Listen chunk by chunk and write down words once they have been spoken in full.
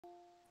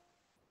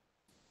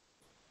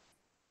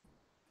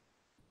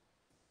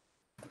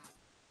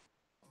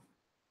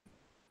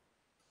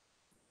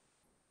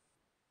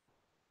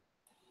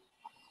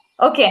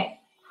Okay.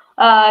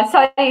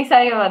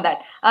 Sorry about that.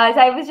 So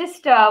I was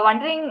just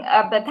wondering,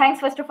 but thanks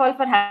first of all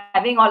for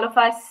having all of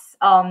us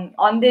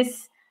on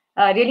this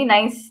really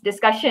nice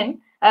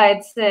discussion.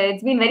 It's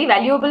been very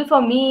valuable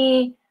for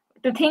me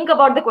to think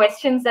about the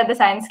questions that the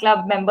Science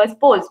Club members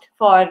posed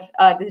for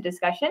this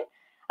discussion.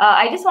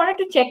 I just wanted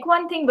to check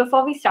one thing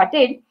before we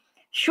started.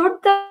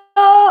 Should the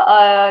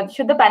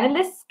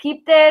panelists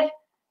keep their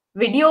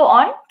video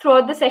on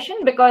throughout the session,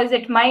 because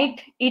it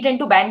might eat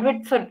into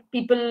bandwidth for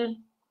people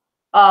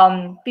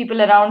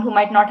around who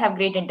might not have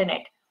great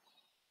internet?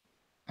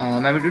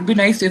 Ma'am, it would be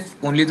nice if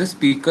only the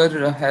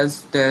speaker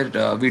has their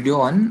video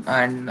on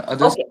and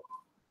others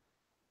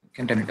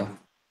can turn it off.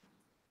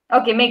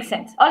 Okay, makes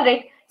sense. All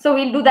right. So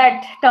we'll do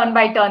that turn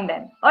by turn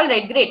then. All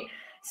right, great.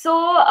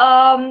 So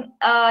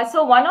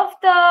so one of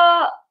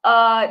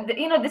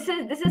this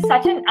is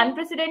such an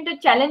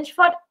unprecedented challenge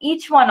for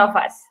each one of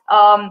us.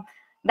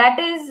 That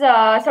is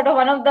sort of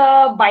one of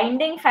the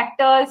binding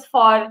factors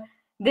for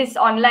this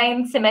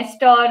online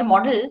semester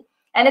model,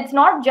 and it's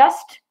not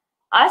just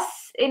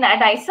us at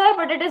IISER,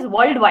 but it is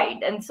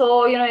worldwide. And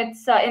so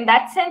it's in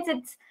that sense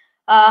it's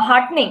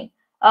heartening.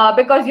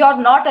 Because you're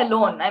not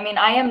alone. I mean,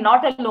 I am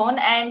not alone,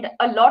 and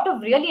a lot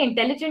of really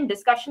intelligent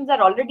discussions are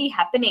already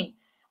happening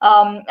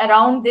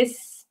around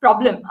this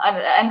problem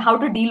and how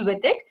to deal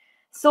with it.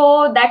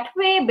 So that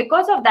way,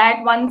 because of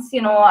that, once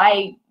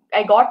I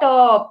got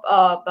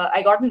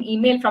an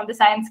email from the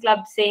Science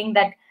Club saying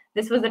that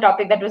this was the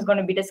topic that was going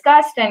to be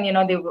discussed,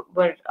 and they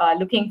were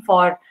looking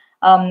for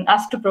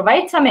us to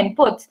provide some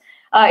inputs.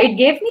 It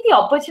gave me the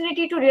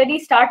opportunity to really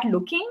start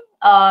looking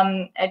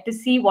to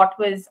see what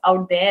was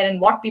out there and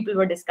what people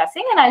were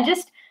discussing. And I'll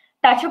just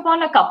touch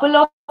upon a couple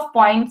of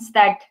points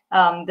that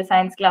the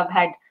Science Club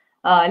had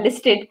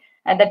listed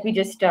that we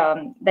just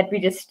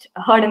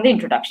heard in the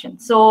introduction.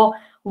 So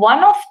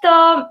one of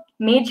the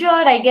major,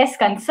 I guess,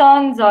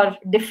 concerns or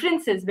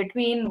differences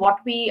between what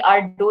we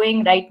are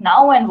doing right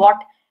now and what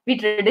we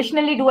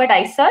traditionally do at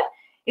IISER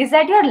is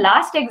that your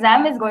last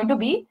exam is going to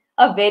be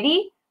a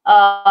very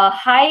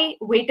high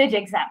weightage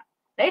exam,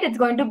 right? It's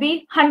going to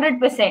be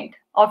 100%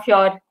 of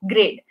your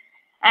grade,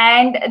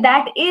 and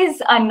that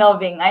is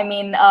unnerving. I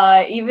mean,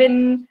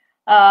 even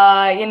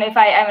if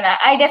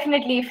I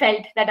definitely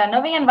felt that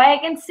unnerving. And why I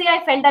can say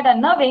I felt that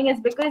unnerving is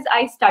because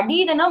I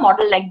studied in a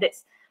model like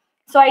this.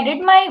 So I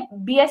did my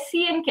BSc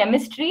in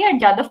chemistry at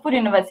Jadavpur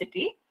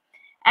University,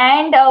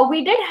 and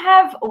we did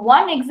have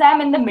one exam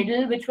in the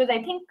middle, which was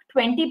I think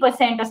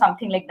 20% or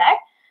something like that.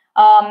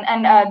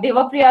 And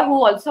Devapriya,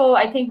 who also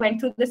I think went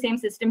through the same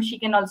system, she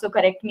can also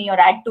correct me or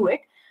add to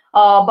it.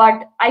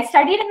 But I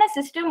studied in a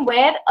system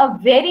where a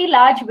very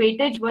large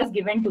weightage was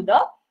given to the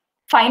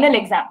final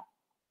exam.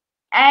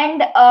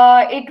 And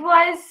it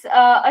was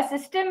a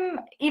system,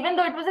 even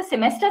though it was a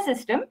semester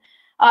system,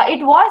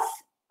 it was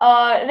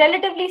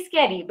relatively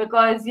scary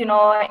because,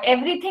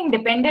 everything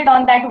depended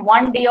on that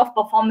one day of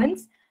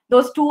performance.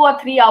 Those 2 or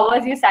 3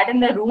 hours you sat in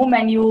the room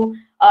and you,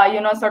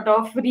 sort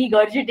of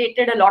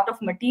regurgitated a lot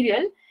of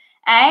material.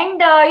 And,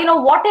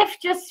 what if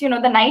just, the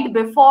night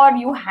before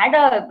you had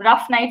a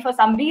rough night for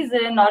some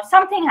reason or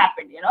something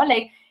happened,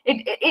 like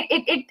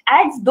it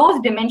adds those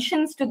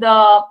dimensions to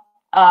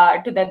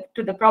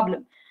the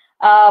problem.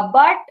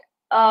 But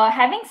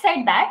having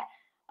said that,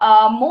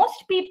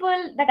 most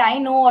people that I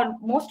know, or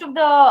most of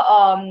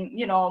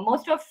the,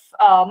 most of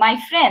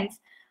my friends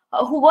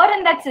who were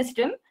in that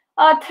system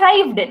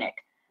thrived in it.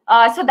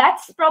 So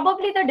that's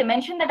probably the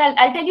dimension that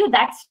I'll tell you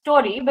that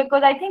story,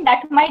 because I think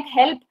that might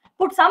help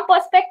put some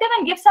perspective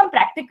and give some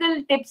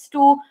practical tips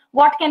to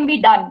what can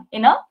be done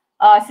in a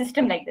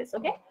system like this.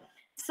 Okay,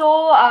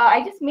 so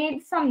I just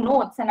made some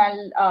notes and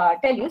I'll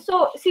tell you.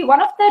 So see,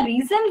 one of the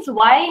reasons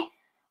why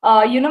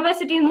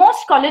universities,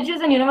 most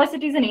colleges and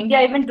universities in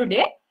India even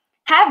today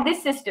have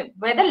this system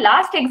where the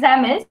last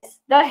exam is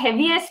the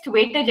heaviest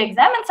weightage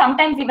exam, and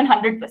sometimes even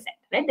 100%,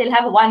 right? They'll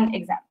have one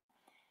exam.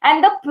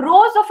 And the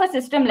pros of a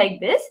system like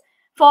this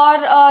for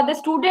the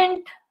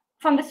student,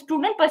 from the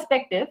student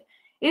perspective,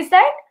 is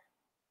that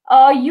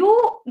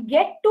you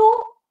get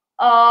to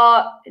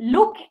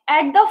look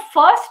at the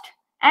first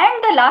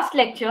and the last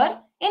lecture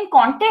in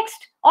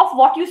context of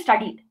what you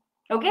studied.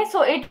 Okay,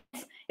 so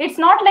it's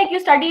not like you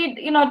studied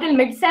till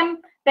mid-sem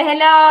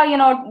pehla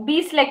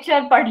 20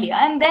 lecture pad liya,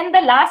 and then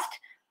the last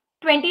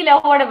 20 or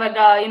whatever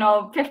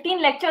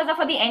 15 lectures are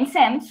for the end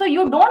sem, so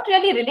you don't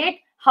really relate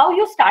how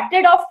you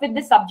started off with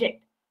the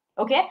subject.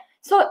 Okay,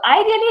 so I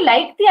really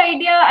like the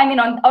idea, I mean,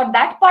 or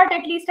that part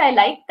at least, I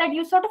like that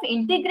you sort of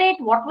integrate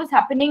what was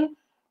happening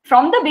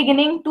from the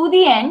beginning to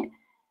the end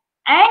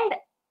and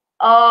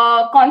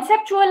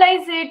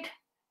conceptualize it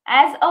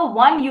as a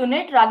one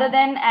unit rather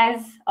than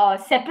as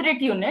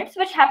separate units,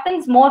 which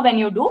happens more when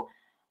you do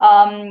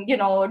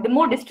the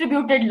more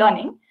distributed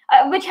learning,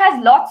 which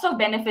has lots of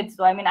benefits.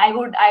 So I mean,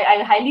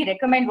 I highly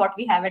recommend what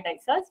we have at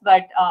IISER,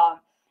 but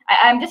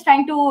I'm just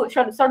trying to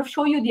sort of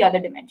show you the other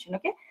dimension.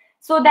 Okay,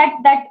 so that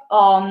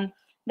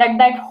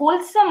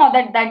wholesome or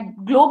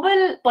that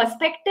global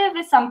perspective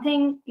is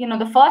something,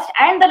 the first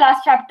and the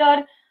last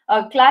chapter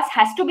class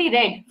has to be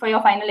read for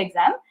your final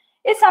exam.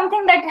 is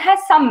something that has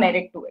some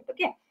merit to it.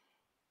 Okay.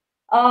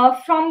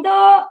 From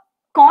the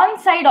con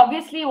side,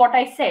 obviously, what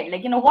I said,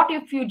 like, what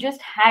if you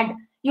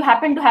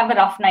happen to have a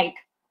rough night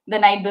the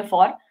night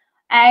before,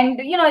 and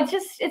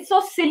it's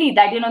so silly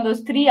that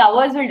those 3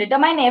 hours will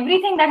determine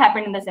everything that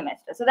happened in the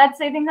semester. So that's,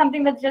 I think,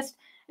 something that's just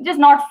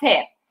not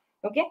fair.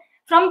 Okay.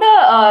 From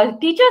the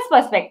teacher's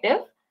perspective,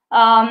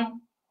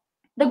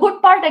 the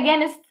good part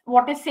again is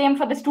what is same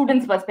for the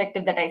student's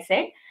perspective that I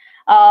said,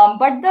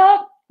 but the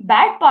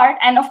bad part,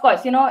 and of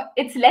course,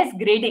 it's less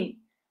grading.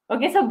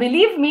 Okay, so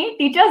believe me,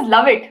 teachers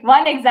love it.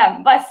 One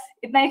exam, bas,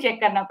 itna hi check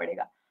karna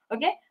padega.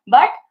 Okay,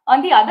 but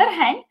on the other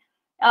hand,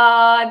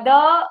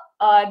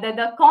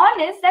 the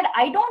con is that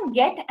I don't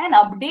get an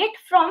update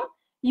from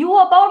you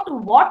about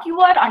what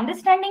you are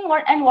understanding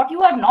and what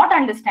you are not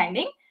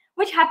understanding,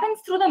 which happens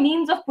through the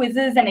means of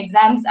quizzes and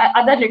exams,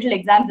 other little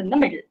exams in the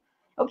middle.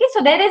 Okay,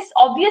 so there is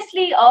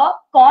obviously a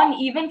con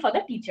even for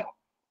the teacher.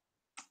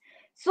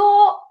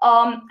 So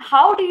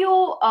how do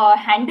you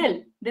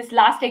handle this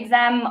last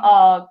exam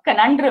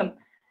conundrum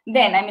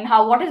then? I mean,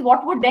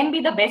 what would then be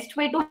the best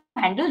way to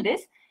handle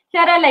this?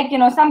 Here are, like,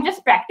 some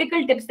just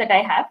practical tips that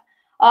I have.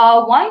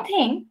 One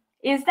thing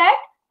is that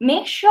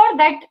make sure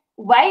that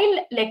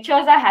while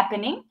lectures are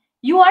happening,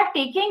 you are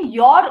taking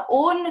your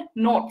own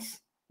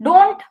notes.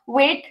 Don't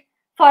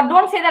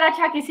say that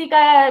acha kisi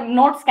ka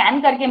note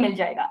scan karke mil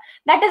jayega.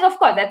 That is, of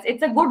course,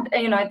 it's a good,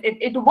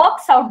 it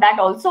works out, that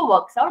also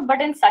works out.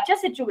 But in such a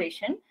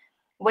situation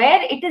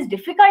where it is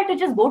difficult to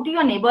just go to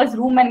your neighbor's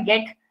room and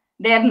get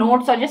their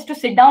notes, or just to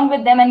sit down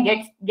with them and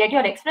get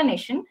your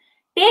explanation,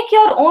 take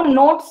your own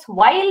notes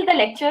while the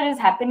lecture is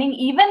happening,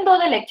 even though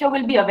the lecture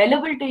will be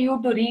available to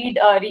you to read,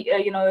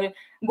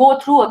 go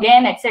through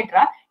again,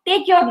 etc.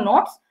 Take your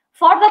notes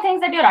for the things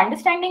that you're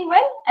understanding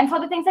well and for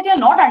the things that you're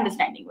not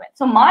understanding well.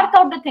 So mark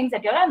out the things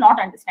that you're not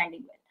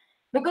understanding well,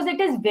 because it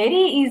is very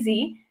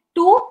easy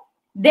to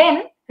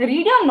then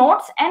read your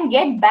notes and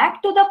get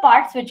back to the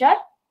parts which are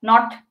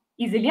not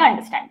easily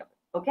understandable.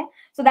 Okay,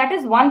 so that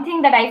is one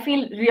thing that I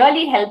feel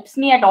really helps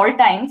me at all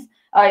times,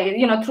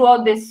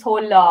 throughout this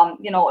whole,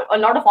 a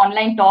lot of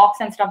online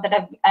talks and stuff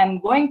that I'm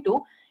going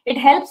to. It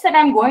helps that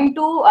I'm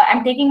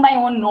taking my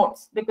own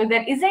notes, because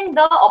there isn't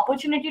the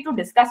opportunity to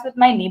discuss with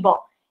my neighbor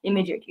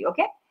immediately.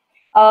 Okay.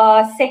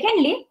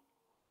 Secondly,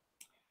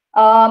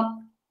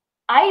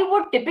 I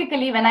would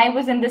typically, when I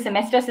was in the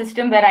semester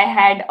system where I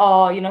had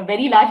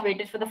very large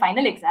weightage for the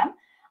final exam,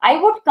 I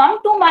would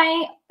come to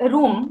my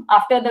room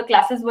after the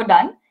classes were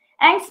done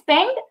and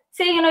spend,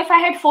 say, if I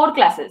had 4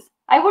 classes,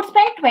 I would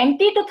spend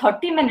 20 to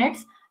 30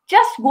 minutes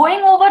just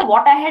going over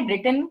what I had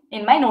written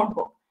in my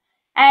notebook.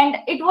 And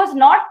it was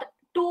not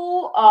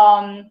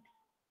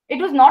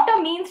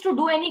a means to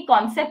do any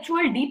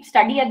conceptual deep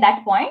study at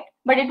that point,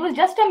 but it was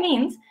just a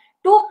means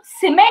to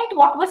cement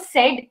what was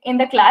said in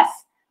the class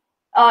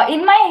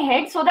in my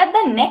head, so that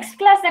the next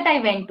class that I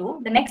went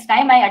to, the next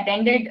time I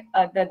attended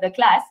the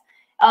class,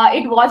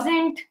 it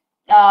wasn't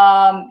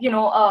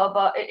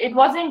it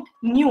wasn't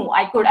new.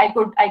 I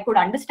could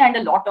understand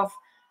a lot of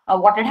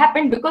what had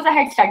happened, because I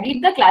had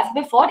studied the class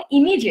before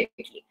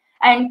immediately.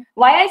 And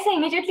why I say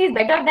immediately is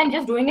better than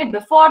just doing it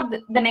before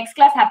the next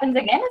class happens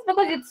again, is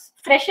because it's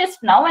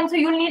freshest now, and so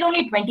you'll need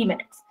only 20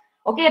 minutes,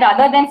 okay,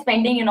 rather than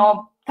spending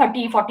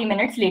 30-40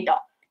 minutes later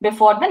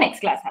before the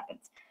next class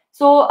happens.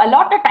 So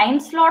allot a time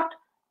slot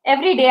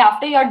every day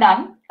after you're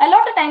done.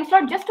 Allot a time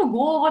slot just to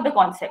go over the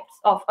concepts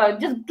of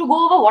just to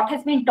go over what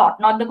has been taught,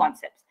 not the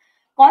concepts.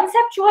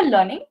 Conceptual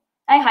learning,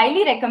 I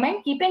highly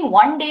recommend keeping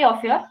 1 day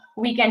of your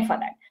weekend for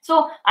that.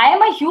 So I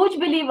am a huge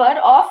believer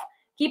of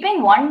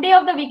keeping 1 day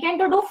of the weekend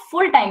to do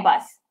full time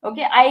pass.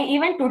 Okay, I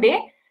even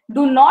today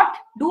do not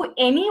do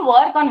any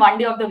work on 1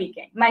 day of the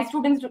weekend. My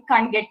students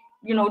can't get,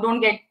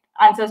 don't get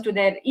answers to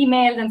their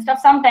emails and stuff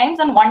sometimes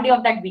on 1 day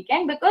of that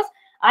weekend, because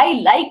I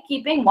like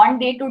keeping 1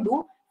 day to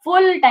do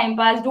full time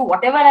pass, do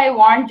whatever I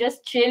want,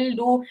 just chill,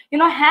 do,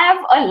 have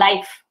a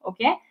life.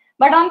 Okay,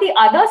 but on the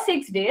other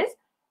 6 days,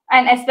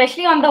 and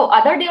especially on the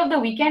other day of the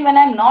weekend when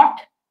I'm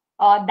not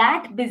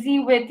that busy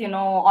with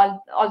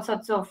all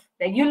sorts of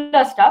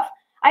regular stuff,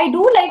 I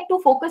do like to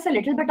focus a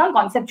little bit on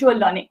conceptual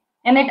learning.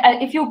 And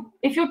if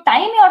you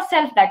time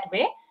yourself that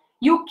way,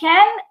 you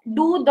can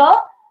do the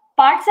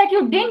parts that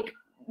you didn't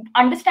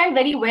understand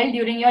very well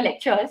during your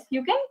lectures.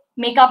 You can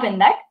make up in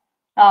that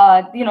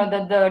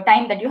the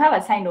time that you have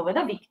assigned over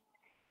the week.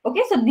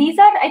 Okay, so these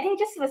are, I think,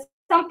 just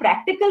some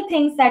practical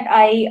things that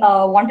I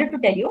wanted to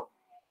tell you.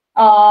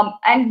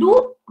 And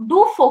do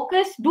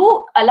focus,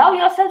 do allow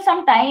yourself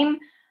some time.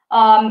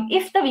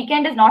 If the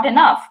weekend is not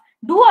enough,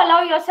 do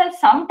allow yourself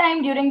some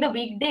time during the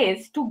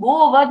weekdays to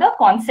go over the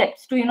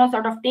concepts, to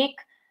sort of take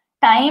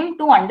time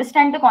to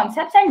understand the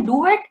concepts, and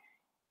do it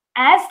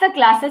as the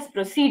class is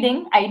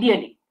proceeding,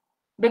 ideally,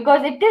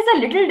 because it is a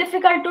little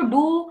difficult to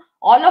do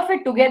all of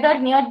it together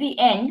near the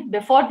end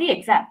before the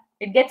exam.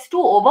 It gets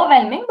too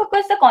overwhelming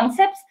because the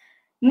concepts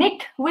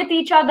knit with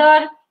each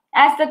other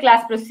as the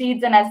class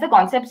proceeds and as the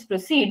concepts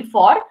proceed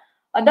for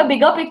the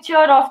bigger picture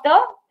of the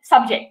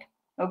subject.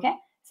 Okay,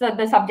 so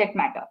the subject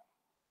matter.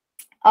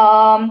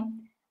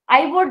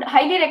 I would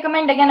highly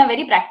recommend, again, a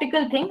very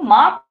practical thing: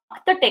 mark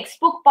the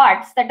textbook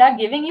parts that are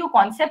giving you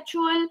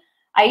conceptual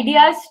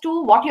ideas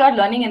to what you are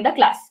learning in the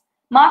class.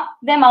 Mark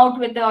them out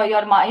with your,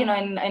 in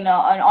an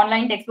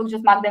online textbook,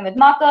 just mark them with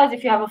markers.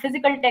 If you have a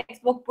physical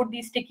textbook, put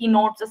these sticky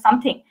notes or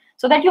something,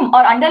 so that you,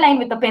 or underline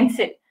with a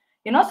pencil,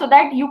 so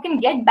that you can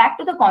get back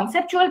to the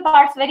conceptual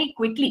parts very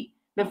quickly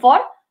before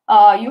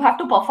you have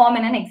to perform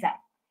in an exam.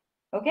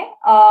 Okay.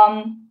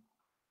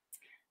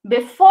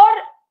 Before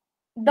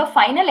the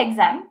final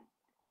exam,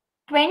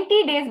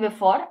 20 days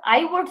before,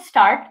 I would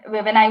start,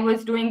 when I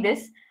was doing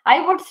this,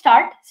 I would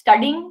start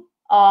studying,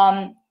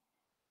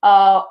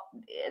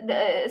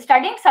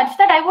 studying such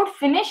that I would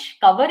finish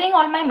covering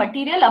all my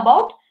material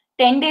about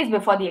 10 days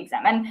before the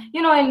exam. And,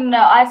 in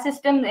our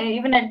system,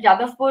 even at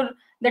Jadavpur,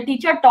 the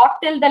teacher taught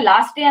till the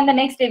last day, and the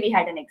next day we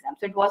had an exam.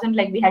 So it wasn't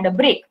like we had a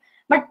break.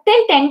 But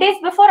till 10 days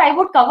before, I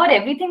would cover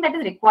everything that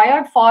is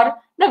required for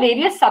the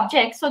various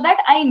subjects, so that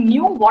I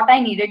knew what I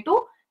needed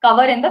to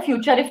cover in the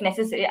future if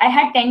necessary. I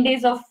had 10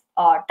 days of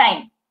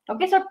time.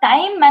 Okay, so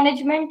time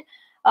management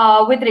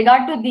with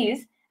regard to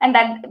these, and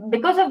that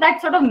because of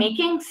that, sort of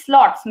making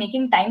slots,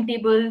 making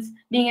timetables,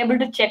 being able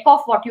to check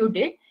off what you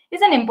did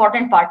is an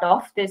important part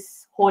of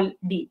this whole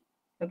deal.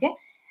 Okay.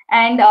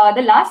 And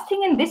the last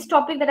thing in this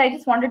topic that I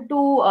just wanted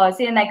to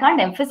say, and I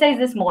can't emphasize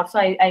this more, so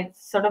I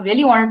sort of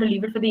really wanted to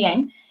leave it for the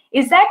end,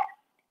 is that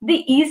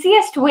the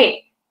easiest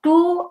way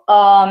to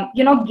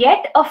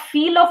get a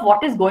feel of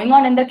what is going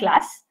on in the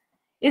class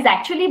is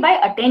actually by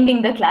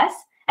attending the class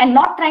and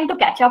not trying to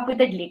catch up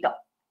with it later.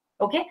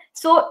 Okay,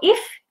 so if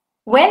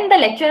when the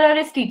lecturer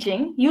is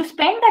teaching, you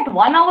spend that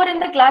 1 hour in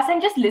the class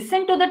and just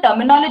listen to the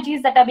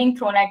terminologies that are being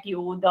thrown at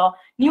you, the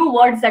new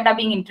words that are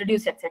being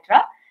introduced,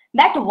 etc.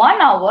 That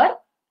 1 hour,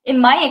 in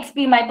my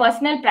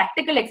personal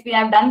practical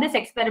experience, I've done this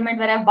experiment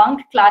where I've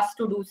bunked class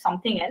to do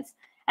something else.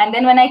 And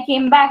then when I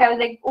came back, I was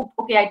like, oh,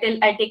 okay,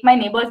 I take my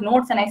neighbor's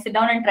notes and I sit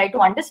down and try to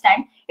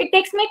understand. It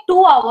takes me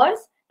 2 hours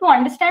to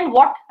understand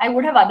what I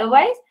would have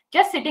otherwise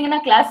just sitting in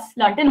a class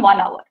learnt in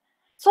 1 hour.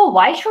 So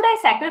why should I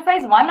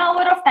sacrifice 1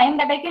 hour of time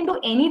that I can do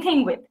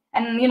anything with?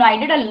 And I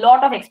did a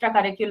lot of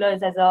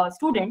extracurriculars as a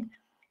student.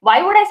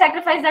 Why would I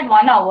sacrifice that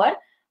 1 hour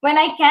when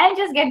I can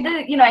just get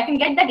I can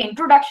get that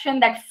introduction,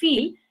 that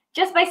feel,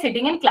 just by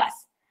sitting in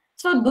class?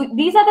 So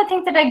these are the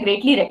things that I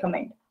greatly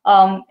recommend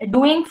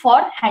doing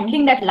for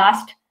handling that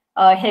last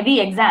heavy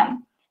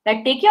exam.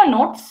 That take your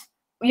notes,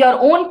 your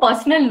own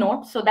personal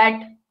notes, so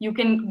that you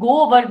can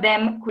go over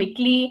them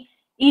quickly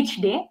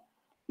each day.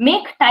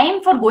 Make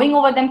time for going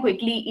over them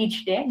quickly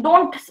each day.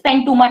 Don't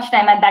spend too much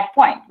time at that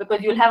point,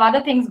 because you'll have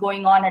other things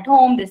going on at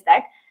home, this,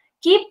 that.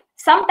 Keep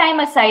some time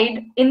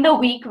aside in the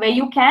week where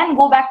you can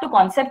go back to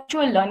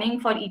conceptual learning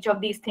for each of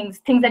these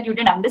things that you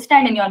didn't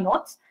understand in your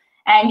notes,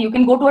 and you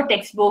can go to a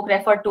textbook,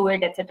 refer to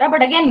it, etc.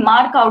 But again,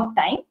 mark out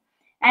time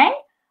and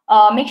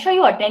make sure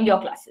you attend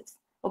your classes.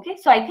 Okay,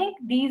 so I think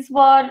these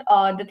were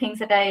the things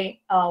that I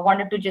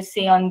wanted to just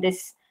say on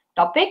this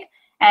topic.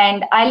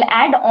 And I'll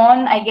add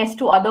on, I guess,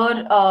 to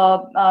other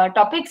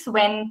topics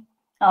when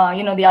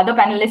the other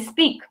panelists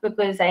speak,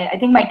 because I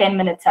think my 10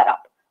 minutes are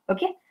up.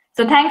 Okay,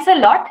 so thanks a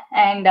lot,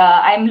 and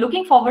I'm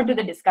looking forward to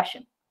the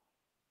discussion.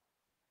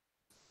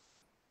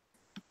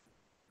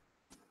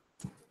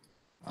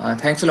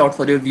 Thanks a lot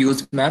for your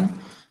views, ma'am.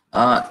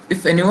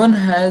 If anyone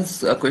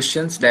has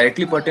questions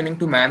directly pertaining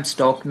to ma'am's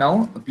talk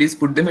now, please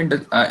put them in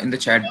the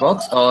chat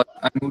box or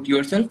unmute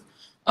yourself.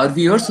 Our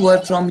viewers who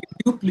are from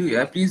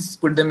YouTube, please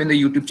put them in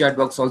the YouTube chat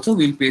box also.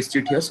 We'll paste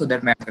it here so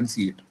that ma'am can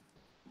see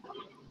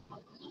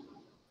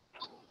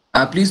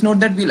it. Please note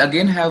that we'll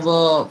again have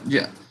a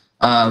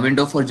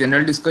window for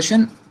general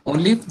discussion.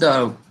 Only if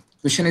the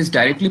question is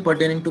directly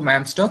pertaining to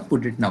ma'am's talk,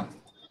 put it now.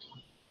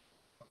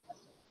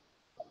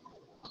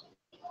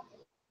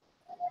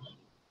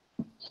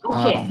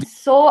 Okay,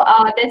 so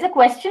there's a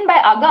question by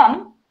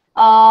Agam.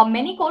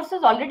 Many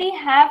courses already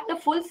have the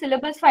full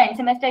syllabus for end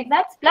semester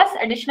exams plus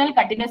additional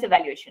continuous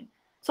evaluation.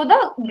 So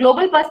the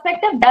global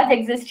perspective does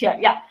exist here.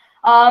 Yeah.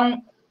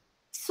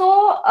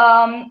 So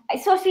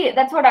see,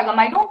 that's what, Agam.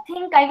 I don't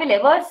think I will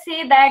ever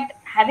say that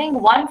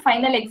having one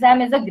final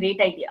exam is a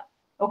great idea.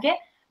 Okay,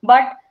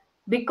 but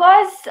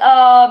because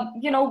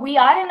we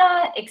are in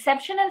an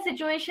exceptional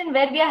situation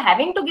where we are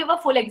having to give a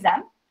full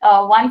exam,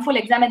 one full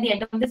exam at the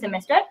end of the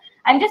semester,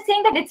 I'm just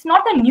saying that it's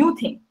not a new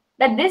thing,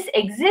 that this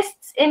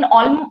exists in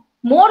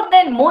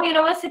more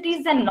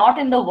universities than not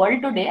in the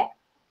world today,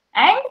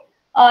 and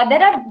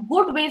there are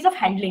good ways of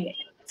handling it.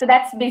 So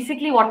that's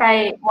basically what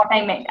I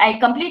meant. I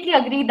completely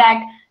agree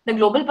that the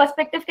global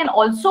perspective can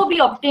also be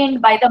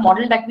obtained by the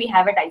model that we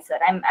have at IISER.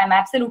 I'm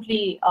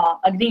absolutely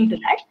agreeing to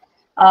that.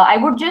 I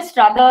would just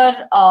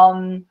rather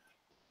tell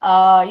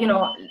you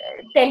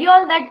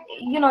all that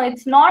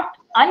it's not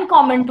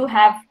uncommon to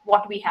have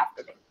what we have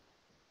today.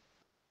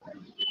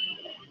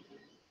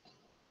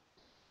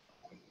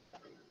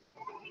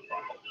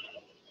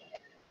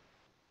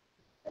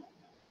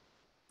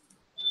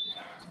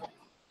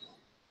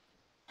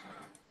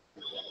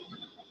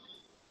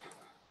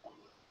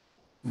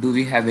 Do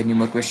we have any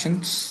more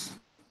questions?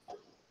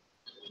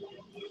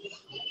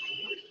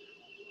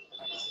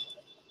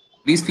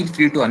 Please feel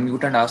free to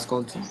unmute and ask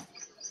also.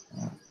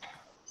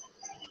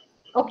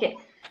 Okay.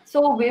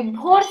 So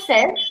Vibhor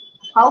says,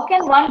 how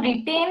can one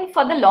retain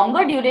for the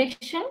longer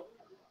duration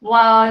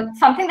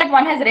something that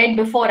one has read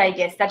before, I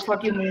guess. That's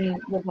what you mean,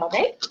 Vibhor,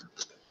 right?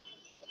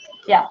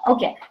 Yeah,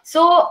 okay.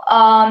 So,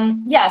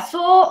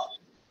 so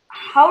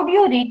how do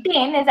you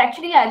retain is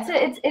actually, yeah,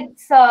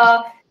 it's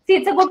a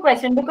good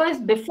question, because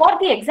before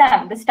the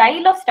exam, the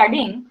style of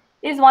studying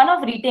is one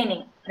of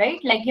retaining, right?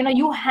 Like,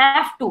 you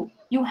have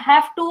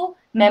to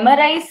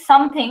memorize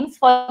some things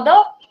for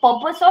the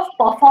purpose of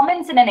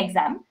performance in an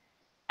exam.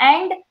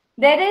 And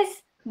there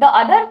is the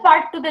other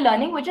part to the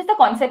learning, which is the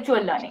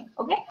conceptual learning.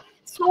 Okay.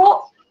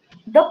 So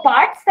the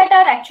parts that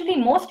are actually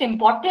most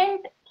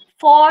important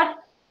for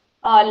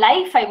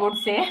life, I would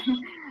say,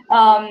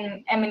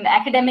 I mean,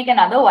 academic and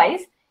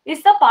otherwise,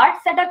 is the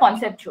parts that are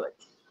conceptual.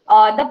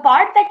 The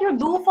part that you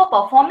do for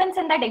performance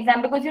in that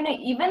exam, because,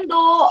 even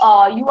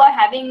though you are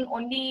having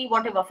only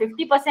whatever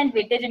 50%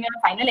 weightage in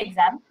your final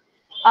exam,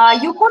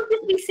 you could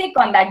just be sick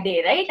on that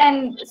day, right?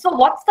 And so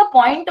what's the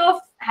point of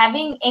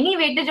having any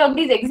weightage on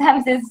these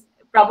exams is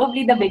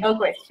probably the bigger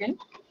question.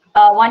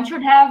 One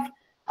should have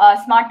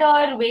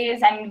smarter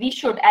ways, and we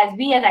should, as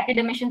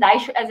academicians, I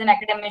should, as an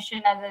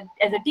academician,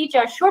 as a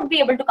teacher, should be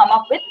able to come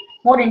up with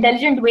more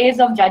intelligent ways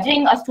of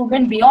judging a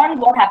student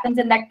beyond what happens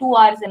in that 2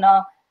 hours in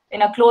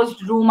a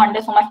closed room under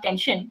so much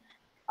tension.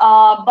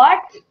 So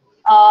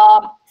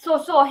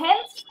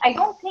hence, I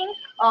don't think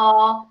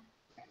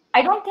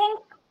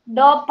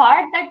the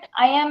part that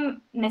I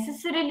am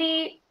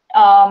necessarily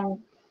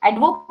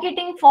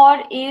advocating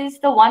for is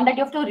the one that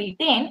you have to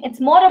retain. It's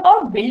more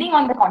about building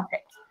on the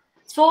concepts.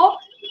 So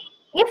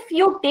if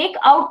you take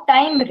out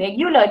time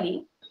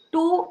regularly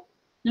to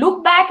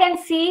look back and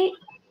see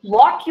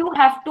what you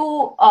have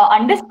to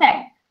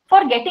understand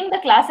for getting the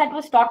class that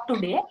was taught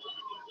today,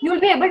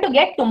 you'll be able to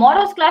get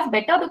tomorrow's class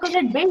better, because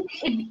it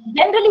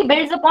generally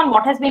builds upon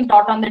what has been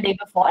taught on the day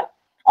before.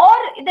 Or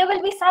there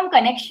will be some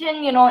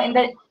connection, in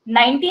the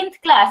 19th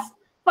class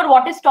for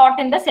what is taught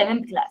in the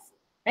 7th class,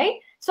 right?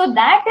 So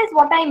that is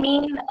what I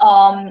mean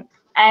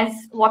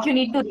as what you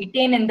need to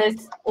retain in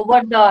this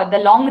over the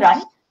long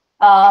run,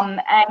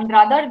 and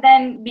rather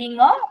than being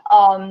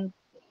what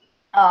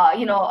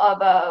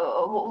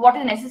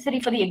is necessary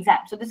for the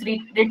exam. So this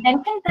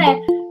retention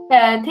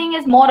thing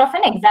is more of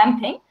an exam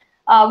thing,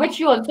 which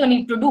you also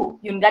need to do.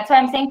 That's why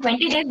I'm saying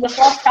 20 days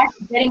before, start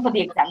preparing for the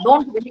exam.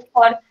 Don't wait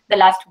for the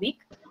last week.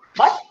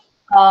 But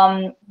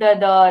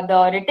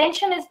the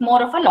retention is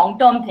more of a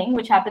long-term thing,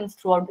 which happens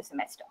throughout the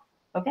semester.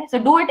 Okay, so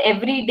do it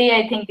every day,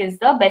 I think, is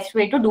the best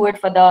way to do it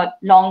for the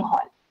long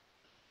haul.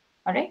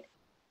 All right.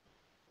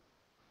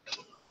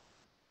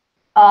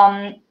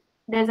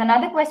 There's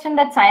another question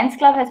that Science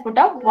Club has put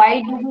up.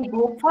 Why do we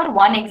go for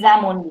one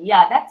exam only?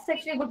 Yeah, that's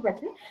actually a good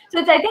question. So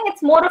I think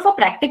it's more of a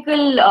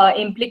practical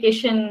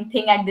implication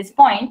thing at this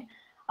point,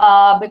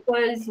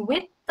 because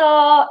with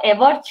the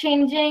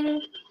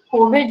ever-changing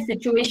COVID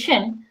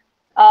situation,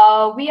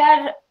 we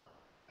are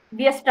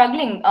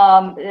struggling.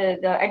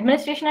 The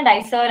administration at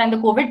IISER and the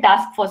COVID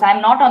task force,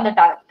 I'm not on the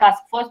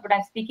task force, but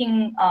I'm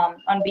speaking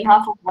on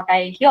behalf of what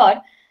I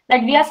hear,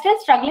 that we are still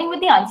struggling with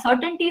the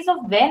uncertainties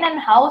of when and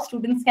how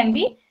students can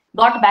be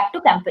got back to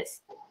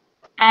campus.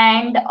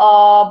 And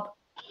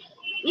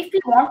if we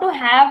want to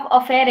have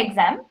a fair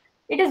exam,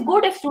 it is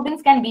good if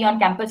students can be on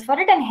campus for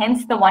it, and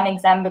hence the one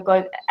exam,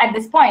 because at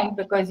this point,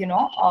 because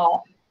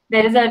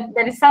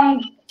there is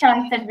some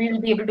chance that we will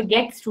be able to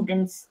get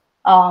students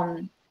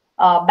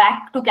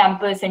back to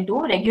campus into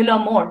regular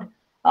mode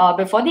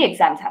before the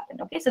exams happen.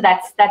 Okay, so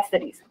that's the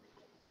reason.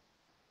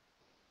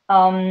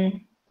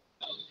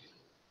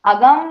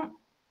 Agam,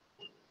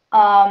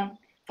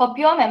 for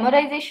pure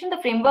memorization, the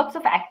frameworks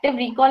of active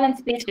recall and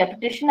spaced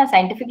repetition are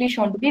scientifically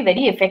shown to be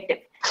very effective.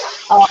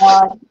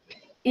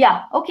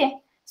 Yeah, okay.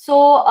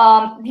 So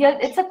here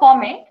it's a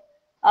comment,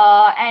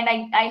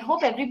 and I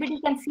hope everybody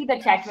can see the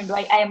chat window.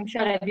 I am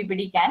sure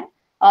everybody can.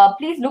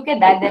 Please look at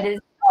that. There is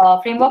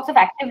frameworks of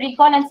active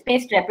recall and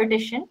spaced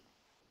repetition,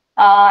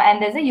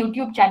 and there's a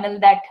YouTube channel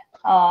that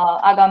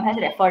Agam has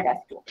referred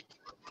us to.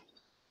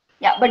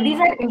 Yeah, but these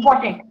are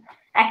important.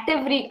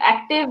 Active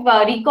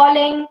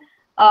recalling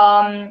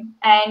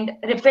and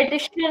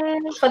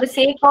repetition for the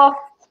sake of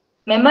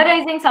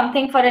memorizing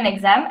something for an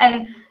exam.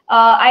 And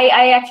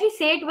I actually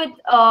say it with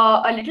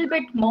a little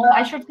bit more,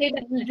 I should say it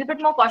with a little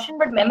bit more caution,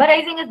 but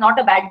memorizing is not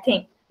a bad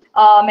thing.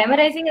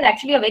 Memorizing is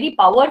actually a very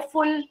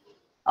powerful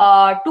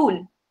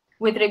tool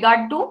with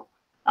regard to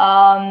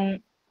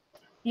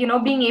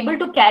being able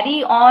to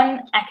carry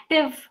on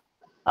active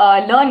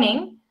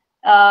learning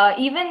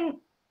even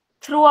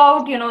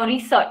throughout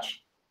research.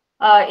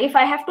 If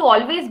I have to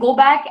always go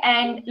back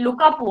and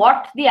look up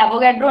what the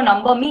Avogadro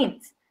number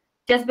means,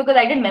 just because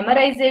I didn't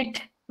memorize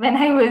it when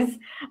I was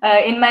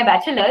in my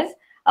bachelor's,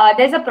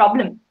 there's a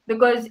problem,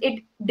 because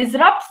it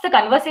disrupts the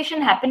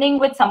conversation happening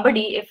with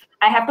somebody. If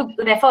I have to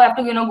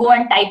go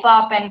and type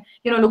up and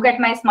look at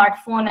my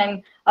smartphone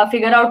and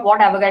figure out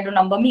what Avogadro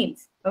number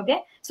means.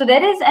 Okay, so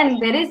there is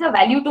a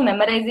value to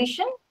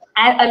memorization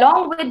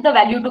along with the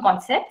value to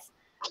concepts.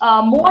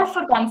 more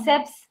for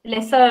concepts,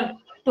 lesser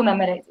to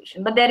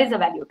memorization, but there is a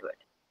value to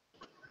it.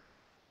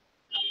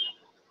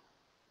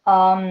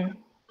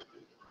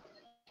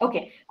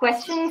 Okay,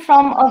 question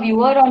from a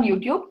viewer on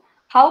YouTube.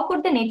 How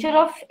could the nature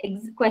of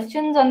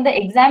questions on the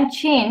exam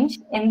change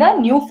in the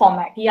new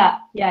format? Yeah.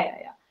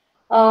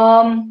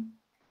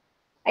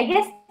 I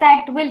guess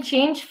that will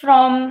change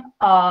from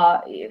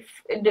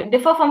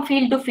differ from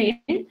field to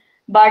field,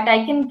 but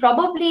I can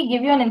probably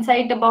give you an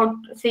insight about,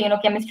 say,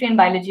 chemistry and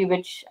biology,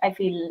 which I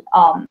feel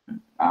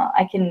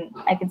I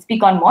can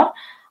speak on more.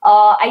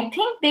 I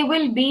think they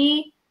will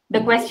be, the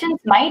questions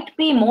might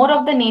be more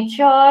of the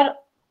nature.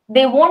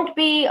 They won't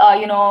be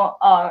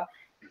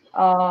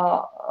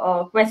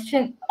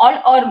question,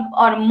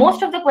 or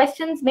most of the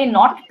questions may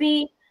not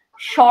be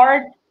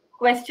short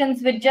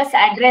questions which just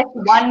address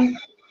one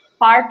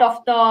part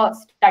of the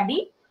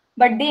study,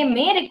 but they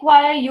may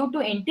require you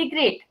to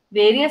integrate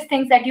various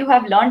things that you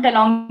have learned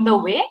along the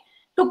way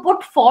to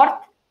put forth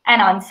an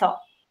answer.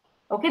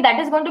 Okay, that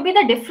is going to be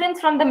the difference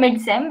from the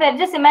mid-sem, where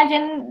just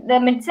imagine the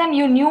mid-sem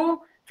you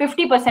knew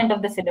 50%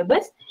 of the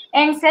syllabus,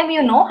 and sem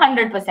you know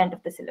 100%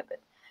 of the syllabus.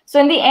 So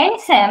in the end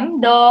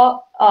sem, the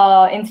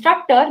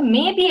instructor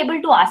may be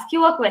able to ask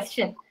you a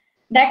question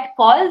that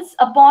calls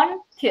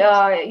upon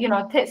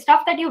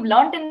stuff that you've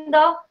learned in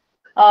the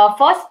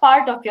first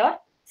part of your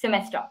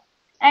semester,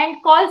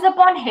 and calls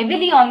upon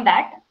heavily on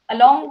that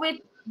along with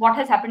what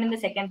has happened in the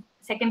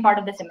second part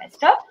of the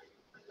semester,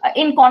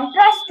 in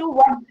contrast to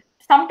what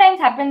sometimes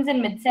happens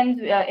in mid-sems,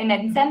 in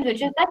end-sems,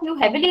 which is that you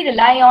heavily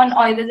rely on,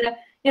 or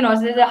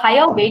there's a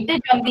higher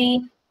weightage on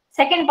the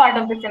second part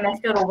of the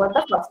semester over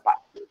the first part.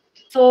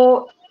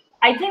 So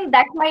I think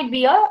that might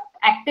be a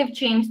active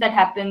change that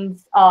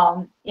happens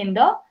in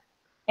the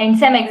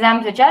end-sem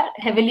exams, which are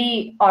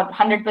heavily or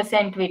 100%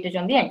 weightage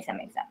on the end-sem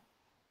exam.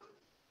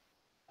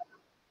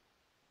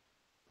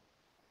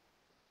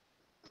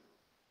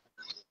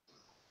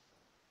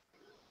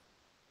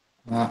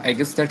 I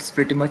guess that's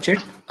pretty much it.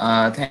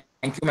 Thank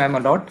you, ma'am, a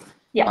lot.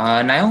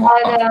 Yeah. Now,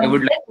 I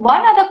would like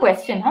one other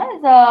question,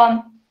 is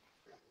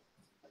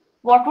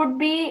what would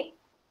be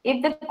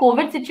if the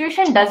COVID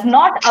situation does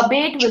not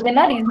abate within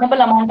a reasonable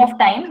amount of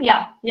time?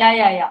 Yeah.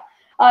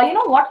 You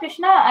know what,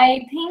 Krishna?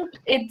 I think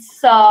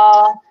it's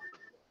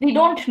we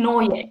don't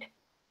know yet.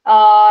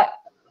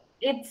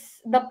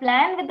 It's the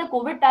plan with the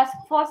COVID task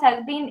force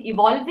has been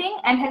evolving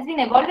and has been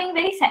evolving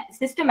very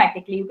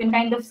systematically. You can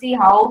kind of see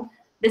how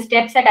the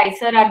steps at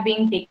IISER are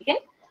being taken.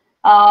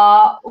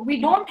 We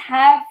don't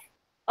have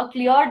a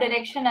clear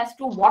direction as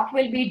to what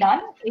will be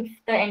done if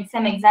the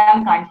end-sem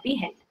exam can't be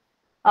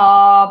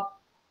held.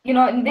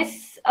 In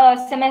this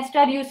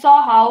semester, you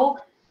saw how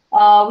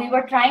we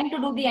were trying to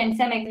do the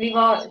end-sem. We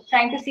were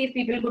trying to see if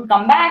people could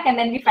come back, and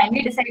then we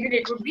finally decided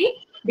it would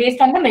be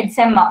based on the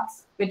mid-sem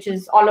marks, which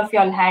is all of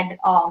y'all had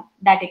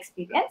that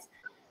experience.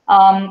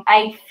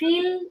 I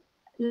feel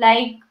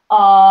like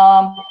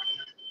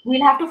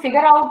we'll have to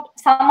figure out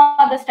some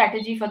other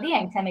strategy for the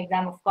end-sem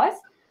exam, of course,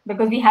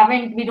 because we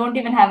don't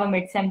even have a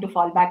mid-sem to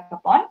fall back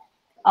upon.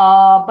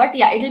 But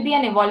yeah, it'll be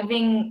an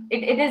evolving,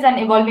 it is an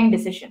evolving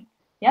decision.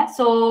 Yeah,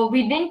 so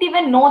we didn't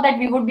even know that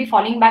we would be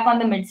falling back on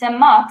the mid-sem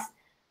marks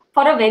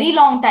for a very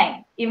long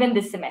time, even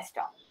this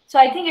semester. So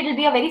I think it'll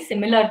be a very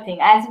similar thing.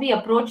 As we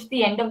approach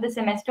the end of the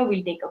semester,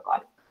 we'll take a call.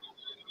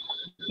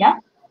 Yeah.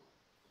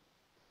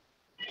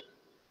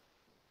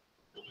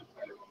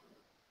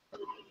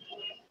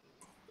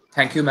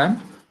 Thank you,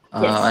 ma'am.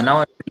 Yes. Now I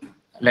would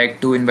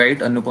like to invite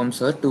Anupam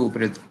sir to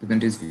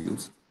present his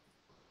views.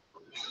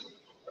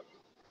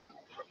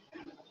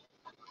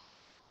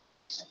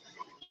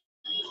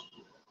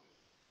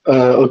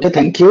 Okay,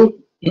 thank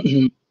you.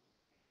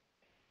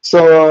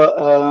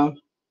 So,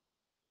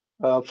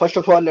 first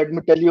of all, let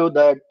me tell you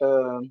that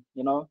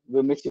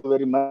we miss you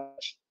very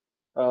much.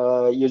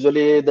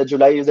 Usually, the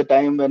July is the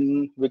time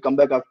when we come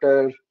back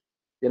after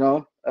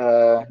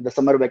the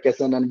summer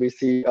vacation, and we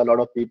see a lot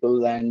of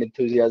people and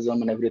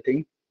enthusiasm and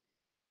everything.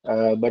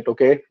 But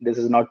okay, this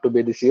is not to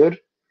be this year.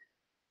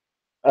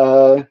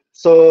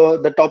 So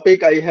the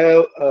topic I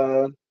have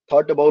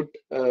thought about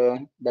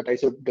that I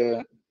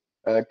should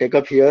take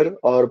up here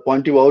or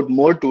point you out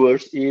more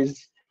towards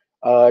is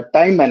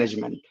time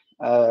management.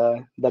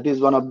 That is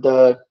one of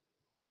the,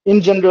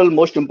 in general,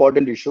 most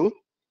important issue.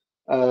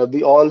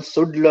 We all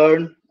should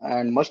learn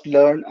and must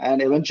learn,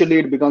 and eventually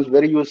it becomes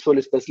very useful,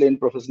 especially in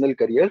professional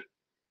career.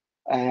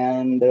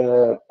 And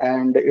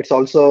it's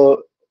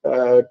also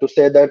to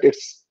say that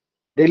it's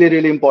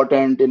really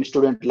important in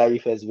student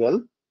life as well.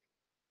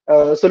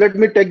 So let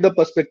me take the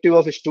perspective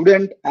of a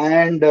student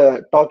and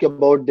talk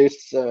about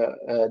this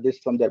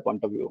from their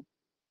point of view.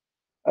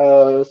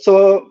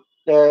 So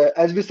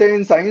as we say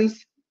in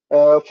science,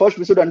 first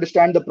we should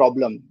understand the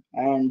problem,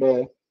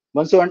 and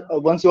once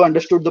you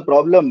understood the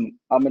problem,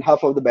 I mean,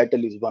 half of the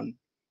battle is won.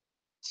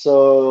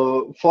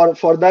 So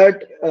for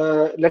that,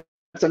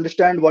 let's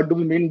understand what do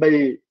we mean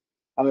by,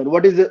 I mean,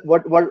 what is it,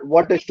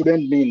 what a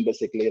student mean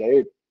basically,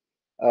 right?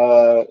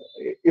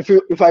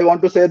 If I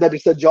want to say that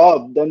it's a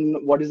job, then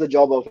what is the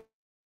job of a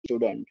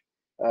student?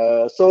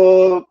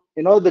 So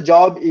the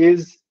job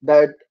is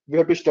that we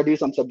have to study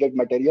some subject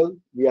material.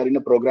 We are in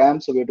a program,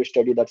 so we have to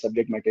study that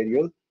subject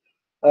material.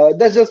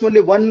 That's just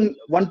only one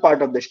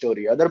part of the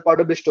story. Other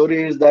part of the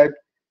story is that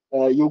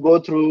you go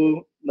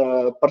through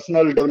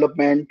personal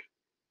development.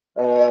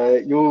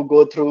 You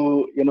go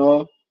through,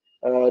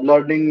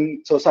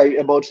 learning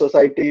about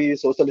society,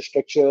 social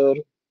structure,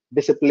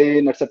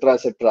 discipline, etc.,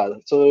 etc.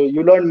 So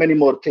you learn many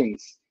more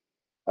things.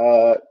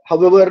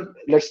 However,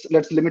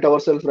 let's limit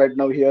ourselves right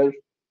now here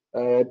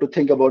to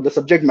think about the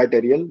subject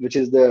material, which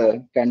is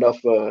the kind of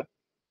uh,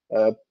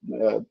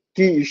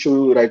 key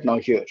issue right now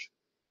here.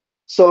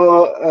 So,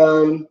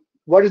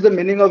 what is the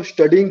meaning of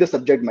studying the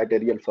subject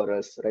material for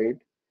us, right?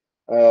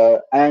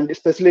 And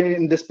especially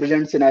in this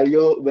present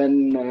scenario,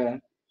 when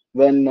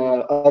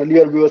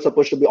earlier we were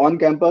supposed to be on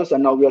campus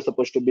and now we are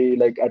supposed to be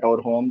like at our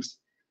homes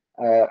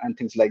and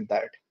things like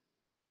that.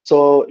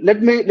 So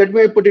let me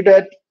put it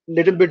at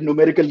little bit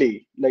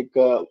numerically, like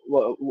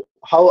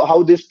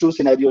how these two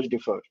scenarios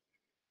differ.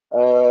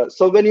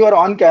 So when you are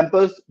on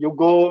campus, you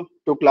go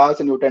to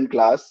class and you attend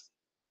class,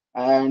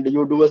 and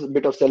you do a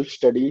bit of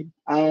self-study,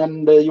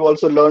 and you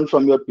also learn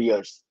from your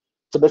peers.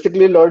 So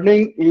basically,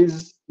 learning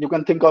is, you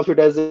can think of it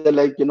as a,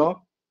 like,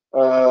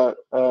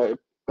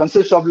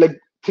 consists of like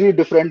three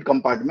different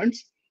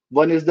compartments.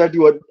 One is that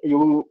you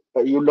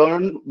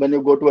learn when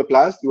you go to a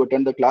class, you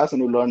attend the class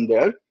and you learn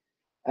there,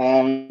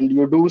 and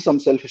you do some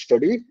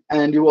self-study,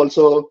 and you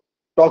also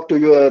talk to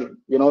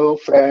your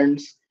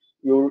friends,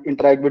 you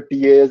interact with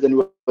TAs, and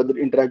you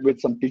interact with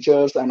some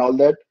teachers and all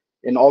that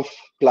in off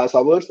class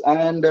hours,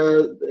 and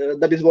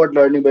that is what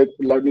learning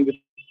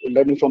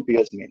from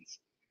peers means.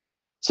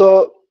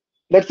 So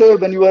let's say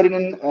when you are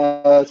in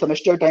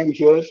semester time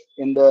here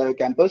in the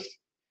campus,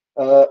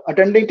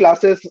 attending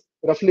classes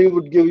roughly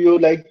would give you,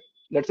 like,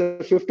 let's say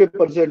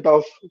 50%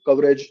 of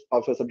coverage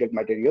of a subject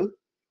material.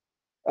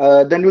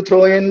 Then you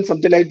throw in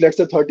something like, let's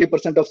say,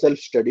 30% of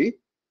self-study,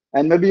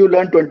 and maybe you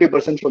learn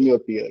 20% from your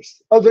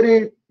peers. A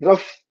very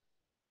rough,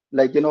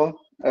 like,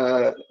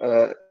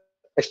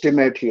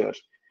 estimate here.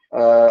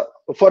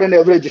 For an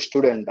average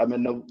student, I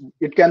mean,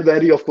 it can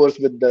vary, of course,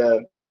 with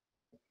the,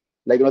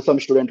 like, some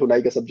student who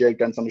like a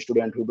subject and some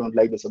student who don't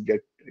like the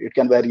subject. It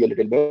can vary a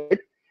little bit.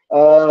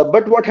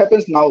 But what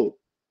happens now?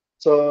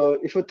 So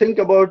if you think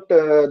about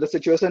the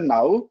situation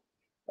now,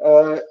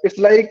 it's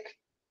like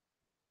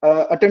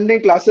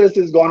attending classes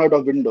is gone out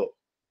of window,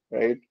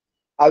 right?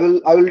 I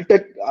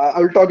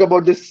will talk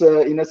about this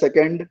in a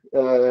second,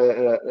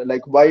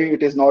 like why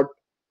it is not,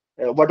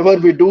 whatever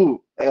we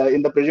do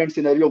in the present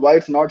scenario, why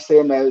it's not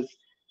same as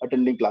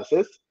attending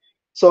classes.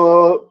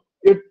 So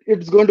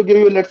it's going to give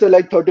you, let's say,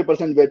 like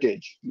 30%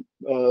 weightage.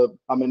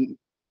 I mean,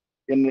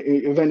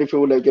 even if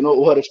you, like,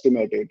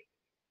 overestimate it.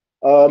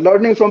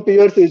 Learning from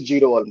peers is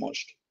zero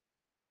almost.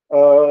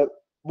 Uh,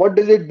 what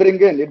does it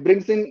bring in? It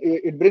brings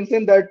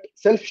in that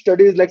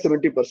self-study is like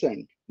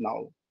 70%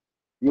 now.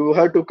 You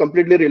have to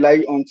completely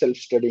rely on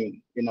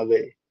self-studying in a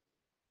way.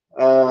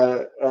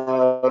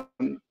 Uh,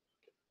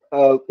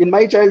 in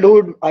my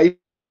childhood, I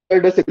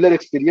had a similar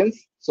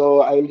experience.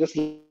 So I will just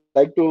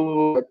like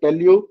to tell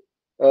you,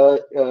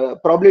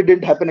 probably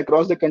didn't happen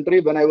across the country.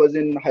 When I was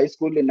in high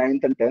school in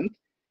 9th and 10th,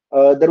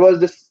 there was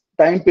this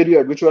time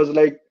period which was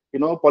like,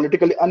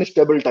 politically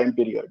unstable time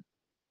period.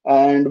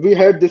 And we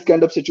had this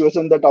kind of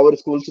situation that our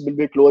schools will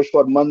be closed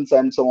for months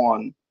and so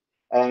on.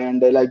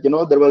 And like,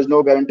 there was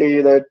no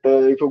guarantee that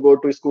if you go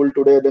to school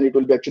today, then it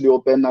will be actually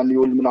open and you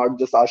will not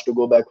just asked to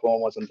go back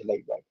home or something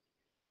like that.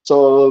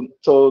 So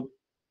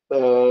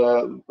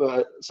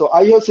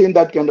I have seen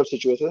that kind of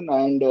situation,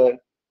 and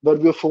where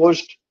we were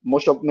forced,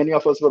 many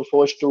of us were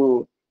forced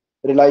to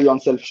rely on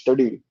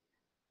self-study,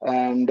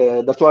 and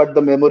that's what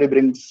the memory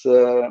brings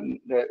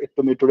it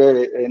to me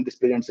today in this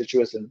present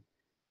situation.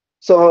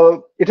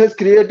 So it has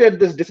created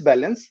this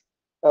disbalance,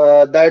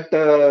 that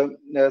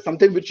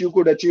something which you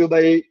could achieve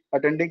by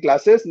attending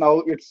classes, now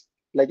it's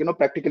like,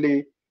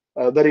 practically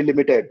very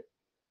limited.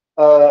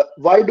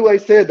 Why do I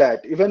say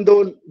that? Even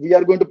though we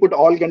are going to put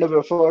all kind of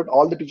effort,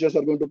 all the teachers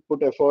are going to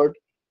put effort,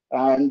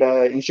 and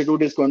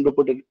institute is going to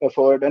put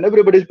effort, and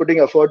everybody is putting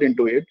effort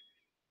into it.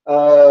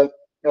 Uh,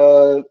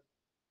 uh,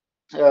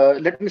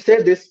 Let me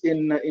say this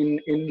in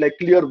like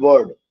clear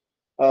word.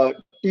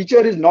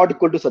 Teacher is not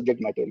equal to subject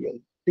material.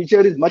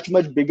 Teacher is much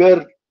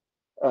bigger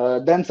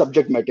than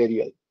subject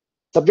material.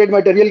 Subject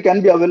material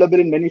can be available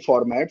in many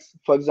formats.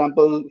 For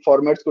example,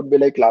 formats could be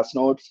like class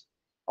notes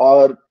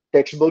or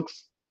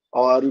textbooks,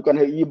 or you can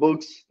have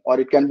ebooks, or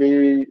it can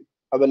be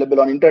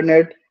available on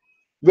internet.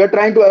 We are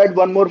trying to add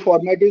one more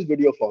format, is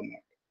video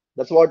format.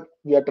 That's what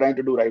we are trying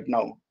to do right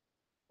now.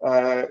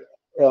 Uh,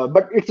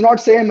 but it's not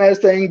same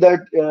as saying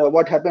that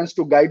what happens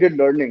to guided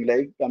learning,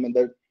 like, I mean,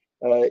 that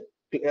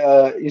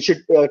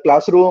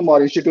classroom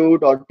or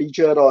institute or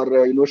teacher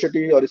or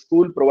university or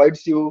school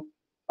provides you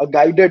a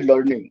guided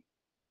learning,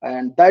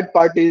 and that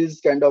part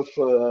is kind of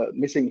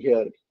missing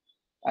here,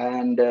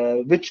 and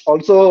which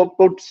also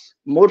puts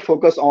more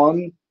focus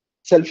on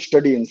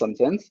self-study in some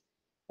sense.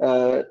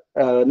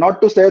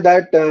 Not to say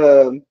that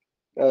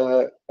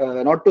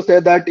Not to say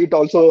that it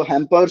also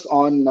hampers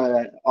on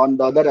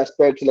the other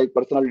aspects like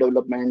personal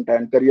development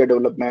and career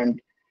development,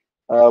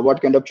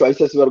 what kind of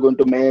choices you are going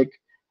to make.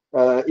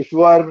 If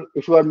you are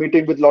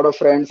meeting with a lot of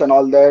friends and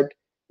all that,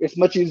 it's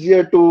much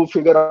easier to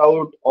figure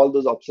out all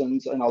those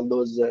options and all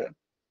those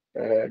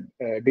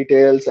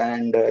details.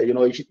 And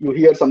you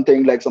hear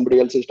something like somebody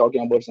else is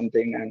talking about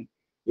something, and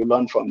you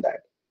learn from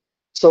that.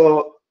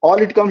 So all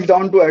it comes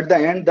down to at the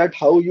end, that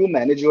how you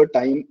manage your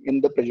time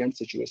in the present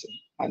situation.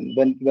 And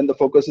when the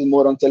focus is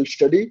more on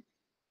self-study,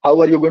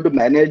 how are you going to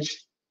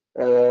manage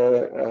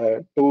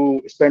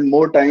to spend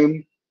more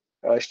time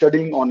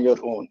studying on your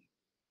own?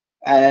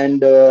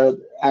 And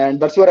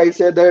that's where I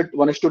say that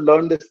one has to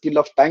learn the skill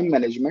of time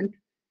management.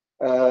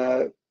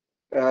 Uh,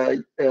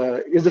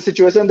 is the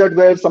situation that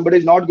where somebody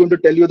is not going to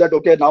tell you that,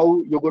 okay,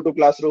 now you go to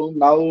classroom,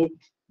 now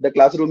the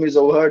classroom is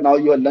over, now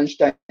you have lunch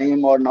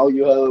time, or now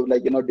you have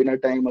like dinner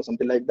time or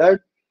something like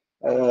that,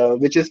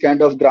 which is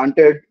kind of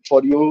granted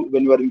for you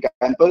when you are in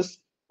campus.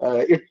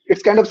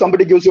 It's kind of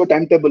somebody gives you a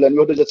timetable and you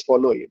have to just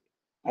follow it.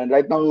 And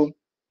right now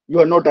you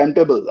have no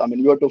timetable. I mean,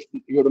 you have to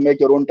make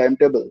your own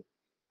timetable.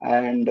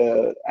 And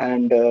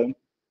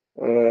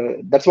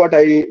that's what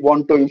I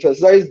want to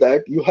emphasize,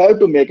 that you have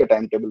to make a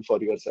timetable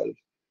for yourself.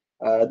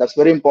 That's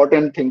very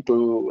important thing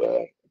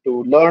to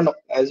learn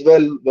as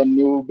well when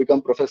you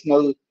become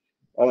professional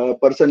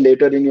person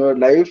later in your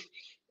life.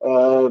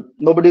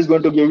 Nobody is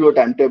going to give you a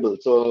timetable,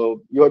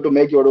 so you have to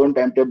make your own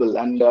timetable.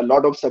 And a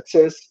lot of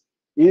success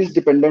is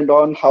dependent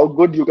on how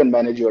good you can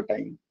manage your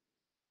time.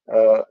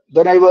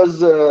 When I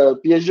was a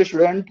PhD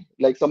student,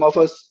 like some of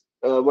us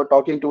were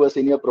talking to a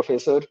senior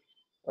professor.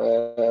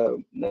 I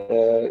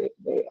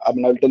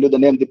mean, I'll tell you the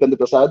name, Dipendra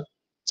Prasad.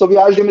 So we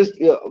asked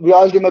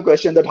him a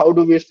question that how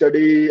do we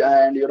study,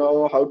 and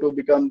how to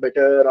become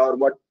better, or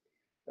what,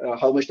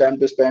 how much time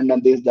to spend,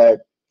 and this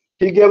that.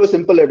 He gave a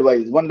simple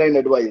advice, one line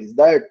advice,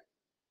 that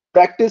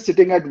practice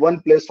sitting at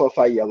one place for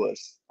 5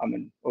 hours. I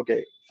mean,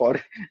 okay, for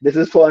this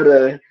is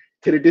for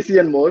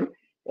theoretician more.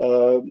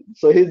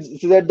 So he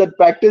said that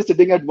practice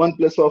sitting at one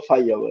place for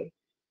 5 hours,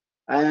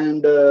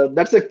 and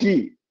that's a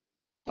key.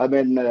 I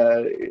mean,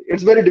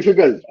 it's very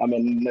difficult. I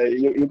mean,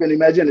 you can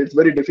imagine it's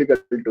very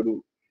difficult to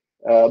do.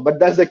 But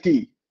that's the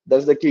key.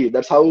 That's the key.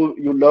 That's how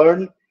you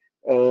learn.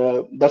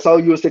 That's how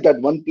you sit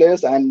at one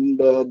place, and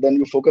then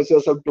you focus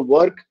yourself to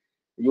work.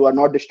 You are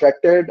not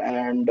distracted,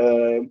 and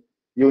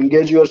you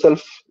engage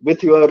yourself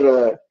with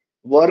your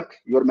work,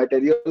 your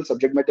material,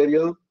 subject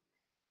material.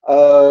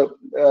 Uh,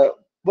 uh,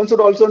 One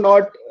should also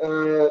not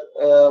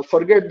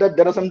forget that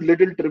there are some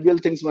little trivial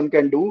things one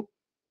can do,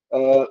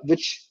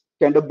 which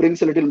kind of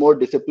brings a little more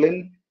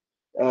discipline.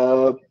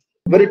 Uh,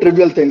 Very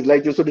trivial things,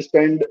 like you should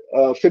spend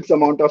a fixed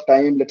amount of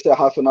time, let's say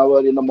half an hour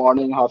in the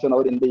morning, half an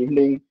hour in the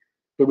evening,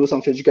 to do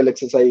some physical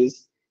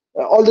exercise.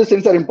 All these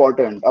things are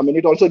important. I mean,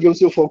 it also gives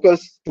you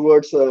focus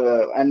towards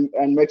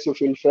and makes you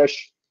feel fresh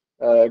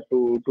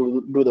to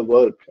do the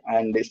work,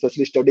 and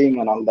especially studying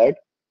and all that.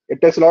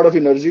 It takes a lot of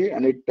energy,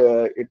 and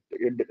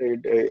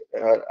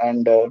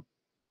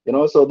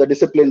so the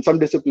discipline, some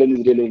discipline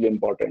is really, really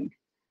important.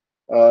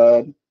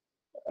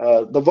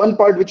 Uh, the one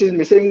part which is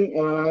missing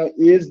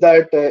is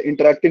that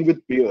interacting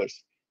with peers,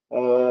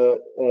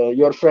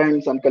 your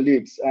friends and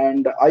colleagues.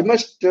 And I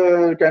must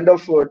kind of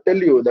tell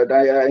you that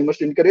I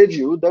must encourage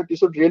you that you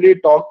should really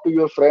talk to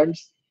your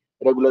friends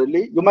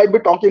regularly. You might be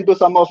talking to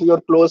some of your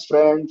close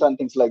friends and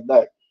things like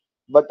that,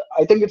 but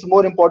I think it's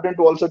more important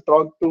to also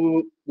talk to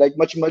like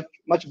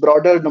much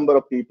broader number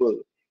of people,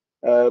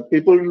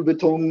 people with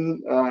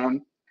whom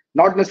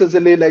not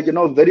necessarily like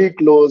very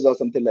close or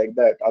something like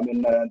that. I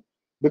mean,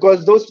 because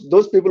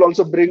those people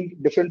also bring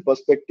different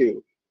perspective.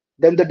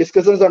 Then the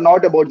discussions are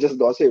not about just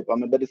gossip. I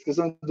mean, the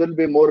discussions will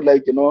be more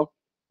like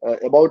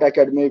about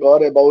academic,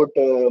 or about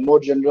more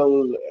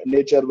general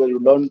nature, where you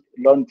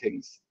learn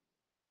things.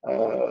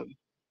 uh,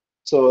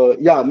 so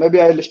yeah, maybe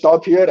I'll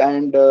stop here,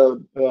 and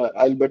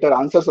I'll better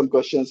answer some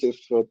questions if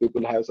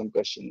people have some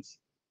questions.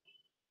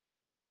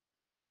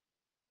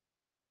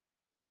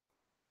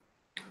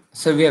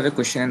 So we have a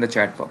question in the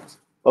chat box.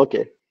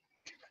 Okay,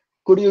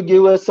 could you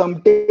give us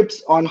some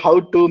tips on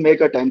how to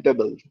make a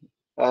timetable?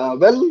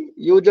 Well,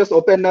 you just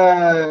open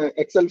a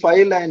Excel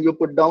file and you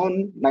put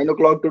down 9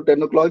 o'clock to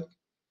 10 o'clock,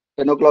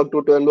 10 o'clock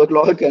to 12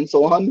 o'clock, and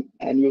so on.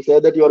 And you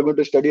say that you are going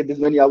to study this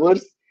many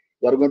hours.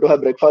 You are going to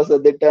have breakfast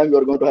at that time. You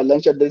are going to have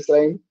lunch at this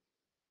time.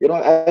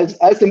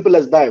 As simple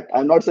as that.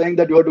 I'm not saying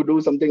that you have to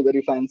do something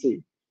very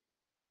fancy.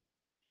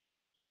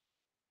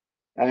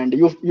 And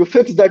you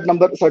fix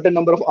that certain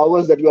number of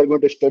hours that you are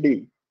going to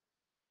study.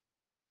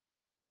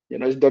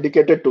 It's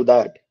dedicated to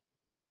that.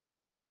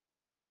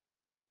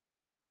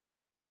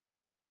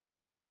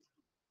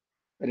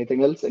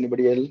 Anything else?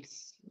 Anybody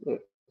else?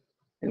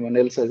 Anyone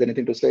else has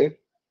anything to say?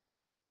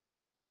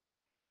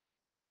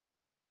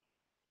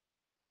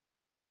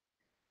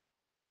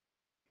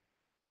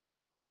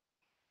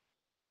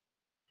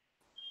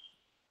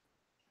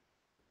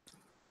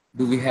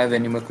 Do we have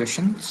any more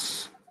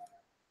questions?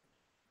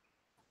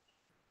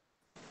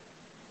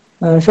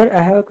 Sir,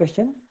 I have a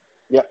question.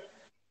 Yeah.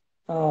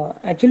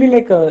 Actually,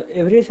 like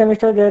every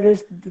semester, there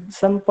is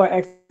some point.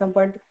 At some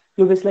point,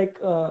 you wish like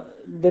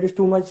there is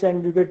too much,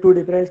 and you get too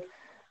depressed,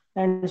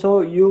 and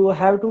so you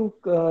have to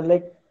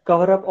like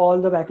cover up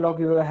all the backlog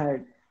you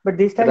had. But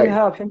this time, you Right.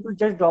 have option to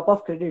just drop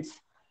off credits.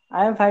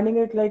 I am finding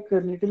it like a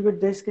little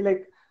bit risky.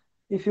 Like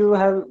if you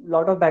have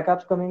lot of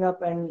backups coming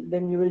up, and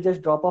then you will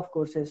just drop off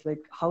courses.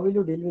 Like how will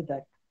you deal with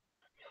that?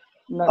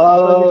 Not,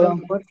 because you have Uh,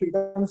 more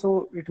freedom,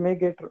 so it may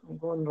get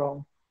gone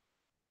wrong.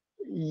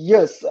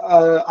 yes,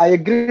 I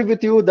agree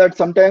with you that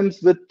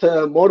sometimes with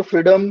more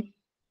freedom,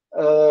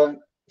 uh,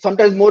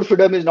 sometimes more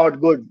freedom is not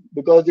good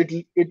because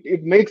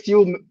it makes you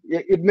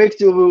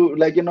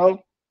like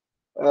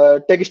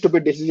take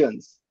stupid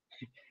decisions.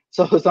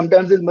 So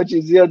sometimes it's much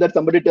easier that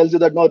somebody tells you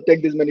that no,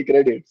 take this many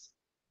credits,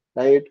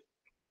 right?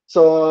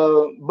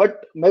 So,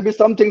 but maybe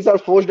some things are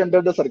forced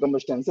under the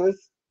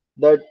circumstances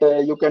that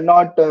you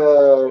cannot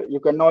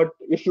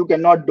if you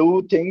cannot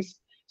do things.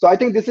 So I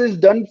think this is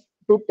done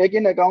to take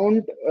in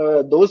account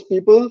those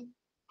people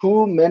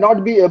who may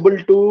not be able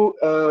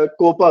to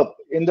cope up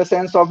in the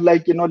sense of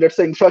like let's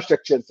say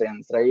infrastructure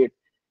sense, right?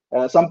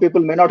 Some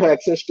people may not have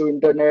access to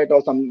internet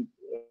or some.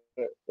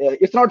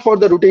 It's not for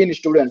the routine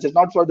students. It's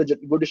not for the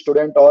good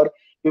student or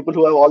people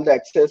who have all the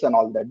access and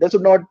all that. They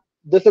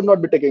should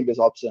not be taking this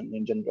option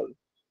in general.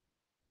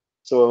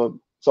 So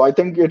I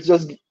think it's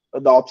just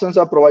the options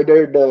are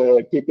provided,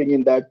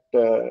 keeping that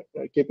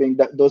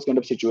those kind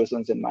of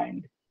situations in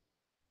mind.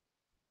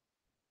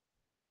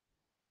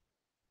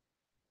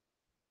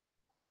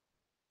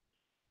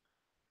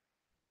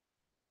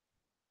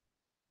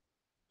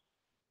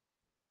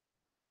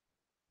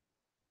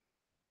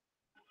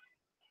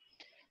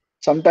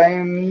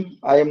 Sometime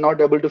I am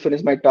not able to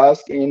finish my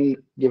task in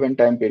given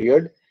time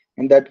period.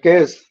 In that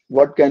case,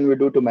 what can we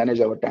do to manage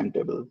our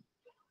timetable?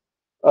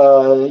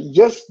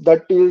 Yes,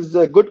 that is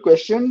a good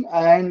question.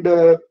 And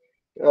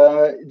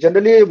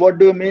generally, what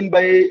do you mean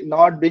by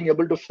not being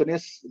able to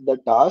finish the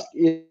task?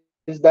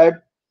 Is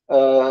that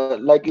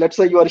like let's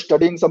say you are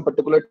studying some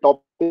particular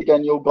topic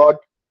and you got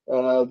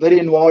very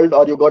involved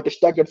or you got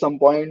stuck at some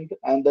point,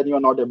 and then you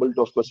are not able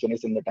to, of course,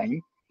 finish in the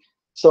time.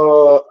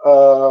 So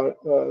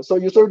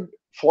you should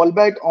fall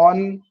back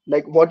on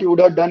like what you would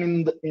have done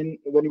in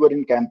when you were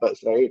in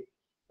campus, right?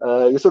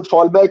 You should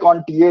fall back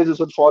on TAs. You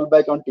should fall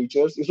back on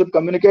teachers. You should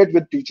communicate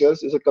with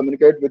teachers. You should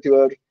communicate with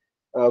your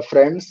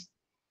friends.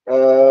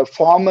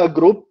 Form a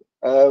group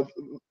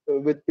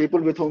with people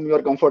with whom you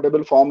are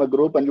comfortable. Form a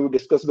group and you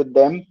discuss with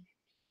them.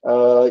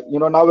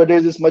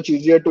 Nowadays it's much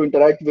easier to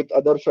interact with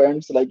other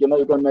friends. Like you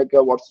can make a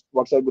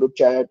WhatsApp group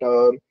chat,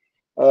 or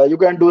you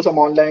can do some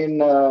online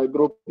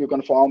group you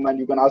can form, and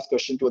you can ask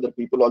questions to other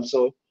people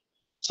also.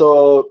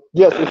 So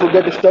yes, if you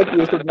get stuck,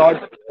 you should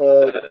not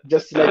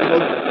just like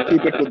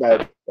keep it to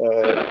that.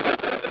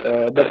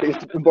 But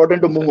it's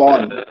important to move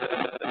on.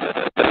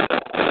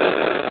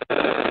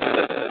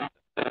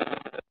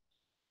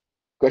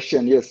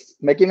 Question, yes.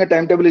 Making a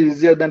timetable is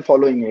easier than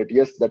following it.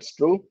 Yes, that's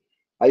true.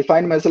 I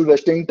find myself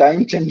wasting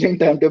time changing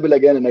timetable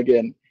again and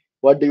again.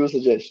 What do you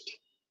suggest?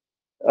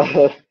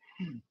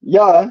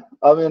 Yeah,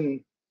 I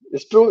mean,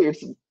 it's true.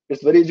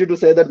 It's very easy to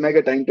say that make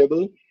a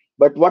timetable.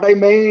 But what I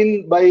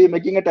mean by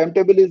making a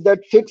timetable is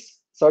that fix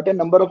certain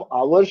number of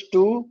hours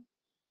to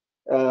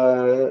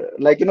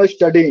like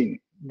studying,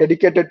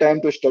 dedicated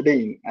time to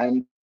studying,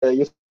 and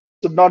you should not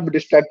be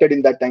distracted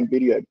in that time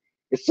period.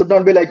 It should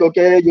not be like,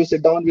 okay, you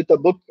sit down with a book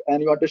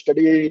and you want to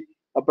study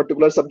a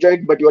particular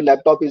subject, but your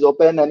laptop is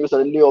open and you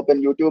suddenly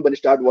open YouTube and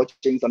start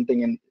watching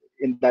something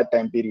in that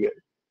time period.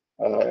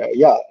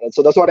 Yeah,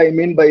 so that's what I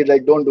mean by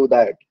like don't do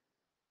that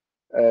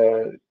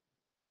uh,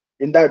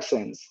 in that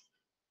sense.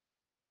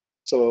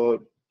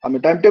 So I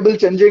mean, timetable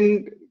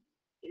changing.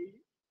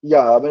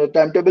 Yeah, I mean,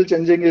 timetable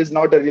changing is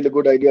not a really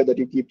good idea that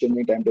you keep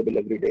changing timetable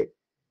every day.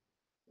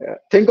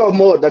 Think of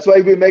more. That's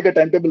why we make a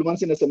timetable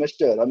once in a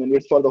semester. I mean,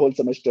 it's for the whole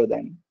semester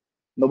then.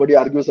 Nobody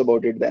argues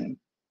about it then.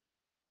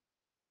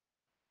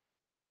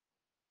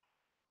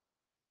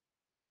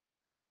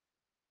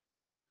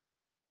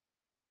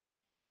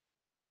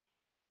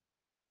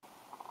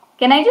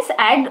 Can I just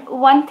add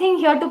one thing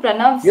here to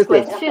Pranav's Yes,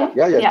 yes. question?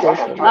 Yeah, sure,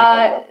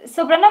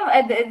 So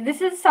Pranav,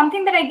 this is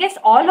something that I guess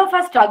all of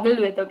us struggle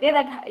with. Okay,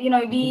 that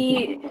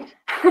we,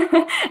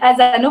 as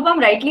Anupam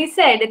rightly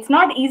said, it's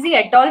not easy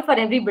at all for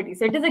everybody.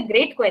 So it is a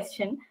great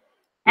question,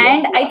 Yeah.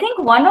 and I think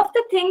one of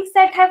the things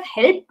that have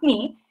helped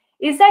me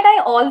is that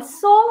I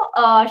also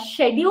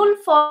schedule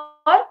for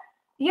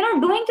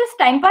doing just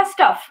time pass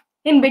stuff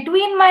in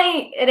between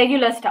my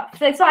regular stuff.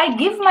 So I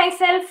give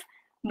myself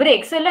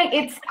breaks. So like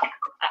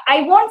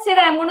I won't say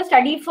that I'm going to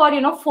study for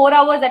 4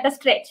 hours at a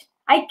stretch.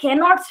 I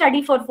cannot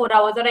study for 4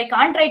 hours, or I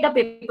can't write a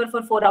paper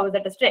for 4 hours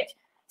at a stretch.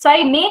 So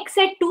I make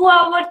say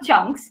 2-hour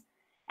chunks,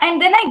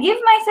 and then I give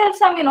myself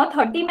some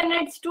 30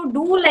 minutes to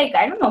do, like,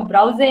 I don't know,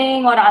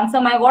 browsing or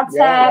answer my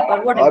WhatsApp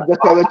or whatever. Or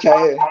just have a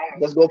chai.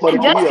 Just go for a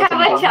Just tea or have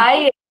a something.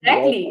 chai.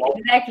 Yeah.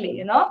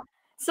 Exactly.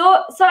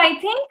 So I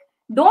think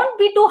don't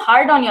be too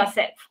hard on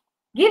yourself.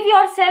 Give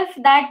yourself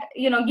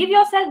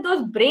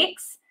those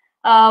breaks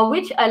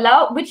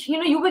which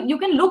you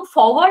can look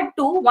forward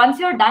to once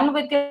you're done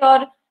with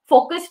your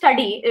focus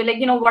study. Like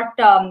what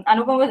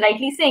Anupam was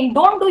rightly saying,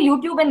 don't do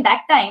YouTube in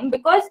that time,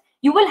 because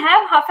you will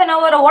have half an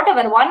hour or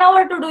whatever, 1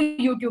 hour to do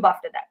YouTube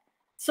after that.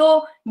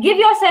 So give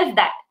yourself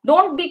that.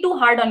 Don't be too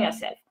hard on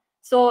yourself.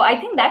 So I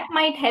think that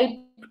might help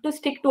to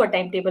stick to a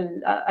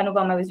timetable.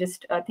 Anupam, I was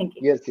just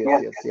thinking. Yes.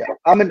 Yeah.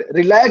 I mean,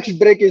 relaxed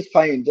break is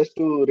fine, just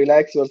to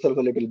relax yourself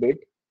a little bit.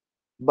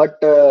 But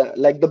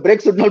like the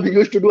break should not be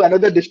used to do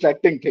another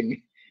distracting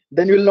thing.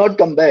 Then you will not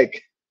come back.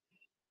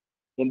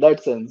 In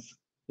that sense,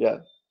 yeah.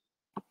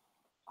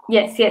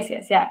 Yes,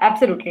 yeah,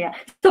 absolutely, yeah.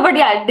 So, but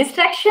yeah,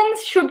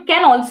 distractions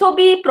can also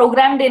be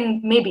programmed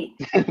in, maybe.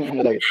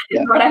 Right.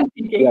 Yeah. Is what I'm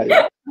thinking.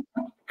 Yeah.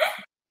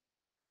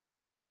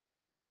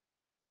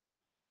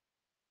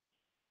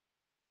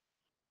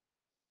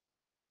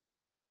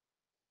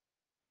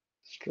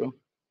 It's true.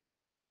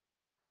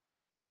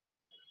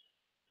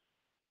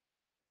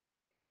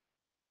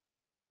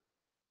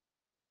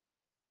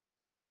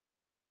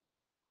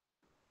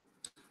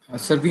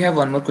 Sir, we have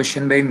one more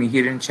question by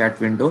Mihir in chat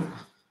window.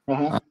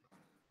 Uh-huh.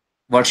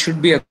 What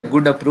should be a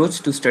good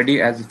approach to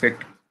study as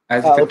effective?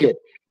 Okay.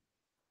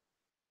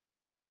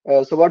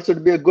 So what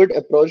should be a good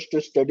approach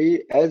to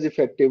study as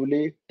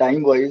effectively,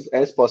 time-wise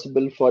as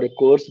possible for a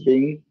course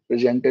being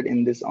presented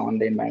in this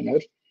online manner?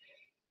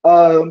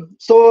 One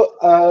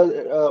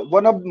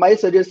of my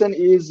suggestion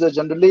is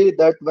generally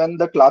that when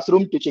the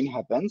classroom teaching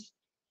happens,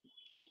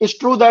 it's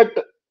true that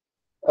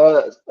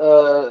uh,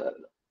 uh,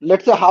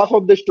 let's say half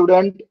of the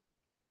student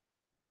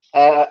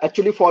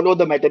actually follow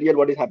the material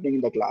what is happening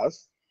in the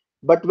class,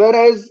 but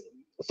whereas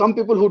some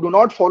people who do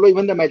not follow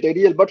even the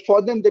material, but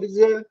for them there is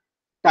a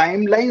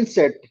timeline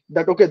set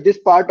that okay, this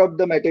part of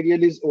the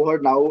material is over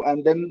now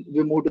and then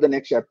we move to the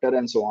next chapter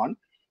and so on.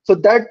 So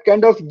that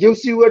kind of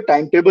gives you a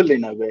timetable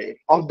in a way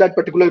of that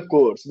particular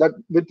course, that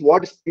with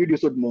what speed you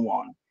should move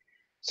on.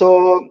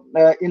 So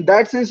in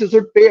that sense, you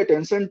should pay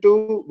attention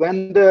to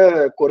when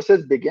the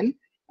courses begin,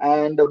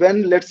 and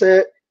when, let's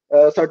say,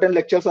 certain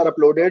lectures are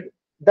uploaded.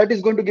 That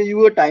is going to give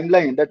you a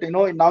timeline that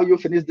now you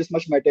finish this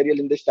much material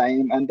in this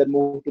time, and then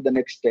move to the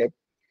next step,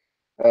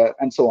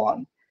 and so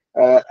on.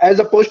 As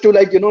opposed to,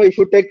 like, if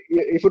you take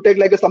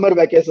like a summer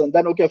vacation,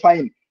 then okay,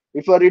 fine.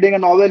 If you are reading a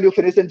novel, you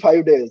finish in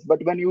 5 days.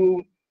 But when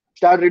you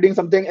start reading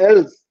something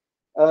else,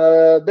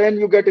 then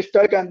you get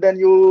stuck, and then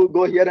you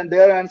go here and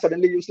there, and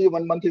suddenly you see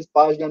 1 month is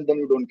passed, and then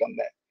you don't come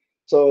back.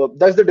 So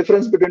that's the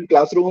difference between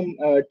classroom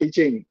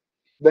teaching,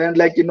 when,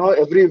 like,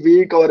 every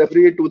week or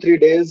every 2-3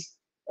 days,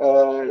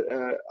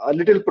 a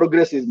little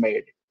progress is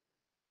made,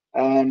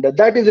 and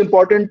that is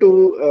important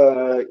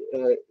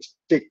to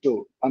stick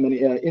to. I mean,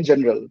 in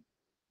general.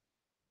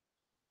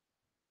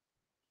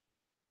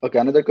 Okay,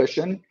 another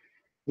question.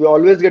 We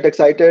always get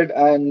excited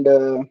and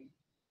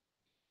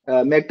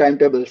make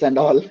timetables and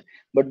all,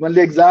 but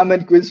only exam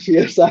and quiz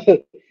fears are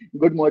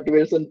good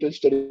motivation to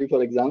study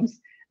for exams.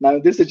 Now,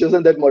 in this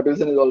situation, that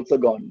motivation is also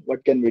gone.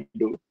 What can we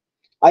do?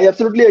 I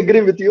absolutely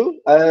agree with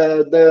you.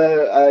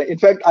 In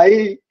fact,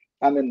 I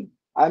mean,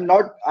 I'm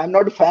not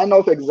a fan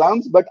of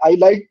exams, but I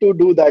like to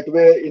do that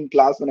way in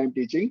class when I'm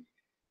teaching,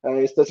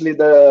 especially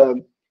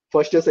the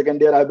first year, second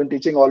year. I've been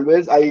teaching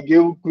always. I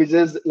give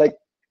quizzes like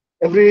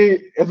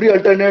every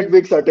alternate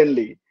week,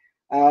 certainly,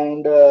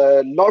 and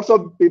lots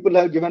of people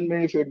have given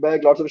me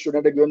feedback. Lots of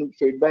students have given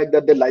feedback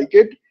that they like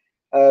it,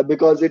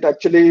 because it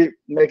actually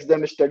makes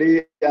them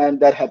study and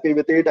they're happy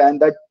with it,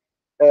 and that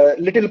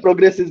little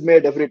progress is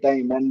made every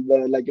time, and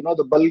like,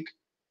 the bulk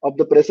of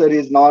the pressure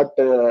is not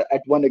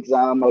at one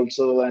exam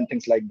also, and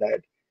things like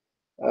that.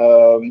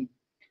 um,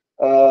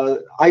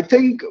 I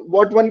think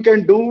what one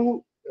can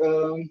do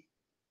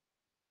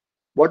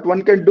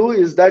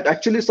is that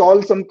actually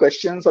solve some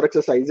questions or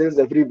exercises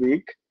every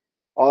week,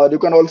 or you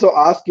can also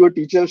ask your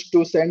teachers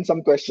to send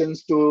some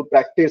questions to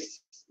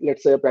practice,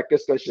 let's say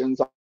practice questions,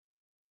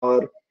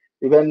 or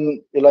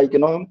even, like,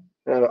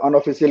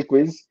 unofficial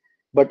quiz.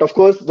 But of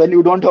course, when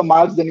you don't have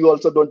marks, then you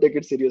also don't take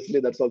it seriously.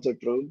 That's also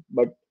true.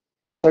 But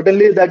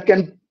certainly that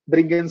can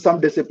bring in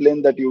some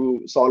discipline, that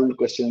you solve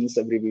questions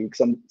every week,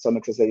 some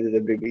exercises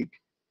every week.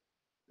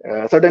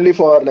 Certainly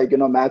for, like,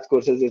 math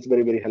courses, it's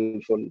very, very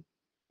helpful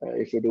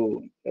if you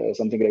do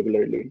something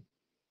regularly.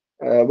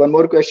 One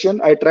more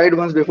question. I tried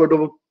once before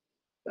to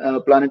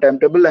plan a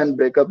timetable and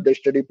break up the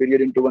study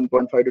period into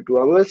 1.5 to 2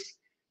 hours,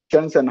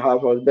 chunks and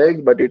half hours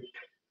breaks, but it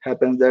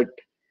happens that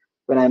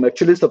when I'm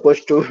actually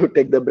supposed to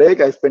take the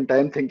break, I spend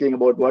time thinking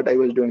about what I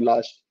was doing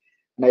last,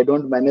 and I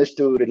don't manage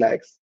to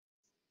relax.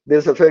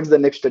 This affects the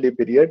next study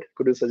period.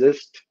 Could you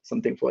suggest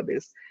something for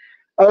this?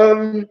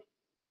 Um,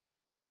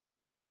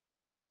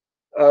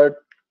 uh,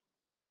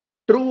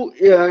 True.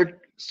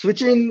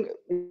 Switching,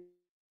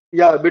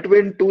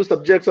 between two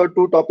subjects or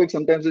two topics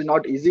sometimes is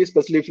not easy,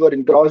 especially if you are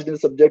engrossed in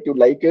subject, you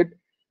like it,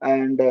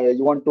 and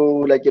you want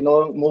to, like,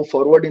 move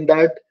forward in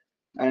that,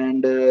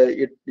 and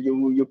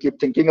you keep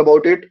thinking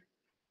about it.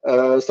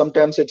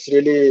 Sometimes it's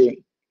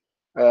really,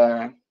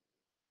 uh,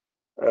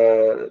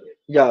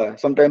 yeah,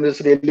 sometimes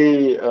it's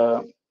really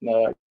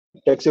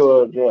takes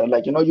your,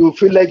 like, you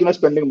feel like,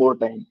 spending more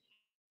time.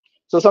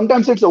 So So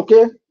sometimes it's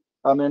okay,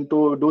 I mean,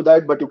 to do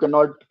that, but you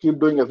cannot keep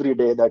doing every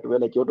day that way.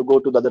 Like you have to go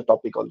to the other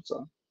topic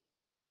also.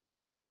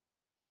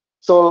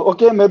 So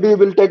okay, maybe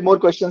we'll take more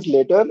questions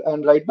later.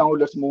 And right now,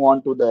 let's move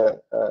on to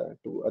the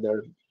to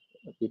other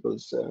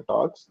people's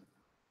talks.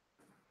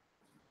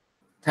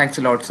 Thanks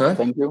a lot, sir.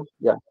 Thank you.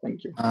 Yeah,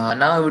 thank you.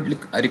 Now I would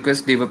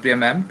request Devapriya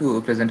ma'am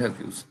to present her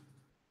views.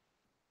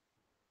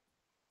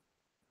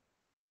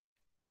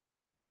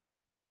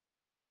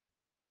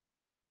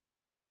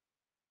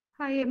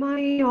 Hi, am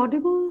I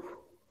audible?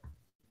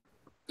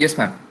 Yes,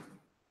 ma'am.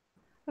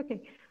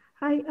 Okay.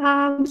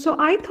 Hi. So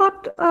I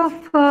thought of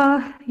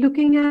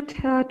looking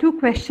at two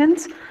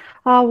questions.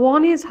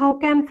 One is how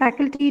can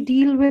faculty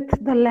deal with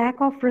the lack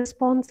of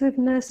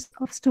responsiveness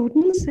of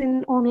students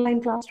in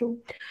online classroom?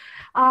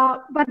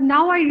 But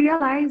now I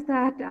realize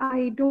that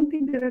I don't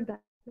think there are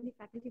that many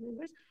faculty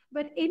members.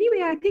 But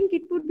anyway, I think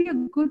it would be a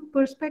good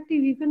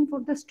perspective even for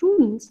the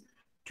students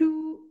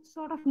to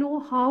sort of know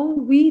how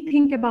we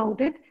think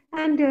about it,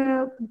 and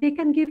they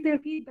can give their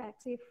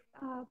feedbacks if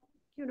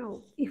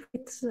if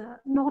it's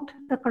not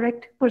the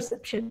correct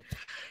perception.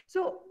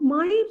 So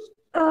my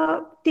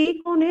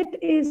take on it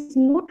is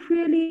not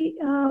really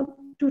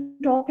to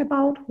talk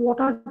about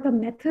what are the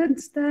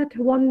methods that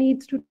one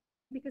needs to take,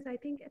 because I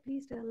think at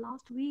least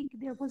last week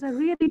there was a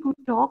really good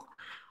talk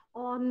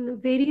on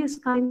various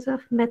kinds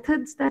of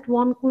methods that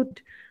one could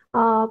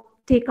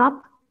take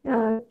up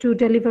to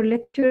deliver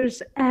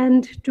lectures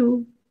and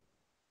to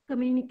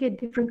communicate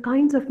different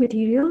kinds of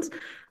materials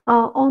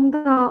on the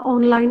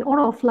online or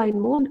offline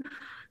mode.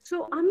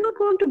 So I'm not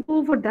going to go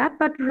over that,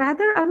 but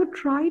rather I would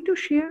try to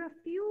share a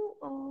few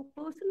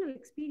personal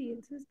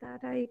experiences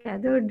that I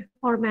gathered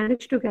or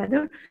managed to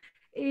gather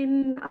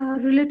in a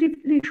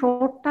relatively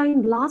short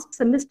time last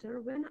semester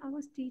when I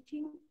was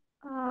teaching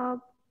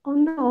on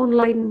the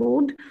online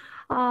mode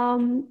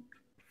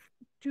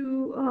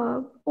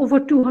to over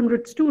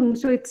 200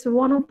 students. So it's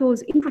one of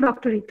those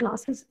introductory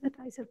classes at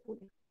IISER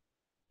Pune.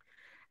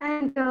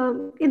 And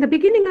in the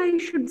beginning, I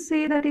should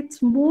say that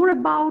it's more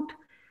about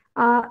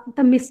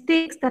the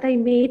mistakes that I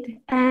made,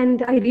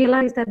 and I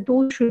realized that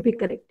those should be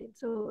corrected.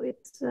 So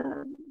it's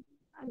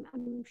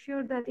I'm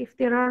sure that if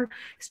there are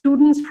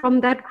students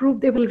from that group,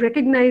 they will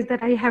recognize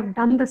that I have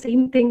done the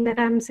same thing that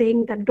I'm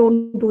saying that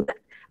don't do that.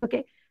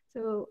 Okay,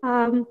 so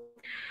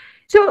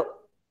so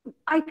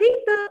I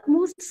think the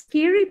most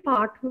scary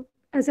part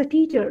as a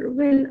teacher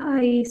when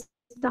I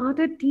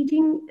started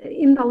teaching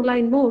in the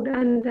online mode,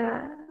 and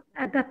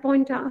at that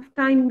point of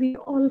time, we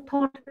all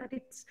thought that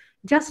it's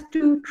just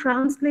to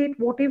translate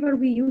whatever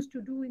we used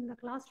to do in the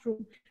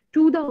classroom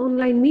to the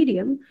online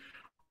medium,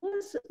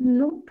 was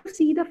not to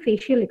see the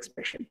facial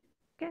expression.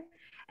 Okay,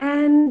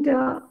 and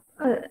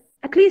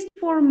at least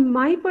for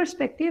my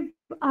perspective,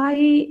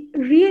 I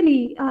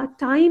really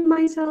time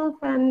myself,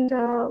 and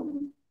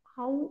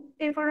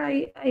however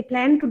I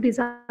plan to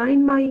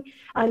design my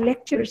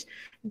lectures,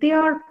 they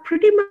are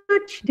pretty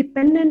much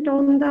dependent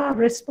on the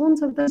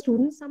response of the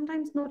students.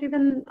 Sometimes not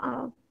even,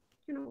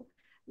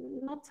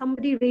 not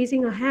somebody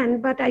raising a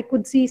hand, but I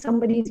could see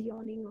somebody's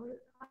yawning or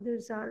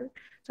others are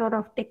sort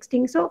of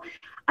texting. So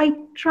I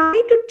try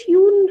to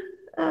tune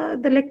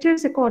the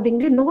lectures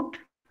accordingly, not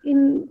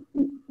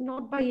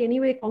by any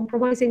way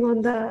compromising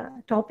on the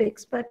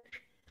topics, but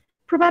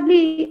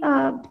probably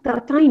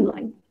the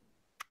timeline.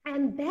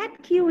 And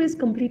that cue is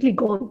completely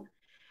gone,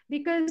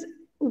 because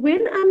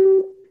when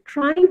I'm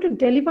trying to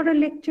deliver a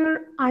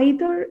lecture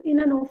either in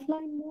an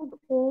offline mode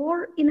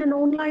or in an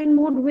online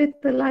mode with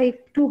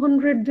like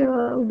 200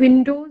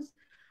 windows,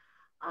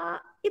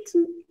 it's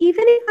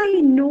even if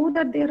I know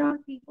that there are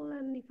people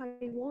and if I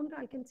want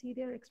I can see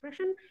their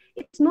expression,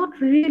 it's not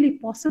really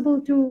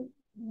possible to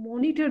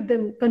monitor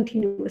them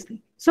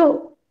continuously.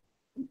 So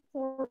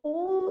for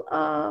all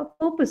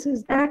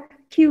purposes, that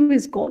cue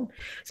is gone.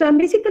 So I'm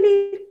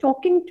basically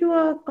talking to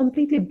a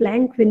completely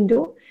blank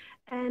window.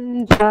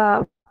 And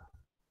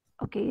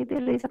okay,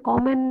 there is a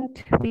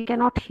comment, we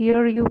cannot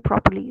hear you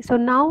properly. So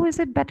now is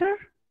it better?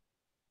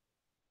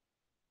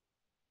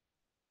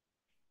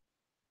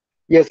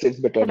 Yes, it's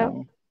better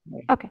Hello? now.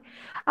 Okay.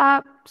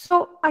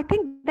 So I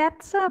think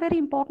that's a very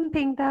important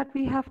thing that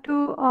we have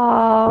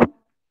to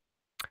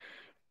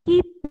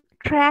keep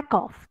track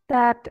of,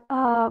 that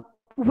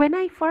when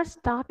I first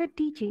started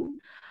teaching,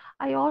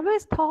 I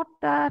always thought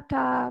that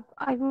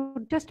I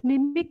would just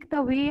mimic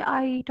the way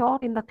I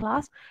taught in the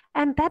class,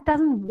 and that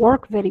doesn't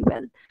work very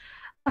well.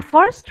 The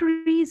first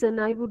reason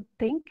I would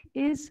think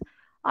is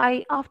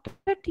after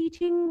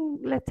teaching,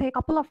 let's say, a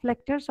couple of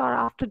lectures or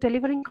after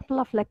delivering a couple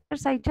of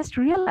lectures, I just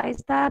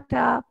realized that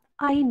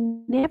I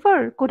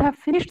never could have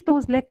finished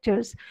those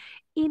lectures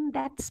in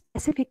that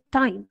specific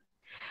time.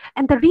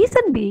 And the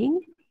reason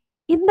being,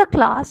 in the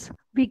class,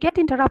 we get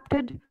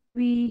interrupted,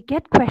 we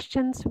get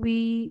questions,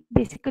 we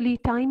basically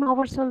time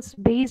ourselves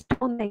based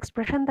on the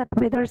expression that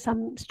whether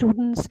some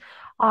students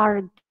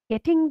are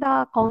getting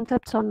the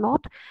concepts or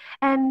not.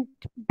 And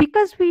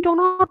because we do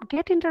not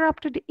get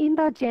interrupted in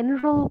the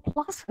general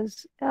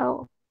classes,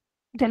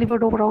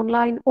 delivered over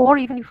online, or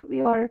even if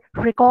we are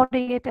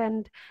recording it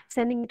and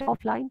sending it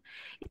offline,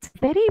 it's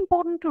very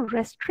important to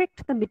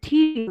restrict the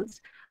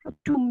materials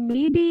to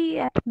maybe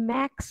at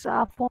max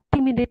a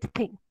 40-minute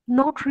thing,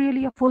 not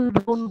really a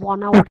full-blown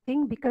 1 hour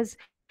thing, because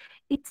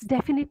it's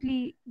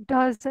definitely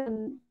does,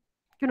 and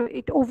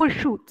it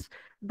overshoots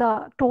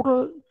the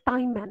total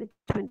time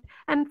management.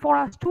 And for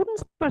our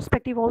students'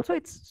 perspective also,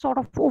 it's sort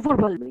of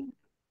overwhelming.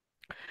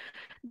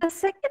 The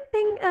second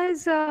thing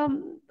is,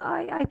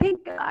 I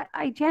think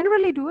I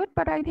generally do it,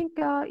 but I think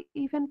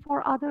even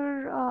for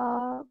other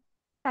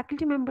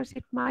faculty members,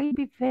 it might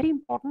be very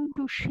important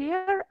to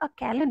share a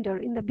calendar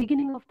in the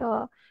beginning of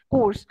the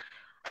course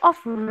of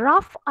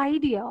rough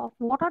idea of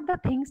what are the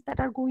things that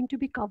are going to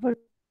be covered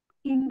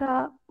in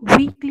the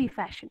weekly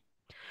fashion.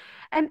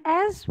 And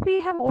as we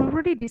have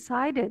already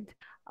decided,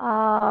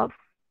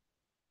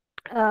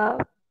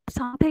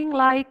 something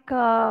like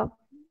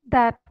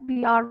that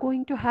we are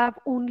going to have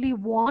only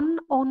one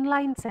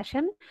online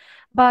session,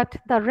 but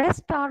the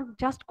rest are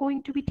just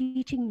going to be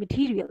teaching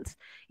materials.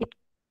 It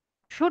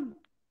should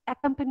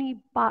accompany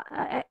by,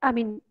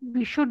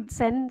 we should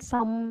send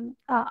some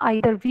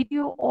either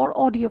video or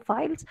audio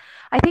files.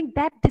 I think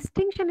that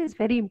distinction is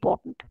very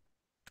important.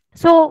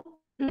 So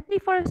let me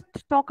first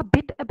talk a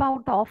bit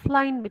about the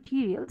offline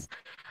materials.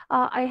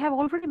 I have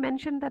already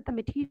mentioned that the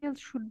materials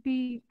should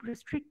be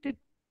restricted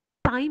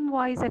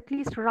time-wise at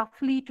least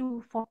roughly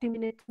to 40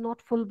 minutes, not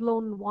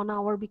full-blown 1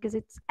 hour, because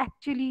it's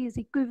actually is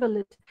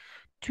equivalent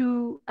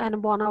to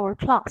an 1 hour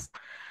class.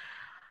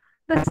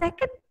 The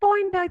second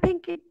point, I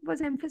think it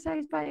was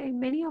emphasized by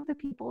many of the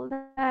people,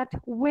 that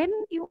when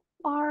you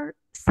are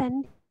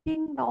sending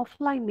the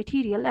offline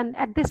material, and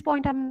at this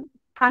point I'm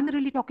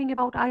primarily talking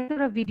about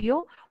either a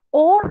video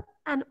or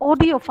an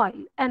audio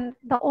file, and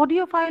the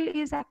audio file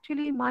is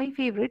actually my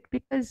favorite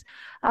because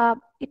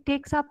it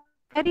takes up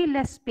very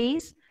less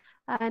space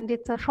and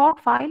it's a short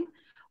file.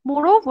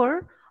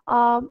 Moreover,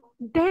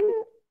 then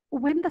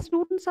when the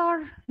students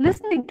are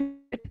listening to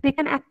it, they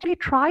can actually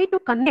try to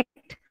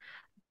connect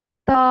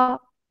the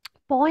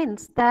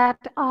points that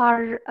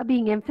are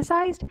being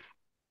emphasized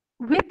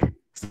with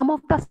some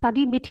of the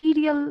study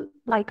material,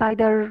 like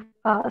either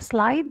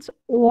slides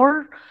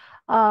or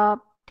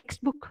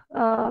textbook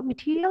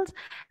materials.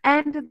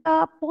 And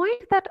the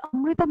point that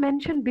Amrita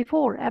mentioned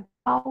before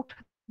about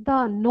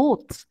the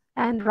notes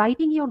and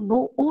writing your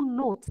own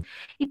notes,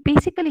 it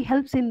basically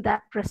helps in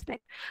that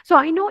respect. So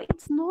I know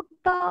it's not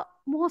the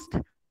most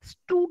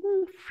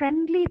student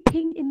friendly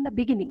thing in the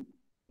beginning.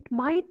 It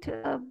might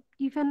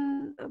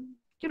even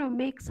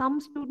make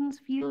some students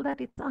feel that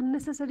it's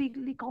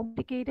unnecessarily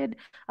complicated.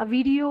 A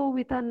video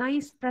with a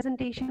nice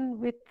presentation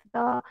with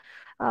the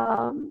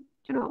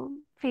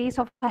face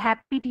of a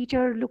happy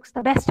teacher looks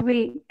the best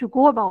way to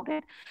go about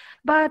it.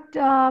 But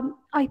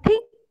I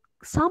think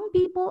some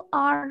people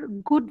are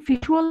good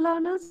visual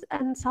learners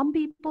and some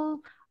people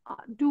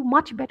do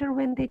much better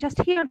when they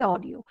just hear the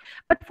audio.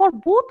 But for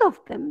both of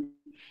them,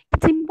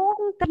 it's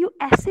important that you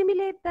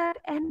assimilate that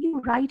and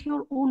you write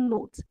your own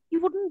notes. You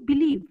wouldn't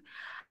believe,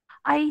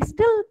 I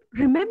still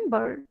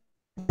remember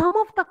some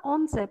of the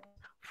concepts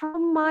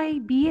from my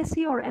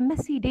BSc or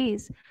MSc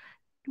days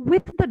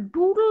with the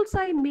doodles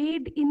I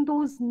made in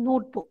those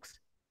notebooks.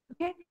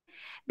 Okay,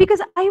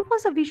 because I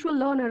was a visual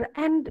learner,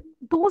 and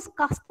those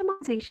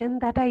customization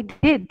that I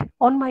did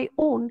on my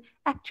own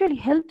actually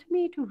helped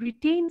me to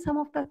retain some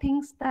of the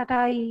things that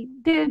I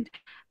did,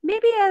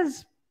 maybe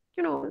as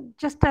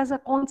just as a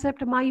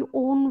concept, my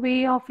own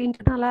way of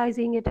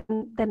internalizing it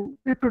and then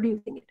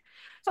reproducing it.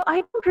 So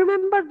I don't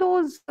remember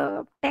those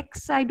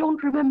texts. I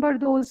don't remember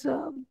those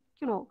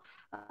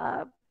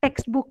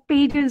textbook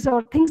pages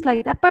or things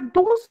like that. But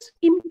those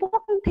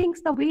important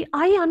things, the way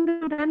I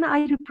understood and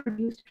I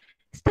reproduced,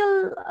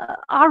 still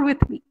are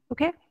with me.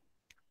 Okay,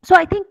 so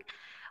I think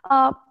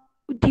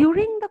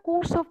during the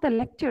course of the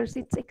lectures,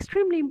 it's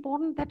extremely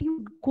important that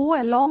you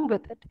go along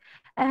with it,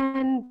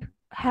 and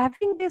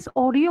having these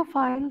audio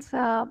files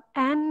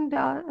and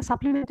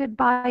supplemented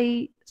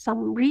by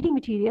some reading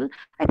material,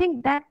 I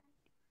think that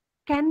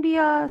can be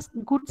a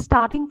good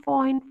starting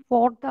point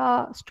for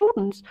the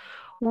students,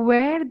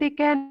 where they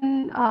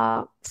can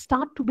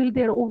start to build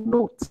their own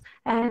notes,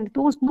 and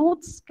those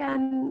notes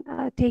can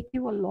take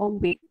you a long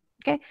way.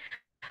 Okay.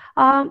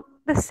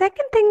 The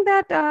second thing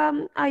that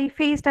I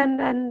faced,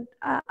 and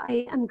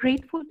I am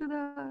grateful to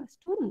the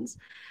students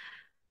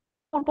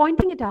for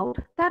pointing it out,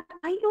 that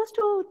I used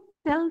to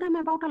tell them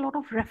about a lot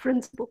of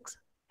reference books,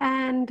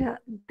 and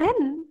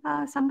then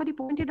somebody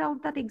pointed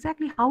out that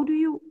exactly how do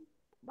you,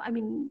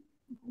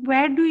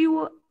 where do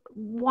you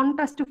want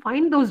us to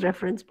find those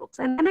reference books?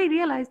 And then I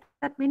realized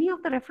that many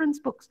of the reference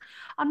books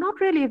are not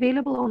really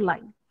available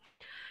online.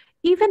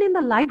 Even in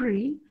the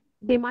library,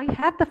 they might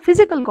have the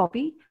physical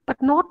copy,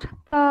 but not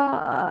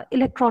the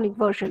electronic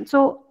version.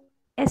 So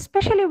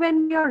especially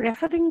when we are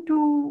referring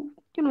to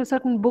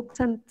certain books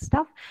and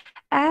stuff,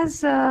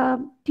 as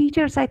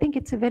teachers, I think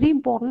it's very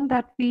important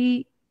that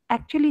we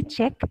actually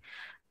check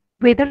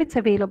whether it's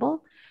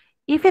available.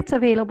 If it's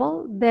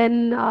available,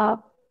 then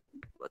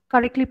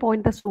correctly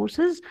point the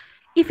sources,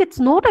 If it's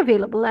not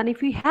available, and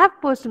if we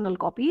have personal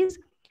copies,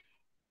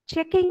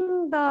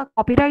 checking the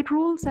copyright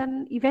rules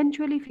and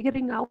eventually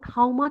figuring out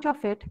how much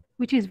of it,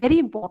 which is very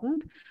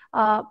important,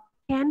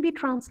 can be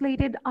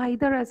translated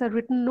either as a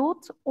written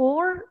notes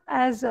or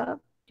as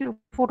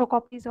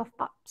photocopies of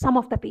some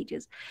of the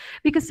pages.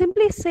 Because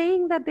simply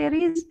saying that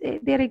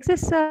there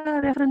exists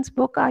a reference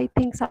book, I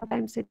think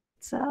sometimes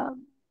it's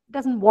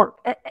doesn't work,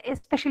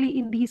 especially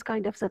in these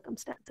kind of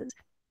circumstances.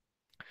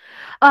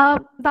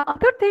 The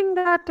other thing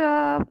that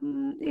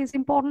is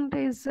important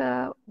is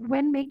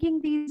when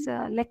making these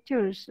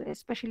lectures,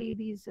 especially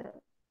these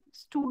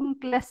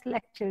student-less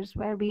lectures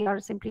where we are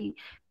simply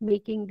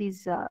making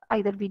these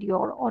either video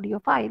or audio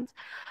files,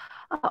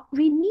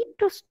 we need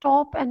to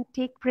stop and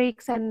take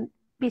breaks and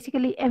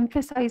basically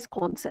emphasize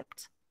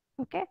concepts.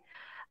 Okay,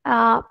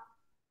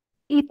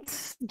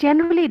 it's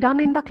generally done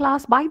in the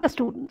class by the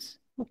students,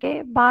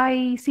 okay,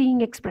 by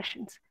seeing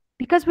expressions.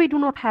 Because we do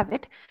not have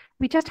it,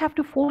 we just have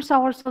to force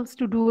ourselves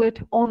to do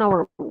it on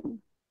our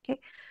own. Okay.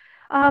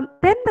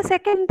 Then the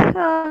second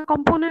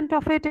component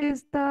of it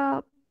is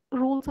the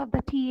rules of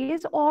the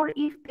TAs, or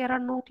if there are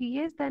no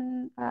TAs,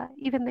 then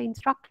even the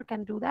instructor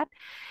can do that,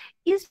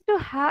 is to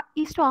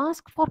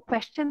ask for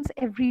questions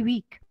every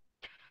week.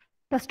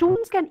 The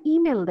students can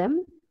email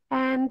them,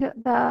 and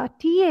the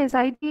TAs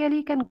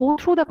ideally can go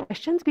through the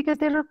questions, because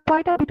there are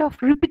quite a bit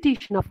of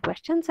repetition of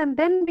questions, and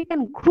then we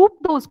can group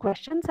those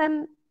questions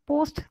and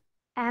post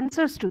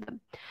answers to them.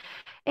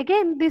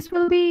 Again, this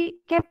will be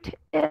kept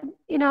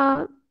in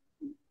a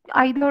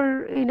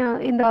either in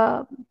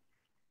the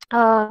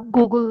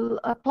Google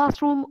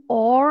Classroom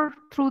or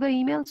through the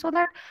email, so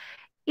that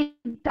it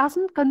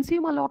doesn't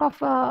consume a lot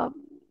of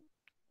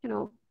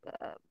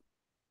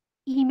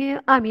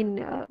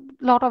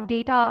lot of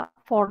data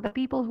for the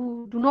people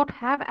who do not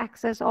have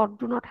access or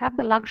do not have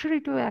the luxury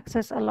to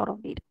access a lot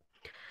of data.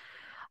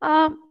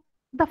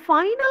 The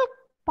final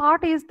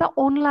part is the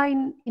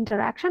online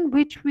interaction,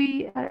 which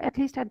we, at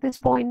least at this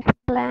point,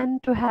 plan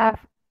to have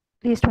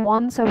at least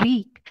once a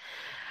week.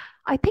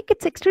 I think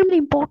it's extremely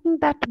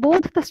important that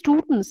both the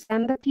students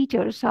and the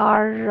teachers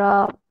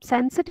are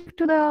sensitive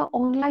to the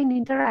online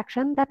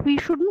interaction, that we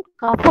shouldn't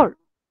cover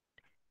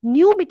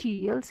new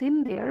materials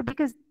in there,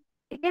 because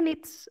again,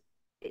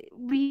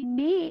 we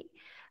may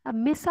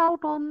miss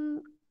out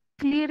on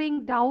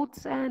clearing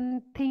doubts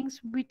and things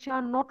which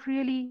are not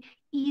really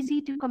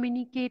easy to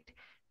communicate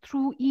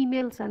through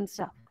emails and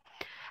stuff.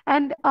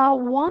 And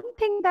one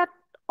thing that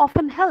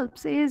often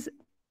helps is,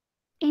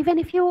 even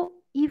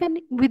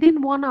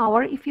within 1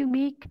 hour, if you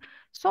make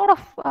sort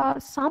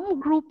of some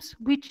groups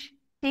which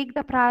take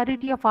the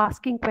priority of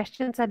asking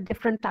questions at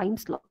different time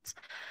slots,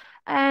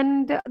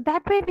 and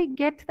that way we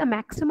get the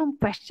maximum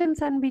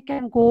questions and we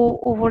can go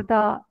over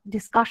the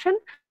discussion.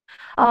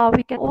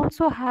 We can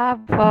also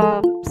have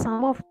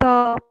some of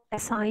the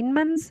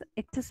assignments,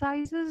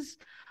 exercises,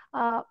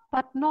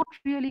 but not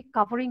really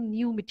covering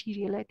new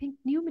material. I think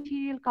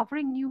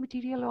covering new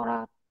material or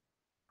a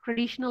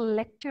traditional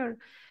lecture,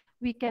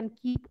 we can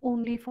keep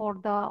only for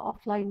the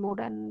offline mode.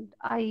 And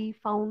I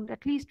found,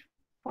 at least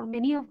for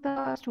many of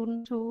the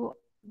students who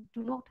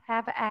do not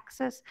have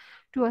access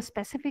to a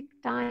specific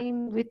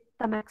time with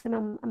the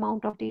maximum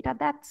amount of data,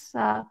 that's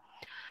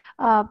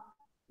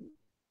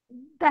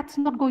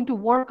not going to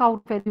work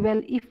out very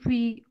well if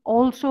we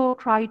also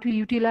try to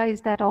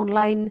utilize that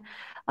online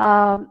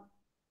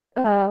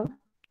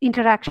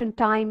interaction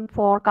time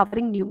for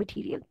covering new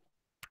material.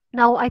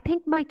 Now, I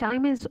think my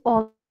time is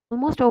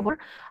almost over.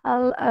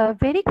 I'll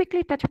very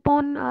quickly touch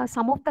upon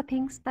some of the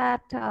things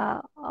that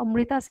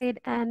Amrita said,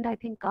 and I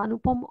think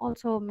Anupam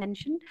also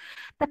mentioned.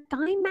 That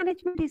time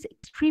management is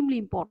extremely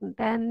important,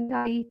 and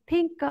I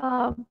think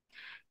I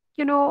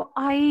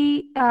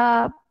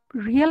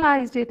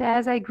realized it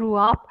as I grew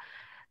up.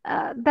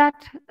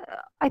 That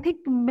I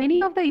think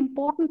many of the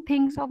important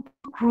things of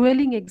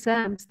grueling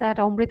exams that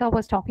Amrita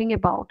was talking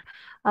about,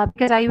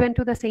 because I went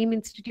to the same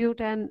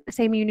institute and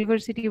same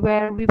university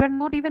where we were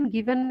not even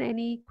given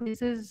any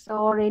quizzes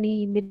or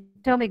any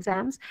midterm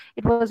exams.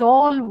 It was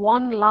all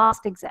one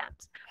last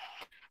exams,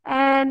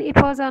 and it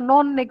was a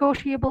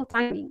non-negotiable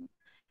timing.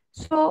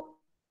 So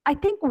I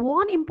think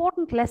one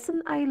important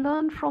lesson I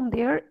learned from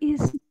there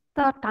is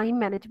the time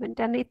management,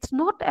 and it's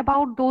not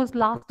about those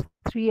last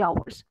 3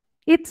 hours.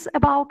 It's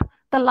about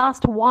the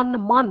last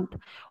 1 month,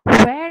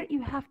 where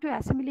you have to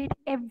assimilate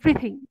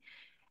everything.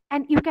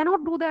 And you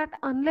cannot do that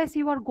unless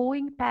you are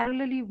going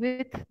parallelly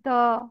with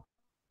the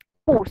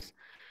course.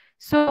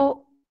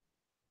 So,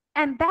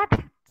 and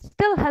that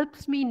still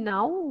helps me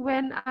now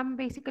when I'm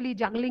basically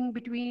juggling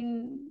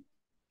between,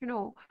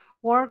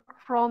 work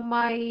from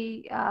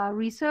my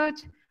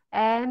research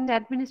and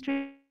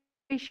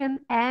administration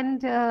and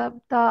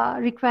the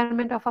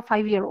requirement of a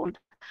 5-year-old.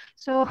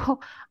 So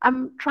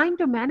I'm trying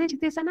to manage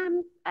this,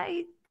 and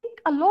I think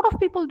a lot of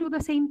people do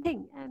the same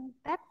thing. And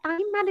that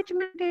time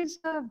management is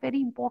a very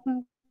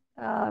important,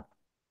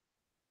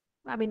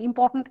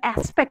 important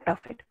aspect of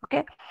it.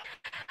 Okay.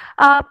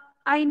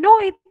 I know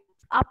it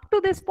up to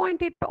this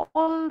point, it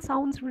all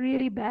sounds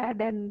really bad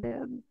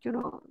and,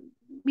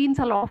 means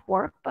a lot of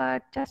work,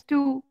 but just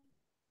to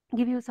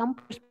give you some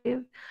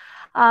perspective.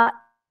 When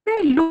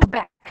I look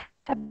back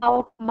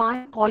about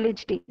my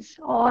college days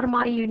or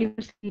my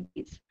university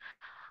days,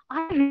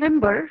 I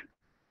remember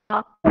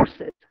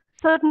courses,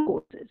 certain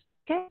courses.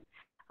 Okay,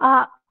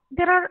 uh,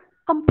 there are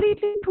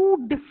completely two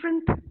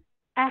different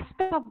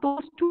aspects of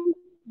those two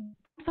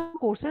types of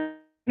courses that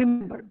I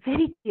remember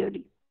very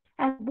clearly,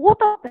 and both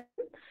of them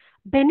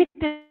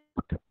benefited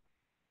both.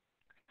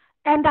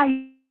 And I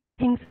learned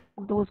things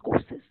about those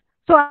courses.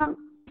 So I'm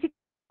basically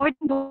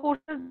avoiding those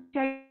courses which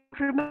I don't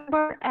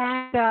remember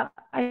and I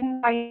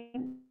didn't find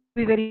to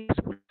be very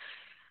useful.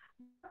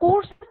 The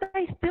courses that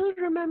I still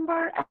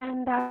remember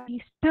and I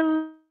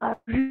still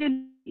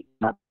really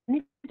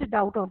benefited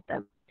out of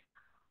them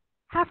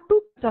have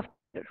two kinds of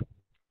teacher.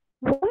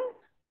 One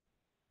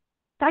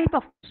type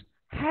of course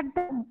had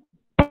the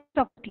best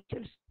of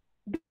teachers.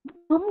 They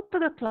would come to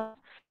the class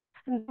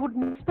and they would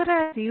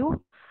mesmerize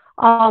you,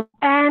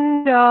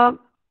 and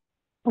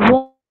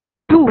what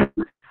do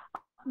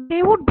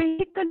they would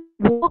basically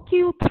walk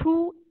you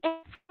through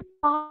every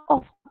part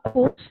of the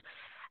course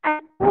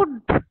and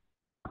would not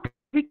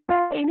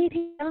require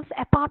anything else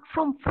apart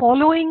from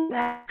following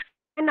that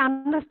and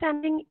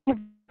understanding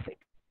every of it.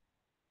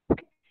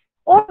 Okay.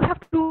 All you have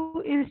to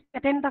do is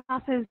attend the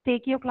classes,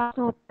 take your class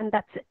notes, and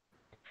that's it.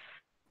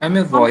 Ma'am,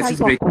 your One voice is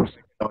type of breaking course.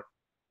 a lot.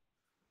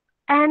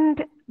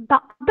 And the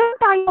other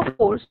type of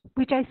course,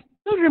 which I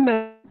still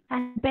remember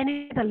and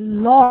benefit a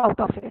lot out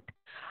of it,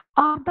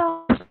 are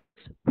the courses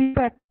which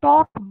were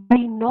taught by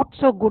not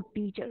so good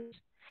teachers.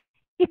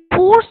 It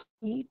forced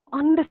me to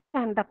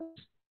understand the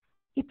course.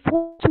 It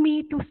forced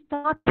me to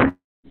start with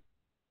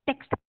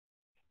text.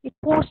 It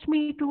forced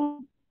me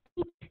to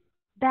teach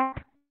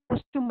that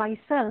course to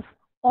myself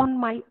on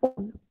my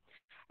own.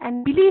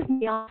 And believe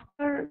me,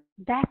 after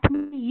that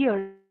many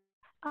years,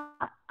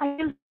 I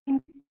still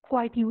find it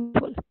quite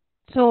useful.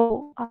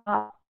 So,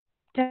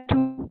 just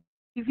to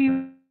give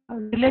you a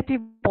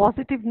relative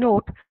positive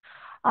note,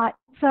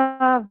 it's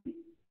a,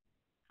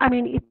 I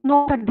mean, it's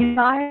not a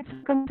desired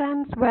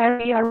circumstance where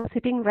we are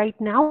sitting right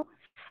now,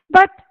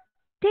 but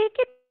take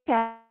it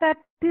as that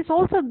this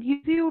also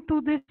gives you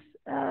to this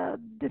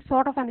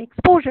sort of an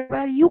exposure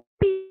where you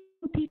be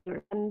a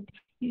teacher and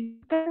you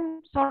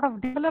can sort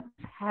of develop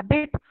this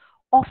habit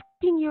of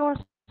teaching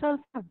yourself in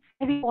a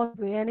very positive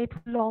way, and it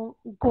will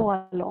go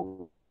a long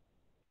way.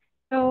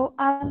 So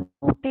I'll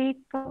now take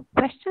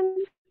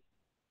questions.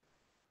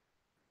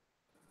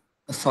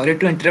 Sorry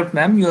to interrupt,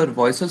 ma'am. Your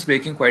voice was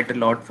breaking quite a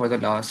lot for the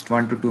last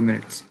 1 to 2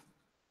 minutes.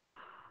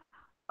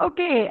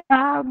 Okay,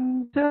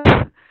 so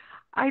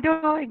I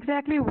don't know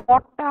exactly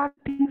what are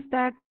things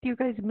that you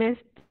guys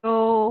missed.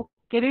 So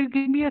can you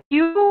give me a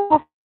cue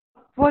of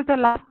what was the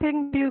last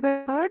thing you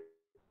guys heard?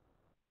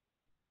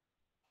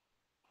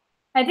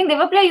 I think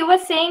Devapriya, you were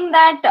saying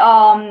that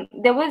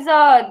there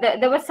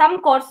were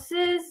some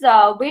courses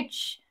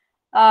which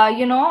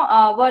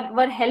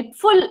were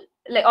helpful,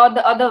 like or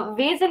the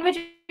ways in which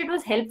it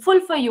was helpful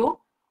for you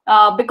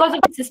because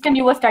of the system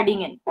you were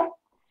studying in.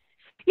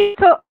 Yeah,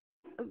 so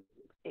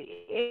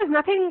it is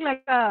nothing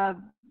like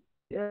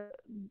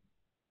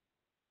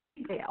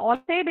all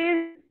I said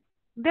is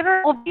there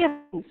are obvious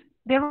things.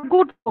 There are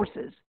good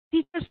courses.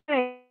 Teachers were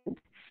excellent.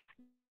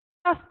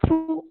 Us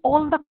through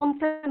all the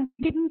concepts and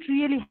we didn't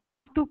really have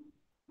to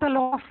put a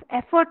lot of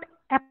effort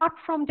apart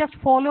from just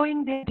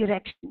following their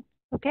direction.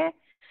 Okay.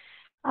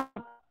 Uh,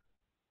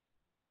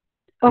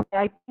 okay,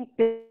 I think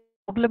there's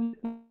a problem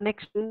with my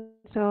connection,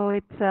 so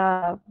it's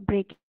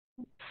breaking.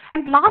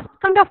 And last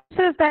kind of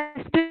courses that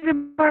I still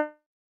remember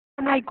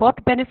and I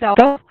got benefit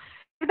out of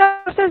were the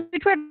courses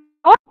which were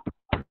not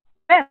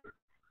well.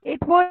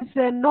 It was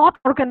not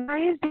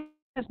organized. It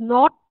was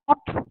not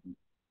taught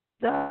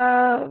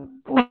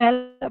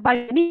well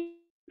by any.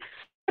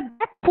 But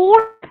that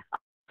forced us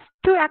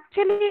to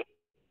actually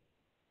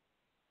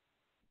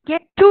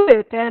get to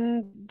it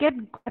and get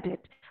good at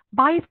it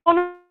by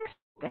following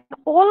and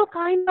all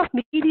kind of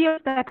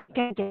materials that we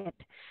can get.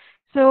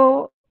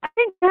 So I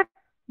think that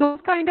those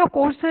kind of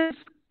courses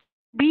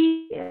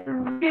be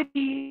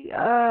really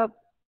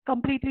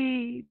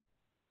completely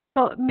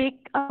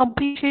make a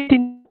complete shift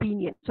in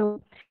opinion.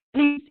 So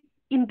at least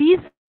in these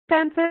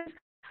senses,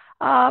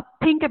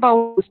 think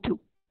about those two.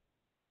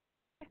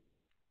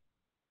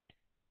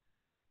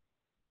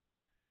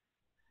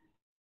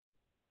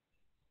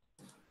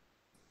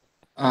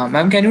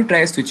 Ma'am, can you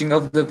try switching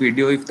off the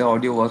video if the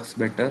audio works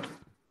better?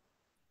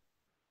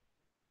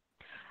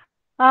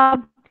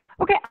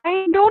 Okay,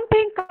 I don't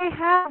think I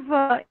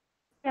have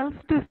else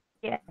to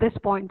say at this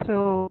point.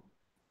 So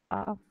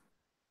I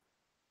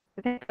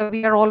think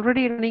we are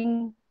already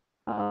running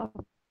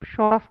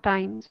short of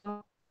time.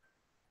 So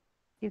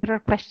if there are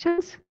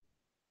questions?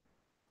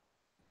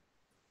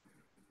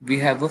 We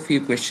have a few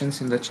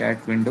questions in the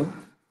chat window.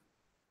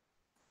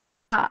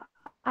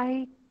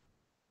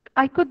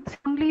 I could see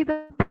only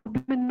the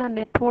problem in the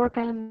network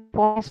and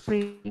voice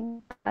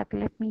breaking, but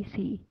let me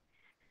see.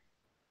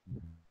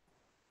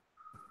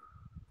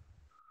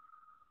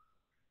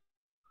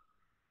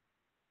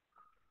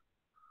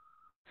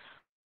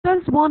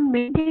 Does one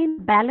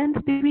maintain balance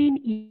between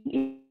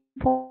eating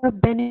for a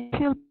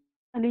beneficial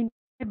and intended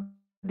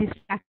but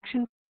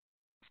distraction.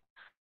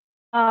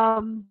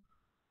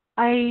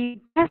 I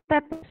guess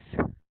that's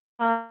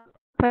a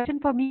question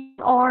for me,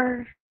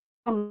 or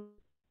so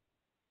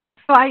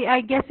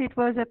I guess it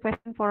was a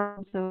question for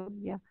him. So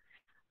yeah.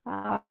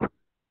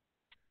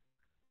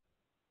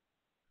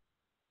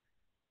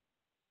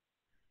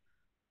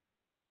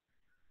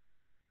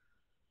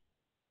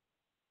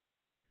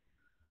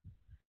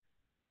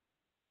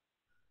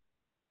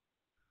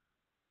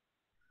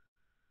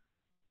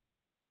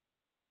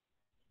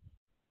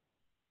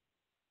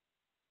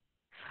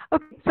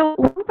 Okay, so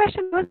one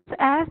question was,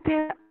 as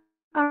there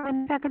are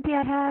in faculty,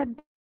 I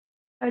had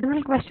a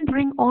general question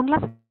during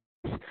online.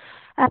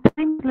 As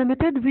time is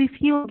limited, we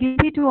feel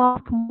guilty to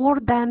ask more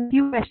than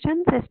few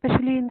questions,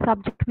 especially in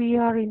subject we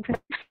are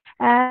interested,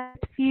 as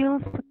it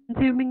feels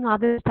consuming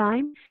others'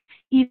 time.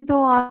 Even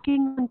though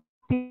asking on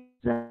topic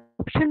is an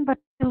option, but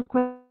still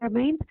question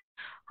remains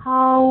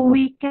how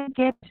we can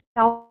get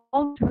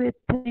down with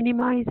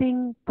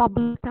minimizing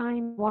public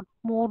time. What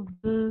mode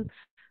will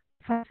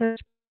professors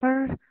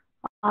prefer?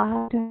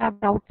 To have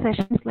doubt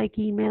sessions like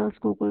emails,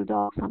 Google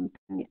Docs,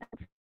 something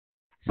else.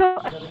 So,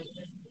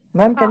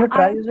 Ma'am, can you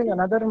try using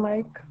another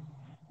mic?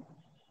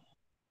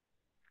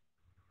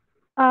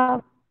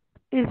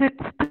 Is it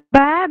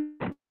bad?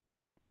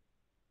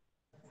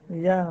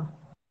 Yeah.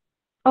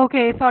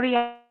 Okay, sorry.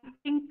 I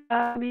think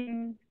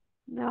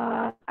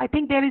I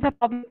think there is a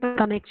problem with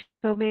connection.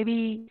 So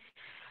maybe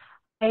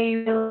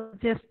I will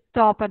just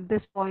stop at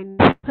this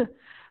point.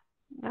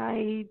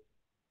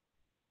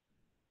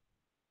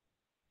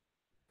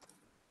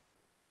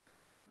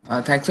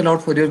 Thanks a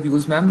lot for your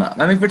views, ma'am.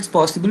 Ma'am, if it's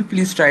possible,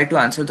 please try to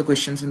answer the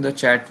questions in the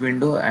chat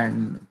window,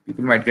 and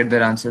people might get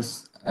their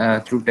answers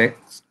through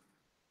text.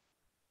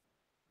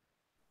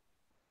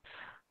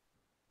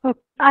 Okay,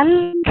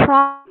 I'll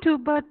try to,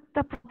 but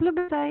the problem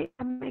is I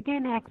am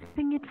again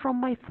accessing it from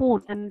my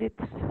phone, and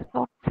it's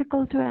so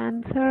difficult to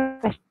answer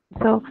questions.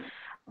 So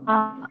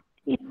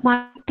it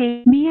might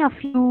take me a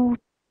few.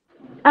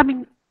 I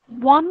mean,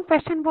 one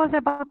question was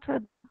about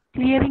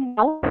clearing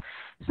doubts.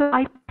 So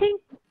I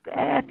think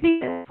at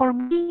least for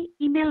me,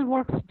 email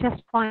works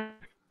just fine.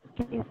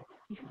 Okay,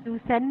 if you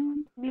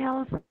send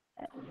emails,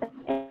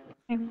 it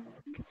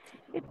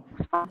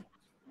works fine.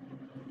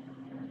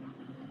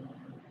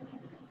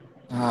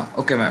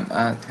 Okay, ma'am.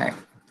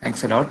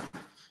 Thanks a lot.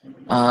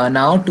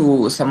 Now,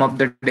 to sum up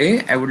the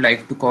day, I would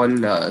like to call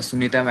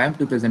Suneeta ma'am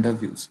to present her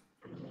views.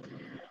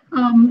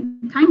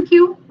 Thank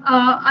you.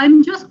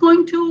 I'm just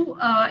going to,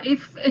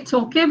 if it's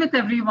okay with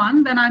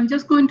everyone, then I'm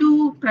just going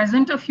to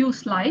present a few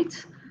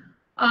slides.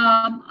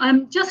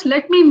 Just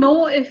let me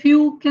know if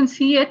you can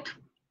see it.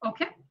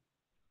 Okay.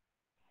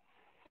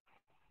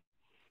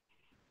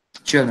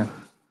 Sure, ma'am.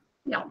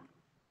 Yeah.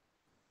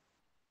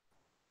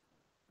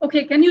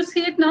 Okay. Can you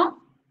see it now?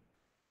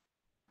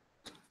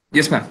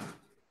 Yes, ma'am.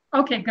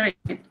 Okay, great.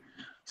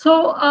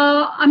 So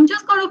I'm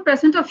just going to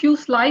present a few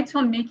slides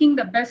on making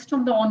the best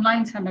of the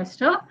online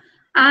semester.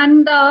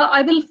 And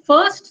I will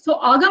first, so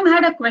Agam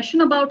had a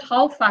question about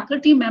how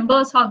faculty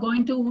members are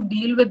going to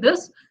deal with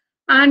this.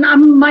 And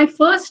my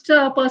first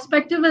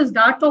perspective is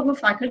that of a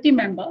faculty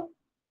member.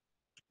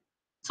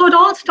 So it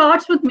all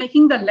starts with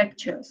making the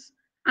lectures.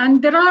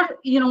 And there are,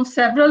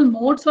 several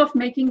modes of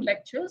making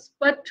lectures.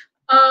 But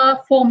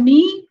for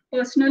me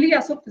personally,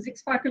 as a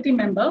physics faculty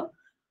member,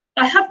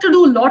 I have to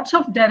do lots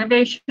of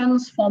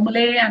derivations,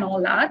 formulae, and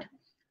all that.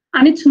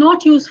 And it's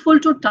not useful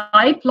to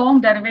type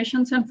long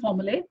derivations and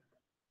formulae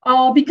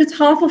because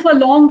half of a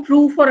long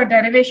proof or a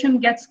derivation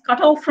gets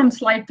cut off from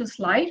slide to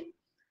slide.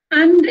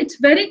 And it's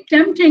very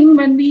tempting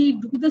when we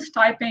do this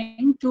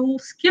typing to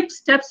skip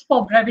steps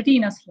for brevity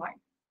in a slide.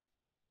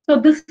 So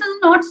this is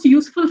not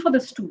useful for the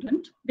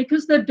student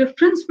because the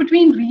difference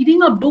between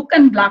reading a book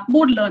and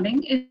Blackboard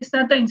learning is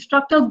that the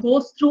instructor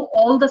goes through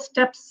all the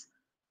steps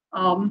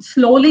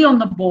slowly on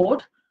the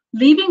board,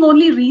 leaving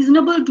only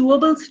reasonable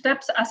doable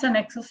steps as an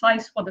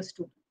exercise for the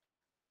student.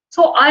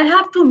 So I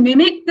have to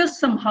mimic this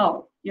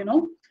somehow,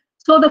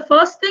 So the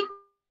first thing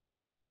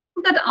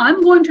that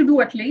I'm going to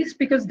do, at least,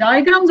 because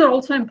diagrams are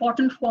also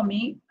important for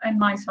me in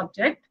my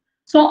subject.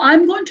 So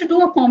I'm going to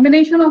do a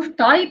combination of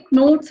typed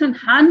notes and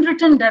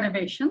handwritten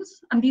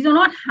derivations. And these are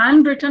not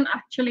handwritten,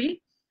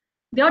 actually.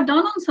 They are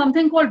done on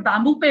something called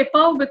bamboo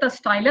paper with a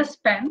stylus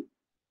pen.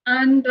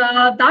 And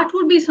that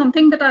would be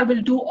something that I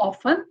will do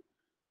often,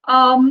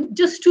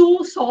 just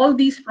to solve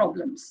these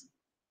problems.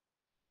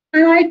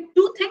 And I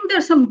do think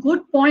there's some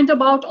good point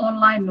about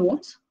online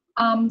notes.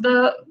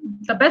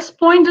 The best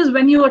point is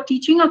when you are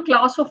teaching a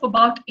class of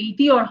about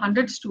 80 or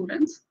 100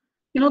 students,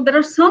 there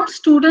are some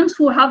students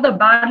who have the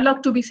bad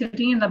luck to be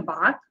sitting in the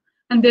back,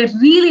 and they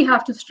really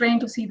have to strain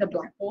to see the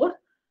blackboard.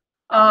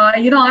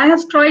 I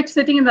have tried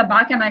sitting in the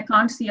back and I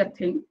can't see a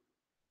thing.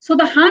 So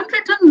the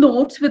handwritten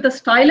notes with a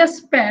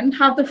stylus pen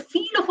have the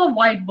feel of a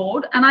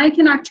whiteboard, and I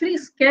can actually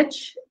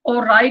sketch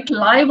or write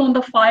live on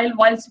the file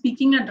while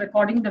speaking and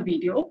recording the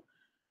video.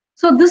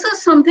 So this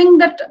is something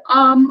that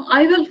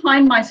I will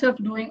find myself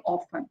doing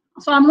often.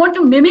 So I want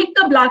to mimic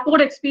the Blackboard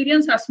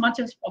experience as much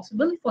as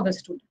possible for the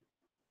student.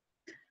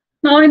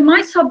 Now, in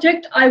my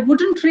subject, I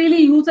wouldn't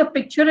really use a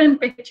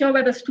picture-in-picture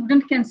where the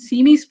student can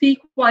see me speak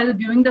while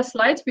viewing the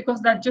slides, because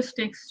that just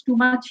takes too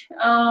much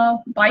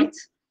bytes.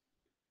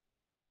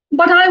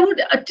 But I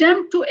would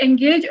attempt to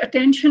engage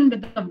attention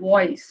with the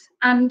voice.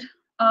 And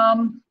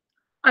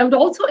I would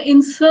also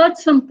insert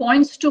some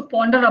points to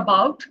ponder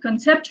about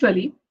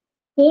conceptually,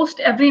 post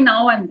every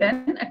now and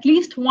then, at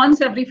least once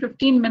every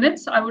 15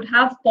 minutes, I would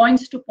have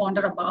points to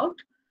ponder about.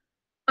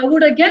 I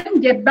would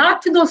again get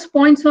back to those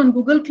points on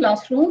Google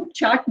Classroom,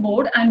 chat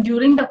board, and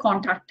during the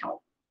contact hour.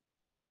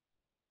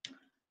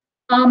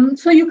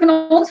 So you can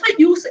also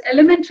use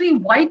elementary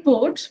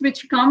whiteboards,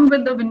 which come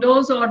with the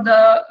Windows or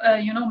the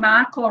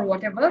Mac or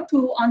whatever,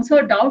 to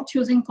answer doubts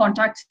using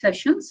contact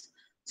sessions.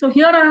 So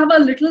here I have a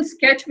little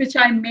sketch which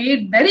I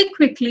made very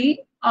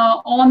quickly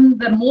on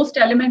the most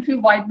elementary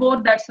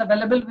whiteboard that's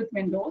available with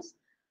Windows.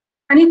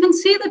 And you can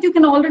see that you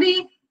can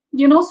already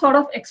sort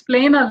of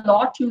explain a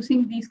lot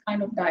using these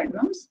kind of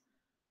diagrams.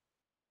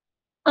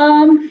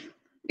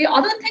 The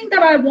other thing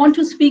that I want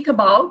to speak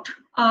about,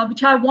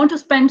 which I want to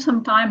spend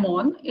some time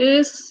on,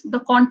 is the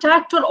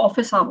contact or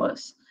office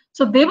hours.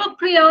 So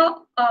Devapriya,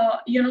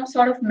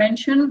 sort of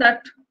mentioned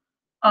that,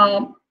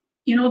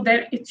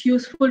 it's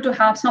useful to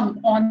have some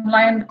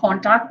online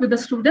contact with the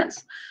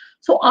students.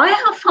 So I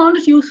have found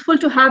it useful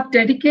to have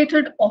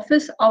dedicated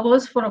office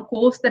hours for a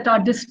course that are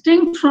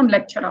distinct from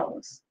lecture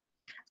hours.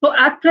 So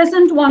at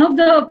present, one of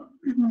the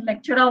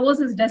lecture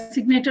hours is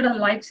designated a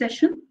live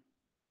session.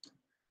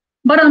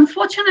 But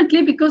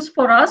unfortunately, because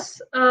for us,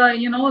 a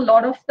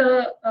lot of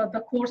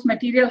the course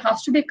material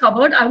has to be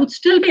covered, I would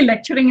still be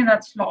lecturing in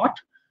that slot.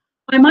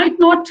 I might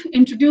not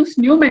introduce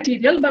new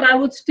material, but I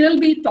would still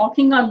be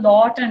talking a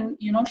lot and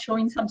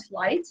showing some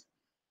slides.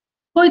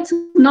 So it's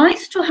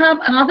nice to have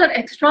another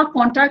extra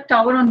contact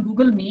hour on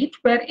Google Meet,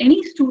 where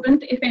any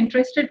student, if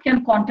interested,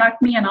 can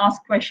contact me and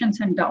ask questions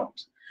and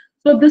doubts.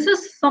 So this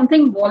is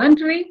something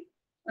voluntary.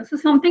 This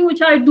is something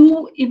which I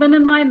do even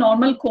in my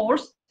normal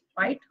course,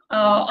 right?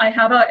 I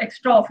have an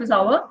extra office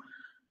hour.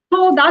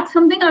 So that's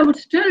something I would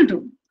still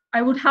do.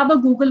 I would have a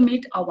Google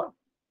Meet hour.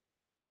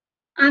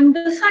 And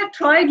this I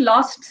tried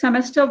last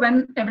semester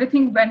when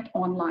everything went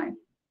online.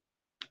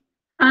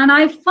 And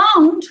I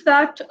found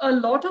that a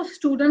lot of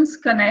students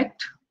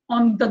connect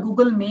on the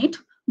Google Meet,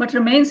 but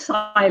remain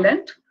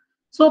silent.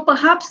 So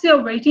perhaps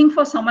they're waiting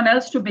for someone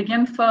else to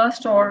begin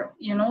first, or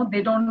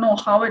they don't know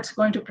how it's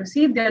going to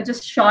proceed. They're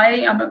just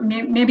shy.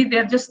 Maybe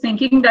they're just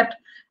thinking that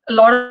a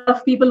lot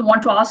of people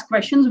want to ask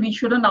questions. We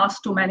shouldn't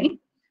ask too many.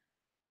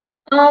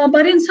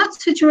 But in such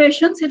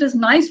situations, it is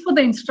nice for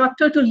the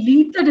instructor to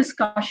lead the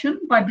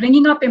discussion by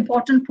bringing up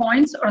important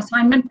points or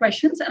assignment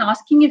questions and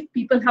asking if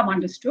people have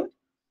understood.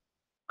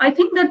 I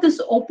think that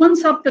this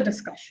opens up the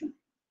discussion.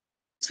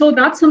 So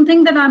that's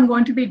something that I'm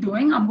going to be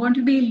doing. I'm going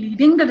to be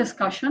leading the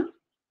discussion.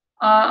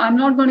 I'm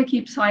not going to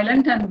keep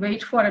silent and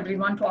wait for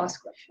everyone to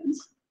ask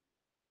questions.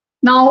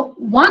 Now,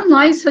 one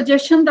nice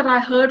suggestion that I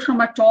heard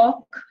from a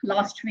talk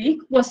last week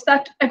was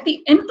that at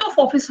the end of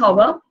office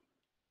hour,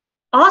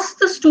 ask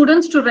the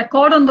students to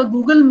record on the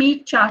Google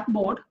Meet chat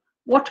board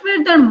what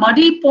were their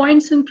muddy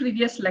points in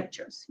previous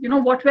lectures.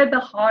 What were the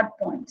hard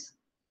points.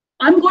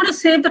 I'm going to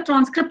save the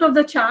transcript of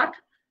the chat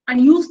and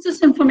use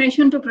this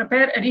information to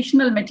prepare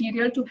additional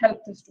material to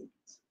help the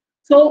students.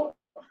 So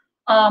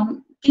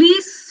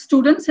please,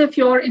 students, if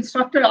your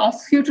instructor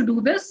asks you to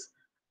do this,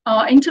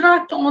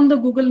 interact on the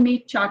Google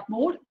Meet chat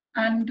board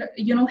and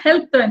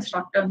help the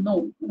instructor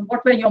know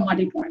what were your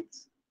muddy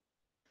points.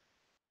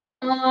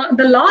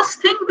 The last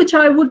thing which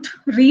I would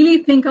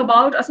really think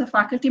about as a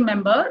faculty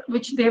member,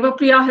 which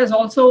Devapriya has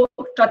also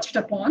touched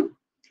upon,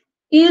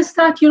 is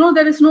that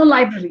there is no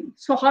library.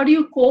 So how do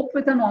you cope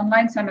with an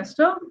online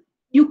semester?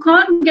 You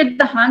can't get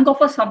the hang of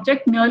a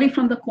subject merely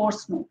from the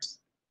course notes.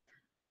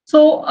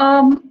 So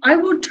I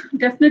would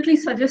definitely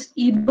suggest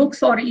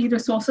ebooks or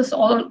e-resources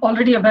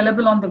already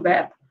available on the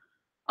web.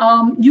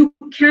 You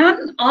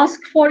can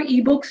ask for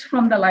ebooks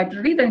from the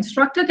library. The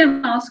instructor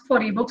can ask for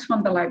ebooks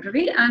from the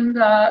library, and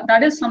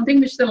that is something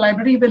which the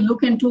library will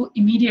look into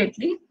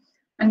immediately.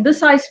 And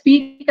this I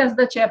speak as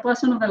the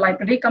chairperson of the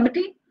library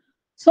committee.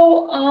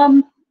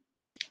 So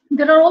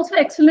there are also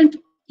excellent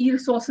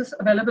e-resources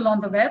available on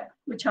the web,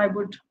 which I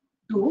would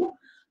do.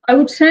 I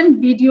would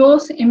send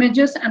videos,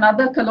 images, and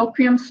other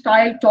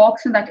colloquium-style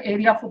talks in that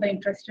area for the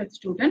interested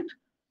student.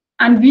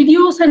 And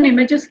videos and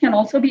images can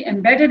also be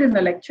embedded in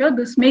the lecture.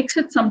 This makes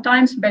it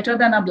sometimes better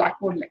than a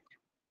Blackboard lecture.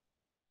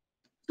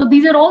 So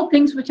these are all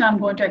things which I'm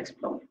going to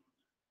explore.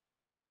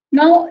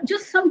 Now,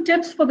 just some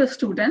tips for the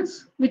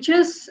students, which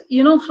is,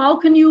 how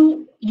can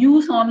you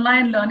use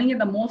online learning in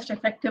the most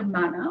effective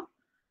manner?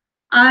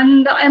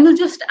 And I will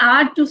just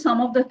add to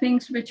some of the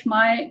things which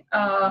my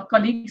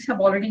colleagues have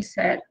already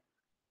said.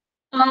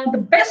 The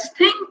best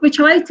thing which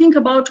I think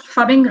about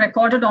having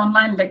recorded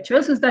online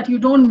lectures is that you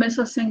don't miss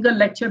a single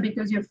lecture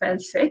because you fell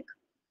sick.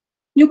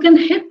 You can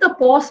hit the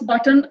pause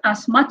button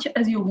as much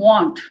as you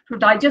want to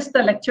digest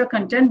the lecture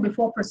content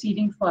before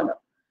proceeding further.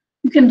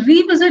 You can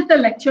revisit the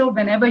lecture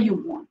whenever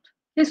you want.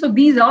 Okay, so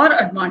these are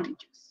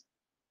advantages.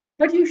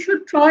 but you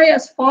should try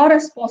as far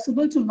as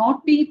possible to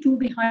not be too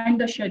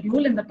behind the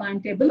schedule in the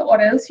timetable, or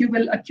else you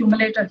will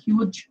accumulate a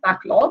huge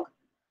backlog.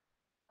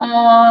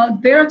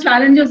 There are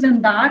challenges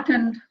in that,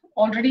 and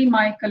already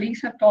my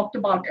colleagues have talked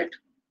about it.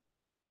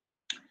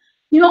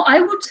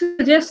 I would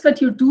suggest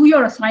that you do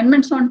your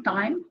assignments on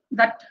time,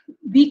 that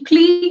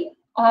weekly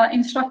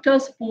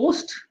instructors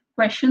post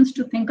questions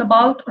to think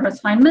about or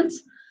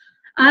assignments,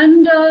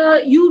 and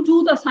you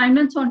do the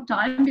assignments on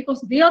time,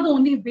 because they are the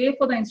only way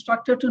for the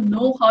instructor to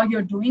know how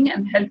you're doing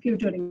and help you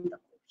during the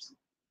course.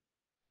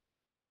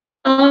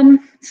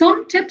 Some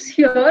tips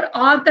here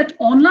are that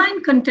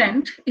online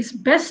content is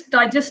best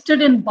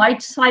digested in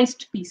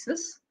bite-sized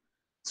pieces.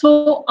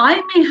 So I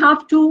may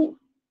have to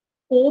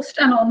post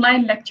an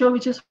online lecture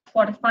which is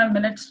 45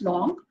 minutes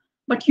long,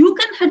 but you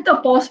can hit the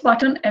pause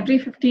button every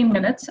 15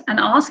 minutes and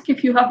ask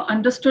if you have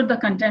understood the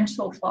content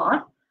so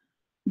far.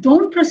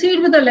 Don't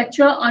proceed with the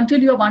lecture until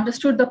you have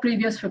understood the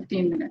previous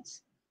 15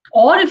 minutes.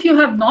 Or if you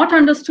have not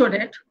understood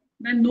it,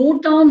 then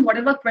note down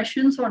whatever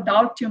questions or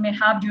doubts you may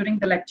have during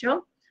the lecture.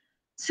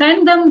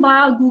 Send them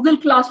via Google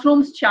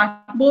Classroom's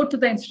chatbot to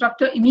the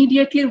instructor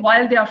immediately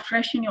while they are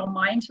fresh in your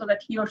mind, so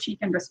that he or she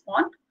can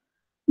respond.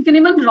 You can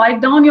even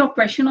write down your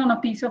question on a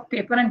piece of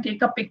paper and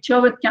take a picture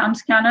with Cam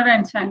Scanner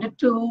and send it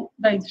to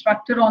the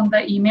instructor on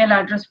the email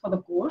address for the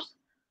course.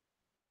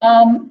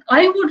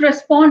 I would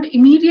respond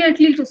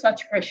immediately to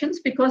such questions,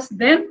 because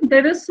then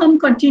there is some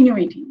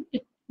continuity.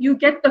 You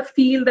get the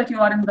feel that you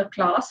are in the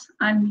class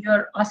and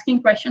you're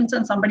asking questions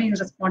and somebody is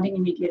responding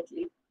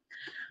immediately.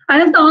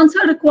 And if the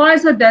answer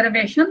requires a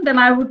derivation, then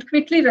I would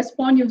quickly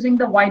respond using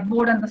the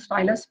whiteboard and the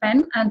stylus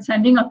pen and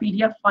sending a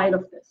PDF file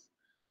of this.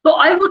 So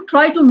I would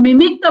try to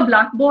mimic the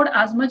Blackboard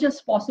as much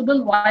as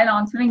possible while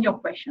answering your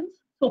questions.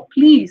 So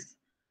please,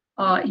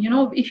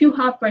 if you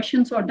have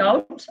questions or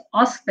doubts,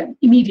 ask them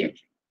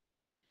immediately.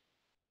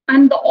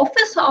 And the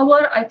office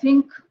hour, I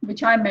think,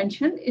 which I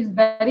mentioned, is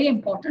very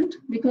important,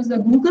 because the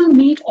Google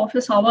Meet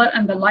office hour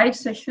and the live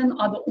session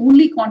are the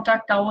only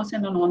contact hours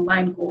in an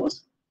online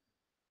course.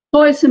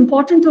 So it's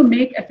important to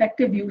make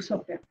effective use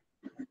of them.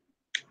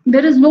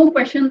 There is no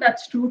question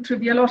that's too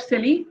trivial or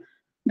silly.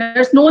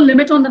 There's no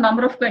limit on the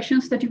number of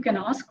questions that you can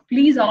ask.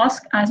 Please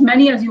ask as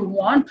many as you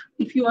want.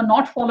 If you are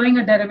not following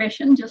a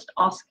derivation, just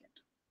ask it.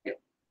 Okay.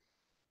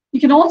 You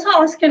can also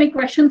ask any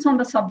questions on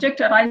the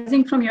subject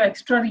arising from your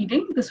extra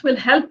reading. This will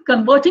help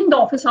converting the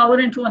office hour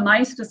into a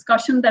nice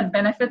discussion that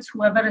benefits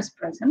whoever is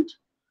present.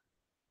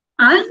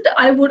 And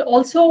I would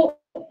also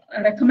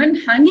recommend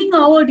hanging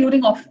around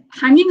during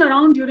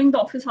the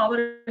office hour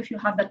if you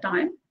have the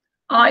time.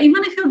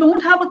 Even if you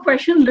don't have a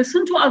question,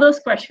 listen to others'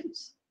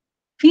 questions.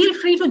 Feel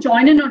free to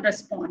join in or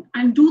respond,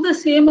 and do the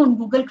same on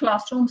Google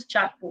Classroom's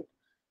chatbot.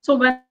 So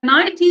when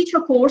I teach a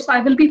course,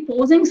 I will be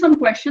posing some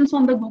questions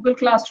on the Google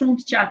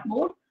Classroom's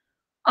chatbot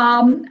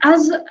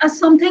as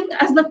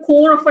the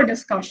core of a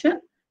discussion.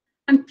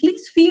 And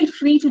please feel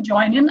free to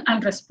join in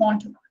and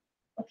respond to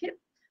that. Okay.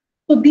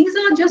 So these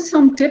are just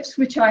some tips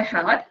which I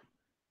had.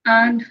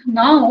 And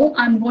now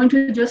I'm going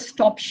to just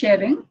stop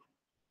sharing.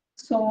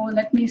 So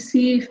let me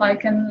see if I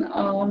can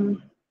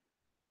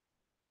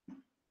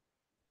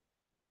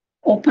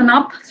open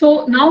up.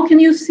 So now can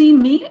you see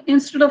me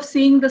instead of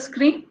seeing the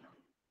screen?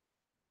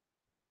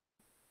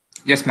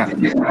 Yes, ma'am.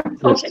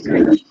 Okay,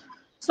 great.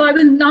 So I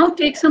will now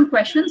take some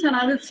questions, and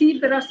I will see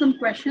if there are some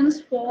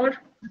questions for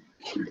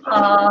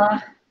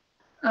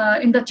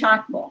in the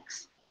chat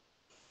box.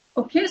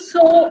 Okay,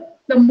 so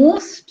the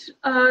most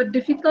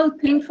difficult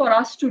thing for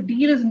us to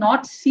deal is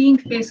not seeing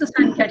faces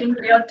and getting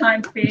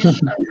real-time face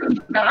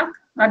feedback.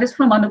 That is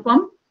from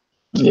Anupam.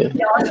 Yeah.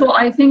 So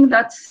I think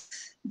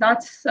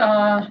that's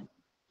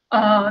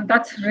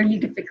really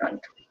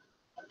difficult.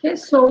 Okay,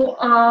 so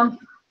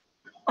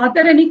are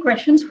there any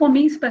questions for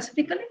me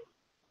specifically?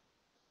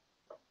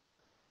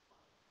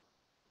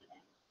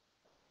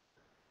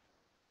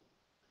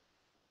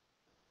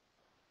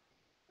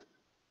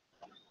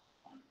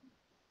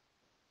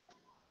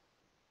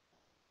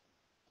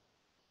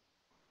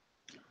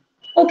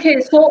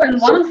 Okay, so in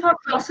one of our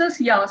classes,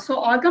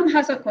 so Agam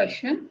has a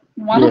question.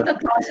 One of the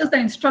classes, the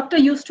instructor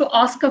used to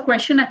ask a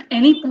question at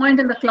any point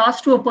in the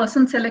class to a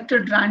person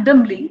selected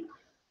randomly.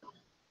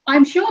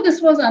 I'm sure this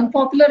was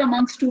unpopular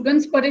among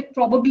students, but it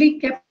probably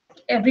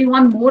kept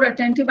everyone more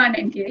attentive and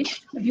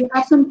engaged. Do you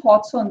have some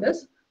thoughts on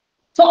this?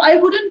 So I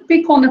wouldn't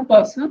pick on a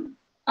person,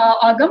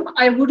 Agam,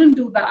 I wouldn't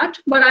do that,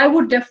 but I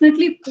would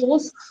definitely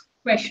post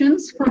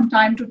questions from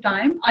time to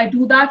time. I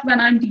do that when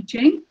I'm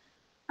teaching.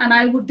 And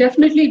I would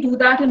definitely do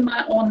that in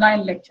my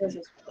online lectures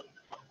as well.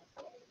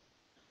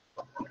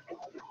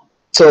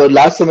 So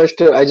last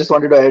semester, I just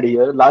wanted to add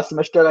here, last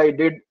semester I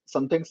did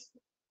something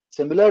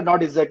similar,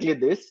 not exactly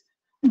this,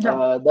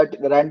 that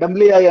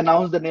randomly I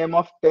announced the name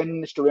of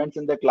 10 students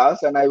in the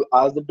class and I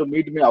asked them to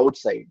meet me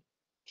outside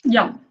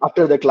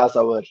after the class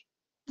hour,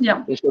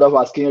 instead of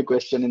asking a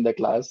question in the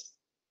class.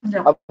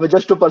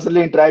 Just to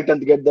personally interact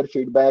and get their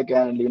feedback,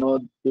 and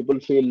people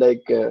feel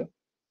like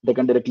they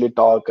can directly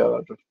talk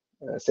or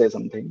say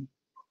something.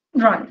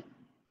 Right. .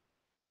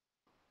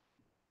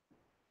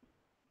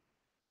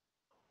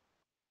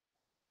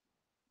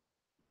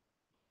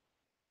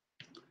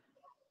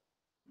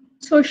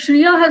 So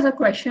Shreya has a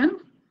question.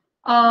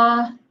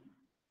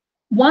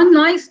 One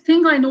nice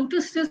thing I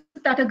noticed is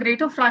that a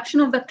greater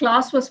fraction of the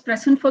class was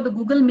present for the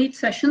Google Meet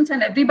sessions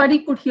and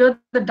everybody could hear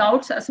the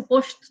doubts as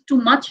opposed to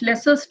much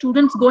lesser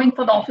students going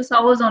for the office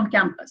hours on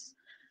campus.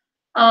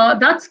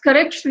 That's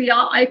correct,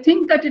 Shreya. I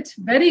think that it's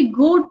very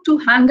good to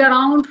hang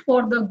around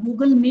for the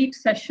Google Meet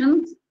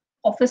sessions,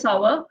 office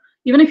hour.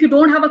 Even if you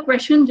don't have a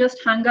question,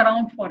 just hang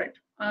around for it.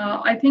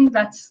 I think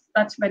that's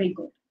very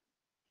good.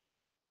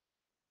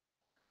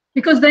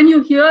 Because then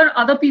you hear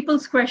other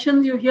people's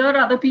questions, you hear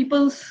other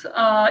people's,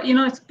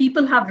 if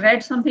people have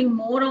read something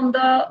more on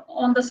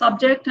the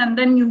subject, and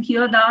then you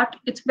hear that,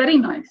 it's very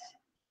nice.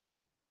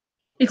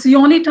 It's the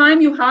only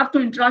time you have to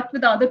interact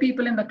with other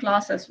people in the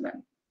class as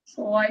well.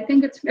 So I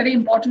think it's very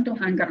important to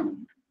hang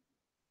around.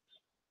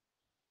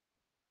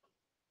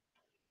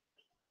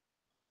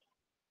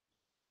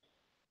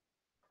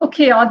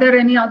 Okay, are there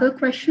any other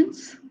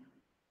questions?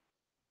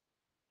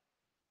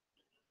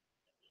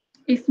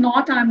 If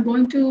not, I'm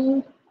going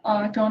to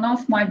turn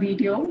off my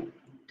video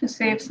to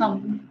save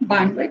some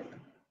bandwidth.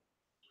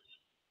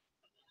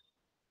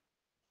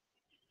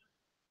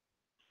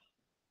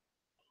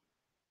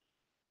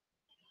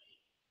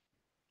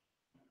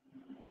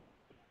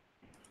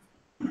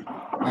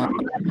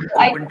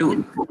 I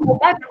go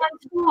back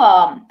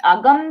to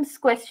Agam's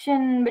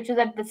question, which is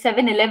at the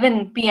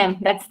 7:11 p.m.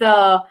 That's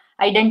the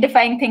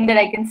identifying thing that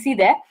I can see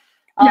there.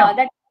 Yeah.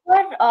 That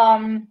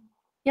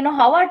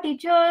how are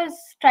teachers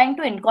trying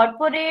to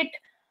incorporate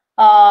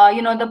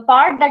the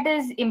part that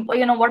is,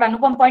 what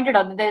Anupam pointed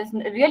out, this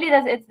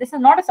is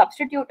not a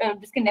substitute,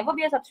 this can never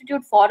be a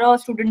substitute for a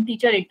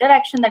student-teacher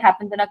interaction that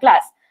happens in a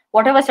class,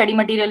 whatever study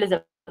material is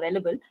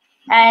available.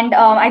 And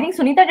I think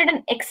Suneeta did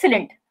an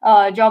excellent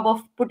job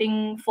of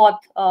putting forth,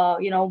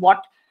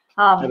 what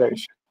she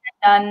has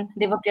done,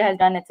 Devapriya has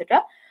done,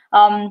 etc.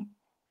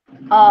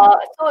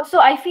 So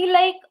I feel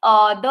like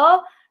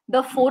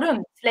the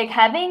forums, like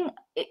having,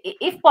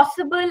 if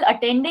possible,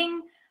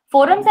 attending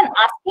forums and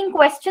asking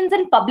questions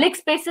in public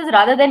spaces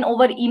rather than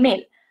over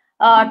email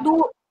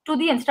to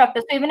the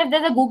instructors. So even if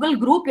there's a Google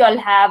group you all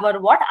have or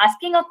what,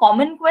 asking a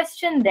common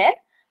question there,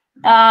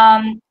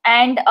 and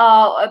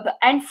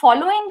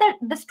following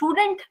the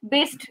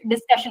student-based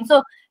discussion.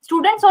 So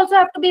students also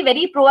have to be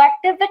very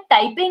proactive with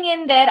typing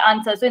in their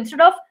answers. So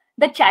instead of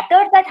the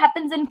chatter that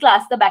happens in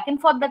class, the back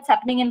and forth that's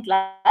happening in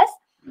class,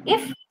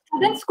 if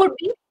students could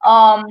be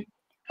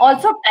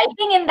also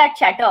typing in that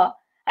chatter,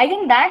 I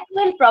think that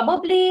will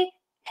probably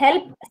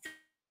help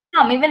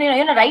some. Even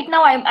right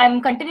now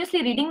I'm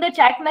continuously reading the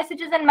chat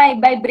messages and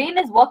my brain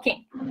is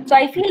working. So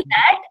I feel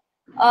that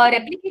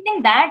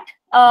replicating that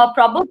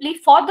probably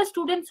for the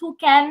students who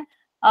can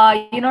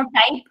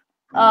type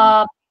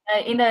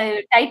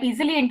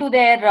easily into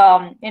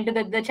their into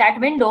the chat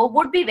window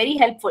would be very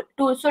helpful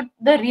too. So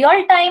the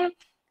real time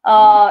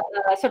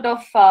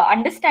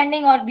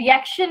understanding or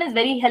reaction is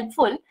very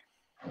helpful.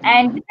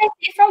 And this I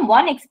say from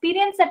one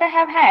experience that I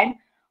have had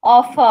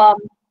of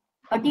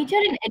a teacher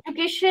in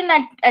education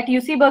at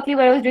UC Berkeley,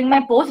 where I was doing my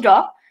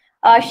postdoc.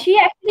 She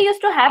actually used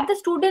to have the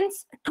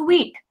students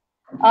tweet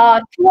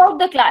throughout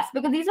the class,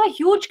 because these were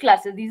huge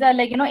classes. These are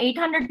like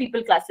 800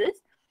 people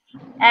classes,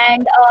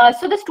 and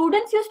so the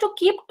students used to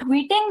keep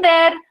tweeting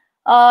their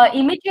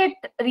immediate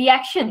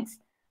reactions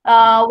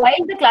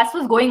while the class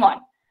was going on.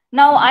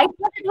 Now I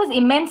thought it was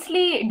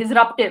immensely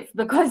disruptive,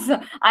 because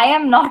I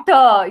am not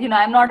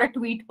I'm not a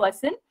tweet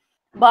person.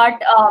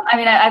 But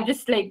I've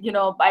just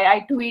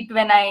I tweet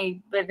when I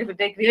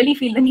really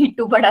feel the need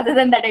to, but other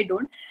than that I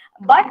don't.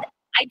 But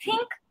I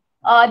think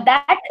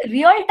that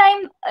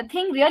real-time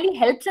thing really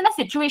helps in a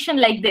situation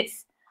like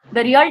this,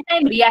 the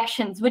real-time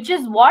reactions, which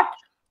is what,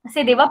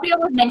 say, Devapriya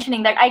was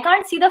mentioning, that I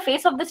can't see the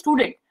face of the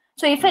student.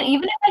 So even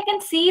if I can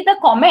see the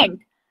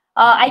comment,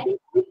 I can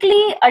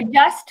quickly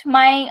adjust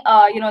my,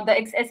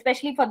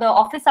 especially for the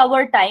office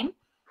hour time,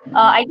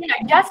 I can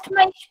adjust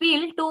my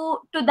spiel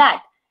to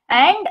that.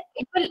 And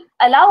it will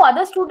allow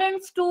other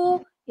students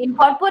to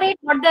incorporate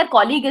what their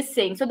colleague is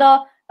saying. So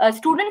the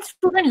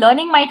student-student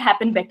learning might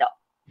happen better.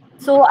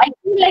 So I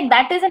feel like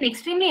that is an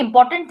extremely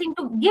important thing,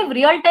 to give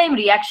real-time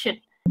reaction.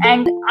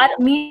 And our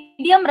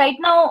medium right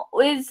now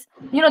is,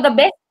 the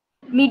best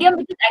medium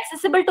which is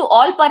accessible to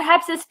all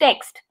perhaps is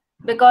text,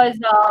 because,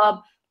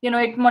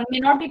 it may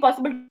not be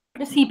possible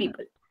to see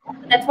people.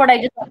 That's what I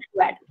just wanted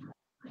to add.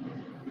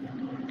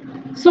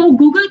 So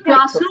Google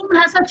Classroom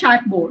has a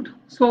chat board.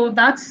 So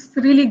that's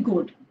really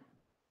good.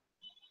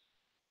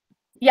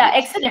 Yeah,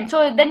 excellent.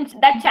 So then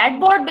that chat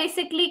board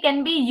basically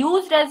can be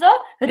used as a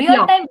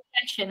real-time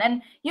reaction.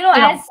 And,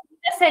 as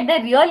I said,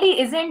 there really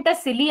isn't a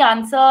silly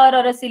answer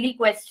or a silly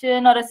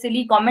question or a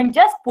silly comment.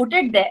 Just put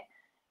it there.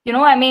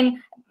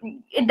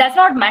 It does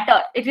not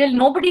matter.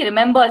 Nobody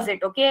remembers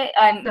it, okay?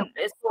 And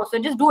so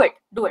just do it.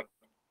 Do it.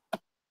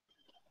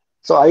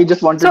 So I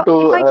just wanted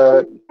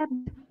to...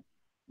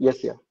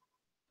 Yes, yeah.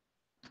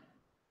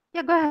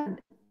 Yeah, go ahead.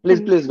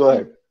 Please go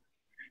ahead.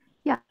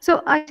 Yeah,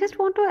 so I just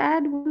want to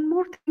add one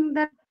more thing,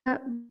 that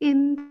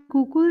in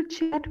Google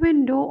chat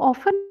window,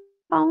 often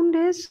found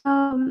is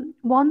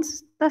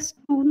once the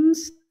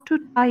students to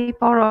type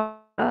or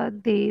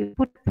they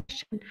put a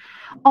question,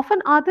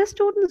 often other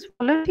students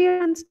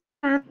volunteer and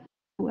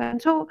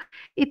and so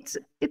it's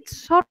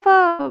sort of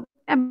a,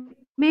 I mean,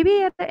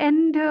 maybe at the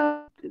end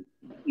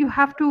you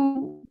have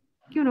to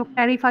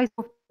clarify some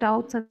of the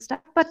doubts and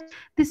stuff, but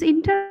this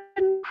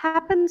interaction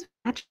happens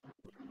naturally.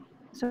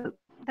 So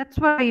that's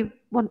what I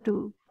want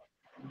to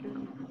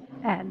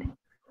add.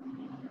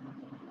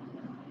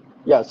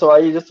 Yeah, so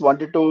I just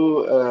wanted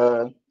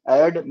to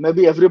add,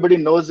 maybe everybody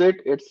knows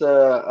it. It's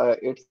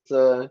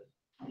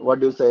what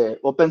do you say,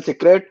 open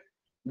secret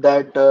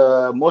that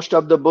most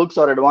of the books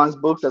or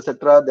advanced books,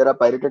 etc., there are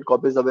pirated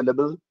copies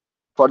available.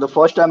 For the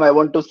first time, I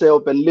want to say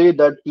openly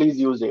that please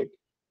use it,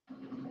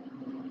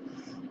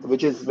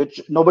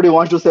 which nobody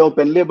wants to say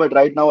openly, but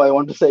right now I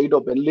want to say it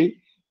openly.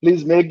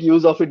 Please make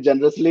use of it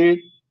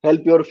generously.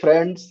 Help your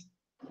friends,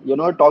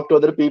 talk to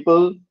other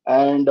people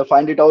and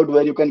find it out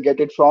where you can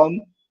get it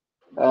from.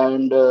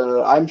 And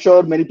I'm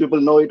sure many people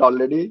know it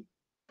already.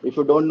 If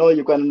you don't know,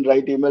 you can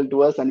write email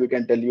to us and we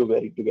can tell you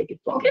where to get it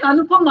from. Okay,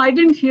 Anupam, I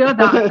didn't hear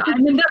that.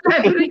 I'm in the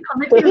library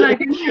committee and I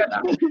didn't hear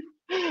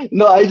that.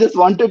 No, I just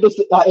wanted to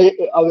say,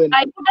 I mean,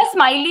 I put a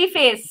smiley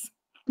face.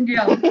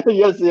 Yeah.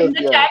 yes, In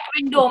the yeah. chat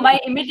window, my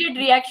immediate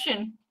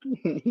reaction.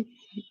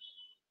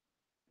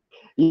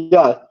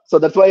 Yeah, so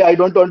that's why I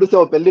don't want to say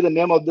openly the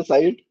name of the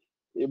site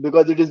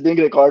because it is being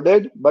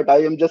recorded, but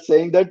I am just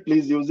saying that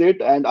please use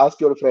it and ask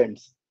your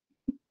friends.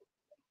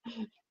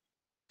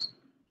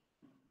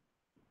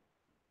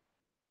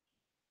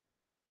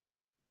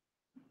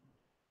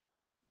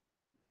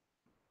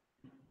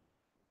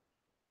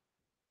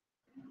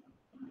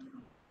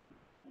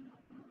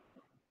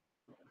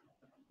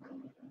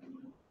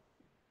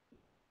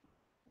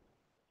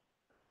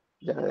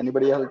 Yeah,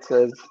 anybody else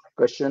has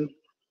question?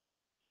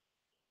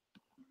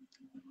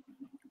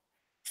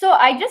 So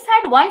I just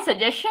had one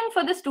suggestion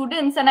for the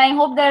students, and I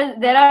hope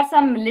there are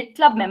some Lit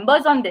Club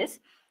members on this.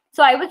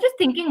 So I was just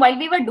thinking when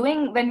we were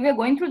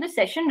going through the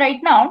session right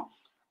now,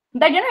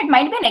 that it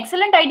might be an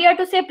excellent idea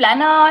to say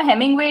plan a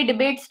Hemingway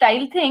debate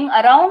style thing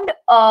around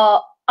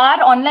our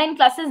online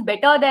classes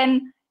better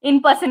than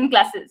in-person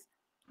classes,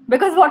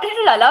 because what it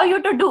will allow you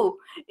to do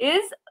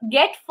is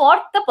get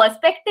forth the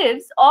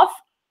perspectives of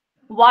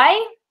why.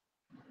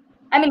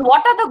 I mean,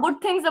 what are the good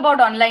things about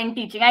online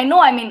teaching? I know,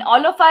 I mean,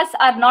 all of us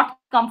are not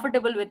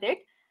comfortable with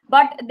it,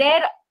 but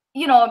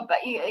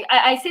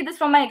I see this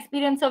from my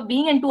experience of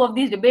being in two of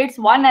these debates,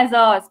 one as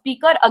a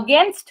speaker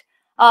against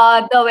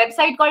the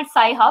website called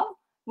Sci-Hub,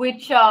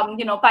 which,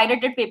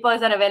 pirated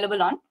papers are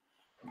available on.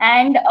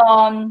 And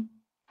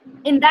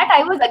in that,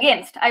 I was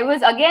against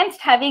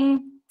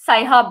having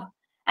Sci-Hub.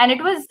 And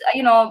it was,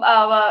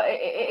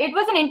 it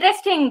was an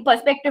interesting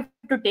perspective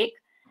to take.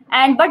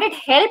 But it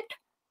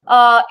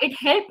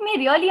helped me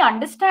really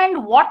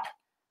understand what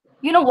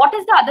is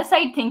the other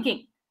side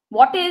thinking.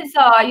 What is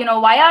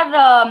why are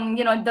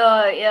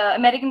the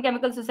American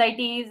Chemical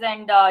Societies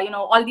and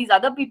all these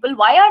other people,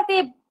 why are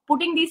they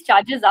putting these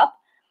charges up?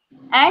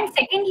 And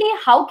secondly,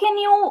 how can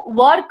you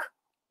work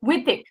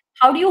with it?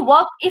 How do you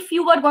work if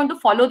you were going to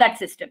follow that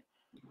system,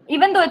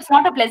 even though it's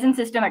not a pleasant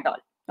system at all?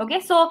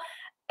 Okay, so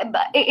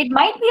it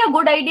might be a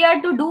good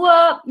idea to do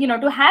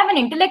to have an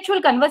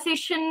intellectual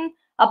conversation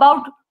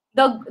about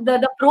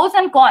the pros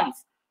and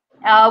cons,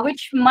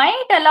 which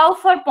might allow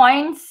for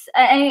points.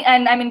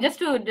 And I mean, just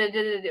to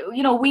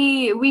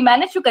we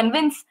managed to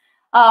convince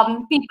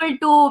people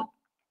to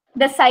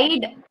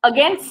decide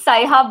against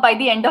Sci-Hub by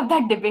the end of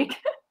that debate.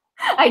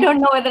 I don't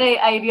know whether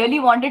I really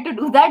wanted to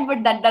do that,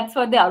 but that's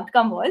what the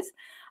outcome was.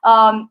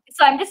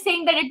 So I'm just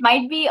saying that it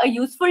might be a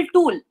useful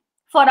tool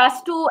for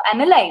us to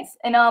analyze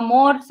in a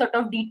more sort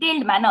of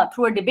detailed manner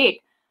through a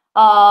debate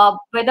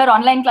whether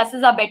online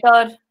classes are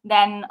better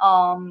than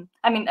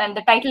and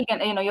the title can,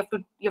 you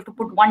have to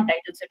put one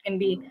title, so it can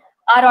be,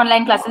 are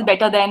online classes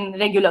better than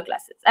regular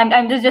classes?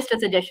 I'm just a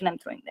suggestion I'm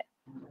throwing there.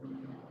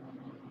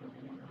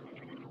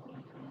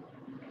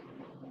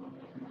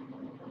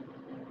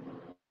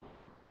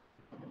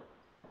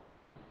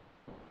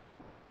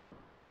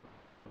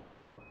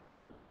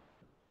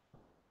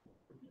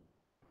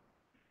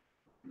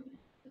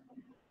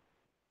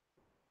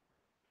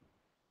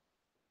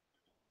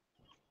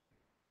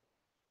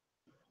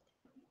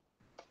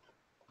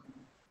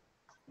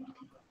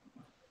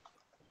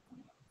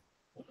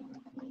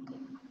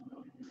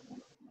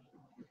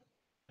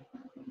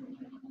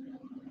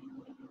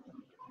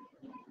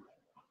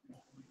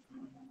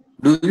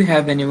 Do we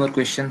have any more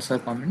questions or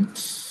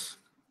comments?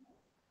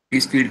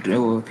 Please feel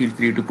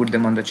free to put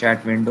them on the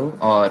chat window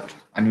or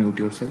unmute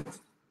yourself.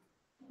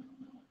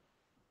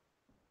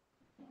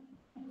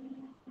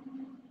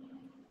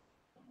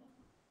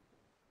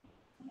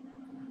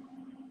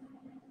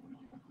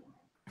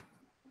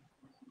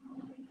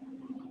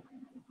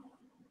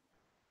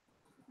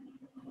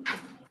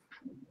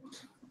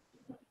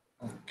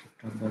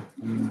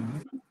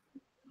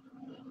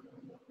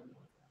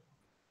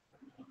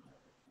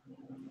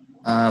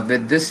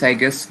 With this, I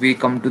guess we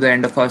come to the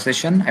end of our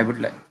session. I would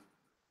like.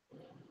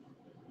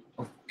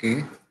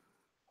 Okay.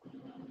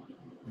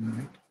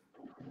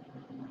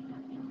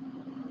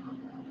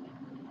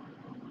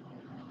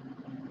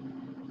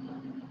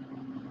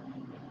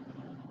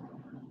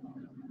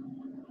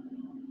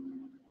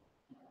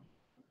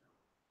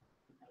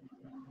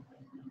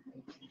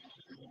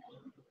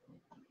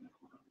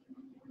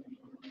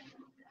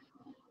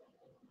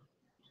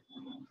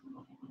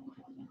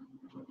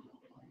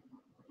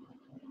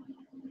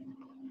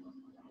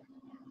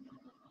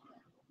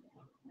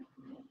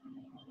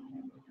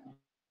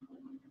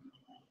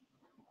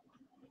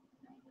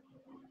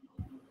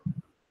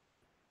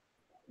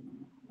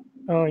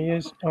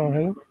 Yes.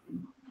 Hello.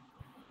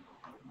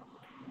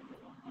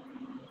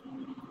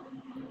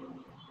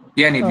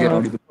 Yeah, Neil, you're Uh,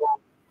 audible.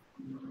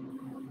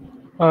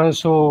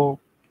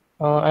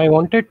 I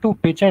wanted to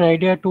pitch an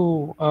idea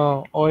to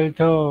all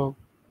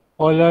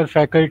our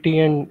faculty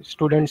and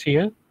students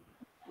here.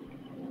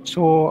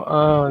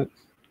 So,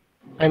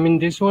 I mean,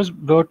 this was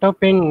brought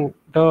up in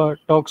the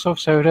talks of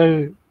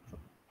several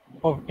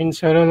of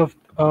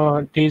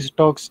these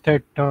talks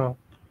that the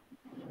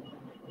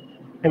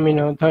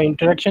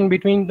interaction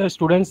between the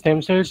students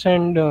themselves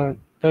and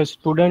the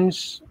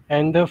students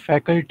and the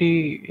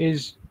faculty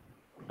is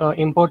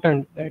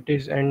important. That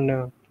is,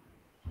 and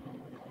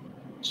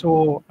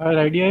so our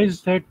idea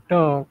is that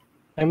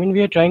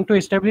we are trying to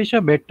establish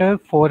a better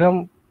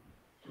forum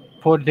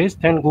for this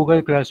than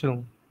Google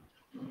Classroom.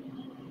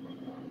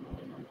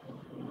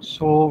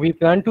 So we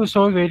plan to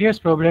solve various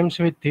problems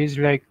with these,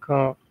 like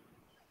so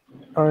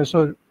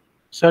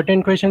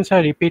certain questions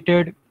are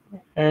repeated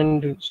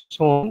and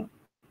so on.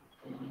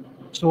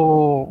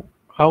 So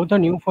how the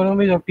new forum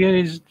will appear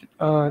is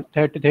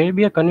that there will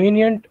be a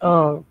convenient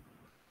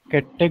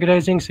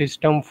categorizing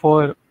system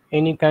for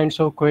any kinds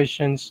of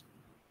questions,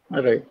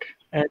 Right.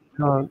 and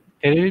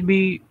there will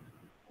be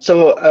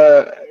So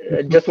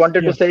just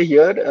wanted to yeah. say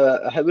here,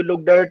 have you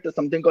looked at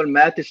something called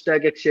Math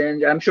Stack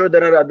Exchange? I'm sure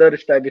there are other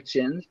Stack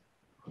Exchange.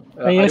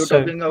 Are Yes, you sir.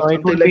 talking of It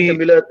something would like be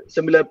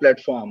similar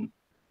platform,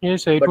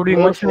 yes, sir. It but would be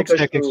more much like focused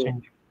Stack to,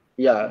 Exchange.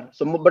 yeah,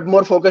 so but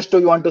more focused to,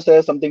 you want to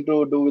say something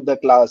to do with the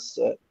class,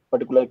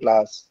 particular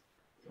class.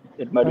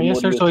 It might be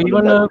Yes, more sir. So useful in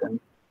even that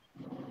sense.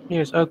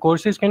 yes,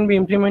 courses can be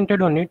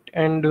implemented on it,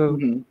 and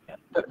Hmm.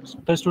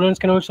 the students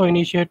can also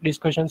initiate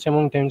discussions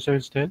among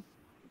themselves there.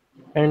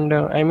 And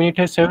it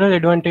has several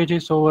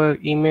advantages over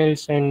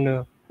emails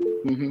and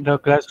Hmm. the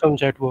classroom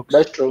chat box.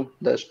 That's true.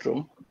 That's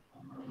true.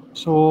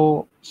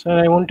 So,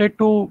 sir, I wanted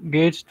to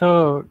gauge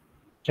the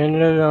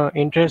general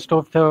interest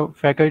of the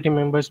faculty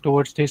members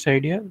towards this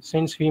idea,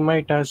 since we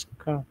might ask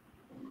a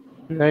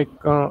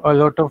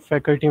lot of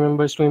faculty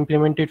members to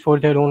implement it for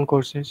their own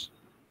courses.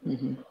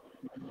 Hmm.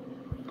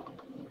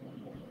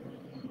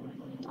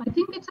 I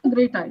think it's a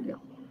great idea.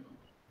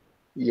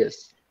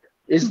 Yes.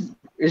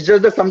 It's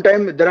just that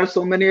sometimes there are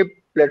so many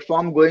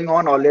platform going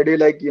on already.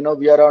 Like,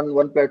 we are on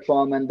one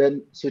platform and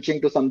then switching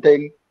to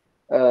something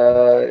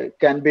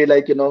can be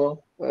like,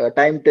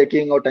 time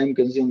taking or time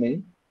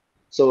consuming.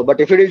 So, but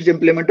if it is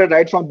implemented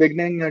right from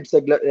beginning, it's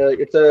a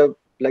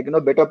like,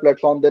 better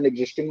platform than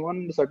existing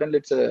one. Certainly,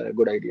 it's a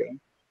good idea.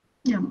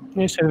 Yeah.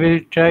 Yes, sir, we'll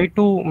try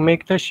to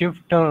make the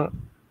shift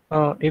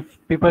if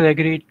people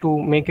agree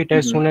to make it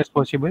as Hmm. soon as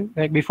possible,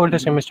 like before the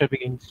Hmm. semester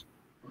begins.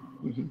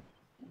 Hmm.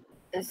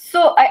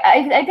 So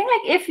I think,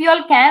 like, if you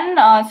all can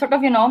sort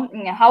of,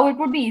 how it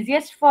would be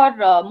easiest for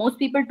most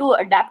people to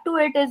adapt to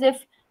it is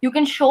if you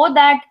can show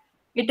that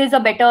it is a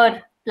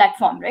better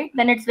platform, right?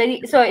 Then it's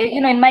very, so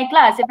in my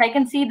class, if I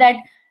can see that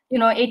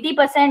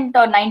 80%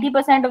 or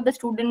 90% of the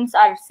students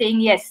are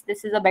saying yes,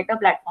 this is a better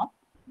platform,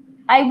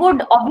 I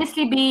would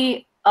obviously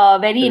be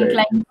very Right.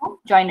 inclined to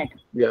join it.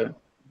 Yeah.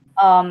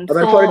 I mean,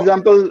 So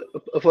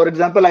for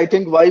example, I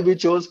think why we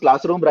chose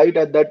Classroom right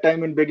at that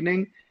time in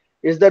beginning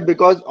is that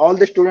because all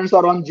the students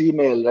are on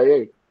Gmail,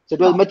 right? So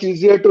it was much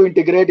easier to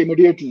integrate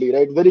immediately,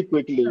 right? Very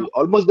quickly.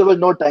 Almost there was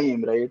no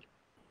time, right?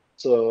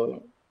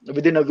 So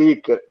within a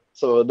week.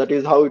 So that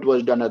is how it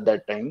was done at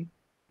that time,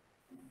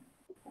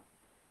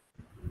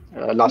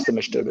 last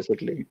semester,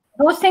 basically.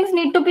 those things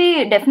need to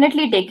be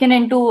definitely taken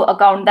into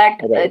account, that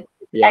Right.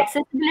 Yeah.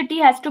 accessibility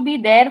has to be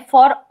there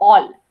for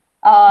all.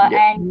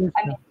 Yeah. And Yes,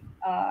 I sir.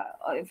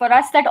 mean, for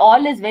us, that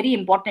all is very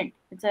important.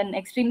 It's an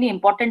extremely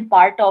important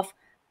part of,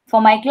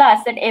 for my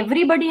class, that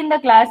everybody in the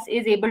class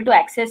is able to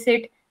access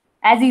it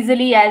as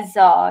easily as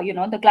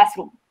the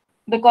classroom,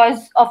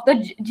 because of the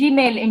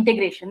Gmail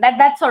integration.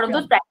 That's sort of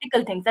those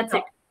practical things. That's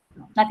it.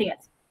 Nothing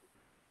else.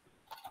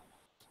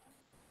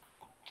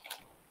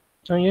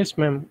 So yes,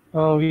 ma'am.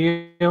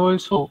 We have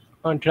also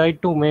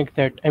tried to make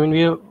that.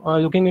 We are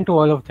looking into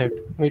all of that.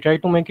 We try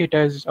to make it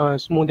as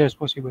smooth as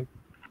possible.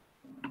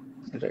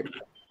 Right.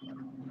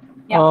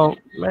 Ma'am,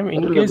 That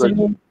in will be case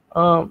good.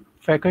 any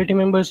faculty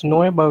members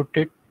know about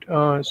it,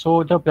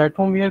 so the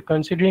platform we are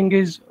considering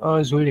is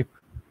Zulip.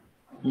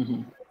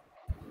 Hmm.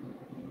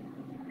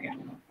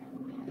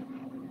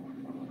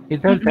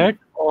 Either that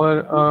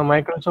or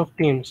Microsoft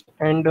Teams,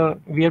 and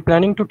we are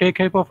planning to take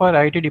help of our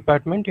IT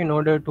department in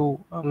order to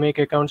make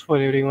accounts for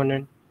everyone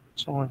and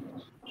so on.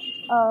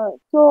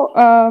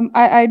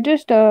 I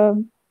just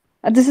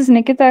this is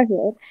Nikita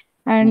here,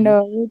 and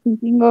Hmm. we're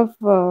thinking of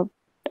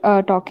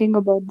talking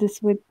about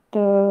this with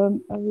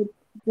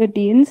the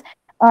deans.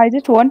 I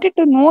just wanted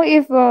to know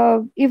if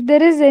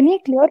there is any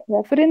clear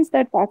preference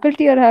that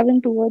faculty are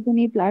having towards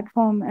any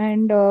platform,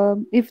 and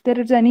if there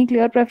is any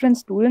clear preference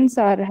students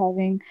are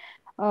having.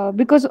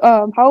 Because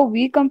how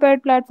we compare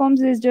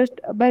platforms is just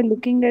by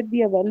looking at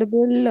the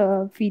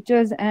available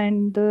features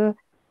and the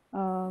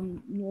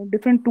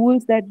different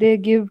tools that they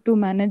give to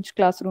manage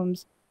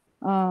classrooms.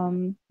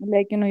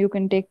 Like, you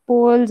can take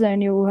polls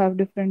and you have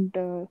different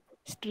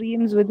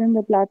streams within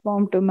the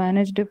platform to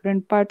manage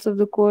different parts of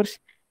the course.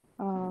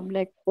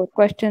 like for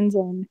questions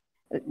and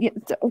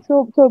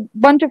so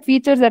bunch of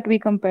features that we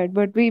compared,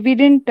 but we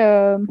didn't.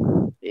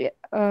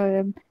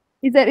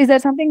 Is there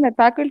something that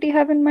faculty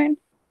have in mind?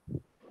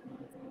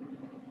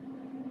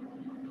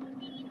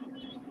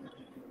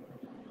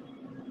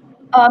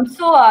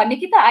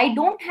 Nikita, I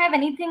don't have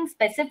anything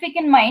specific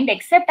in mind,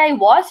 except I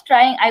was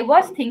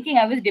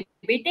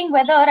debating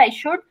whether I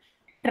should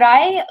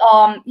try,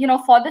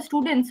 for the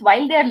students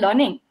while they're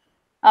learning,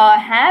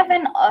 have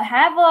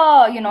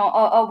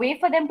a way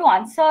for them to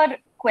answer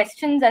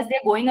questions as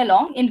they're going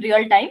along in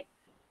real time,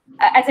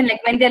 as in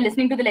like when they're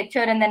listening to the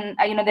lecture, and then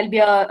there'll be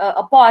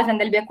a pause, and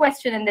there'll be a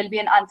question, and there'll be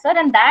an answer,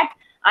 and that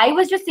I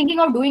was just thinking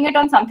of doing it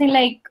on something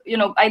like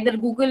either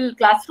Google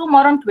Classroom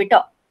or on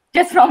Twitter,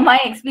 just from my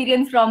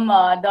experience from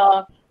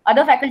the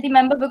other faculty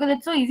member, because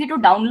it's so easy to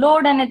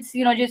download, and it's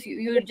you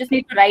just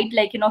need to write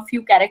like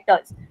few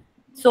characters.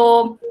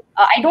 So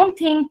I don't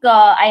think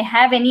I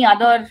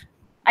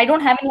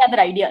don't have any other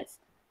ideas.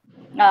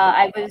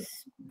 I was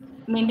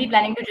mainly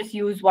planning to just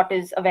use what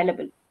is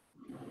available.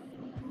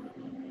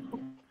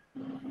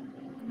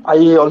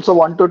 I also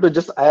wanted to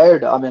just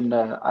add, I mean,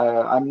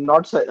 I'm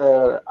not,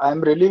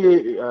 I'm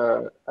really,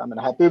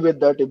 happy with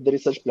that if there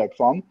is such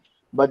platform.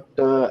 But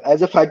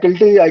as a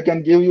faculty, I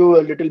can give you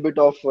a little bit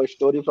of a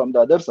story from the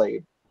other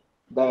side,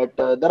 that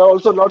there are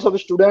also lots of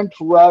students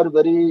who are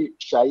very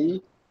shy.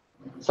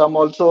 Some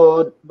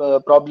also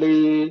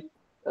probably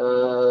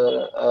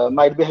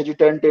might be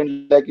hesitant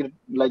in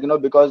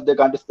because they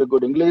can't speak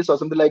good English or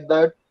something like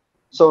that.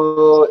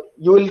 So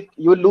you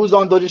will lose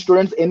on those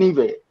students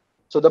anyway.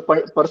 So the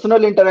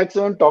personal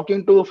interaction,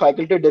 talking to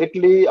faculty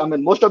directly. I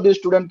mean, most of these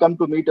students come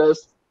to meet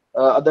us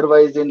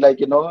otherwise in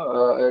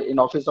in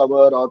office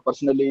hour or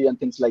personally and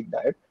things like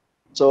that.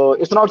 So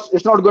it's not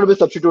going to be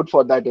substitute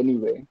for that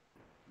anyway.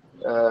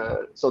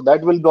 So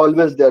that will be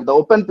always there. The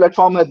open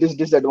platform has this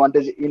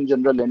disadvantage in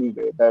general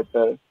anyway, that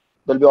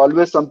there'll be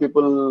always some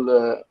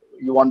people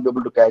you won't be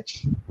able to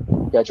catch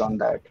on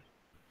that.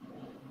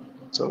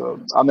 So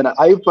I mean,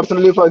 I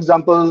personally, for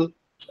example,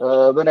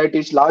 when I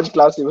teach large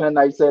class, even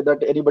I say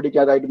that anybody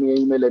can write me an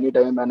email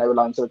anytime and I will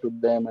answer to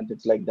them and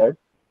things like that.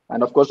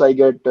 And of course, I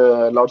get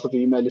lots of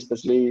email,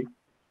 especially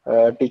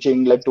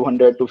teaching like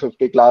 200 to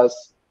 50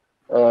 class,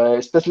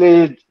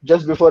 especially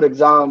just before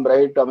exam,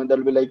 right? I mean,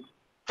 there'll be like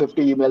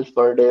 50 emails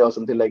per day or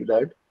something like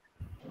that.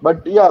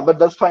 But yeah, but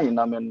that's fine.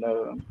 I mean,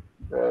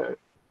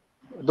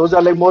 those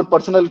are like more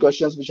personal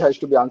questions which has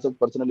to be answered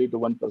personally to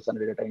one person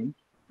at a time.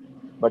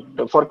 But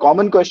for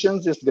common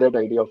questions, it's a great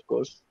idea, of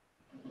course.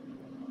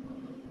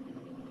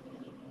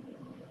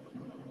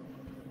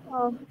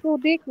 So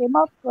they came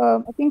up,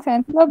 I think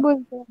Science Lab was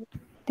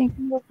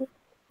thinking of it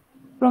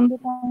from the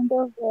point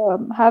of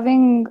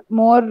having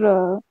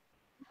more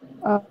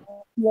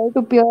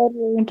peer-to-peer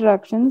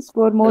interactions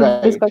for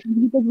more discussions,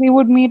 because we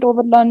would meet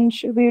over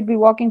lunch, we would be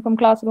walking from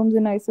classrooms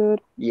in IISER.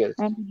 Yes.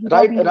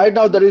 Right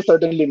now that is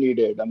certainly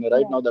needed. I mean,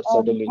 right now that's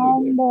certainly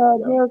needed.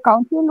 The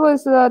council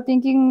was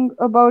thinking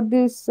about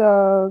this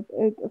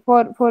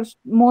for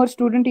more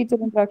student-teacher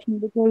interaction,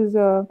 because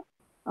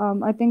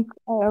I think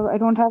I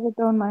don't have it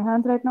on my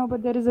hands right now,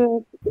 but there is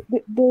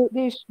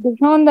they've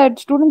shown that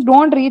students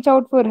don't reach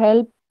out for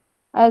help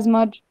as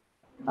much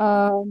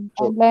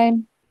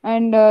online,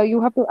 and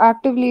you have to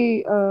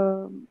actively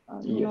tell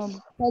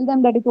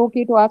them that it's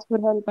okay to ask for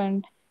help,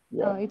 and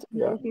it's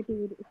okay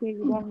to say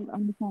you don't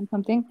understand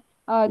something.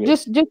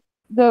 Just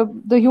the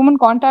human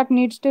contact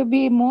needs to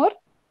be more,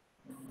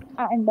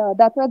 and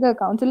that's where the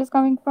council is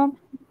coming from.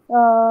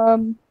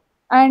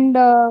 And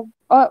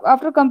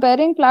after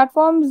comparing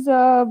platforms,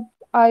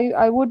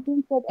 I would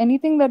think that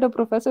anything that a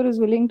professor is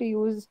willing to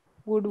use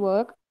would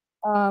work.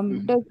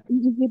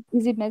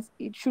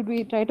 Should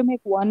we try to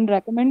make one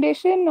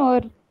recommendation,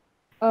 or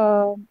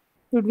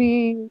should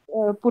we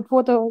put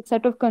forth a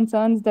set of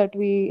concerns that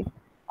we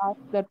ask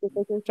that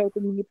professors try to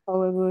meet?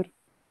 However,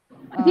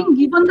 I think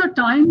given the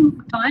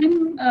time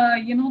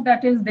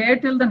that is there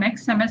till the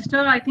next semester,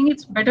 I think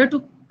it's better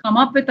to come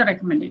up with a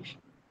recommendation.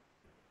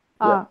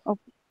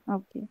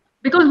 Okay.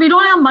 Because we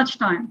don't have much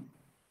time.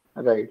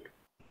 Right.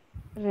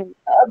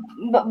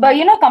 But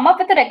come up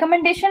with a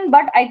recommendation,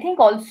 but I think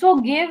also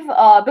give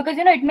because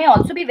it may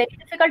also be very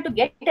difficult to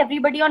get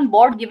everybody on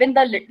board given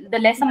the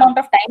less amount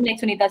of time, like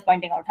Suneeta is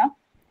pointing out,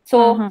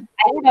 So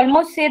I would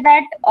almost say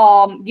that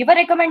give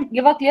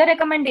a clear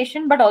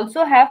recommendation, but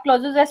also have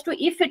clauses as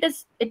to if it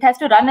has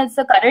to run as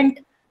a current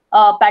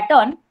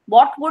pattern,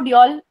 what would you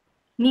all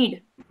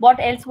need? What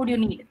else would you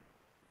need?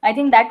 I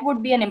think that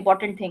would be an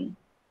important thing.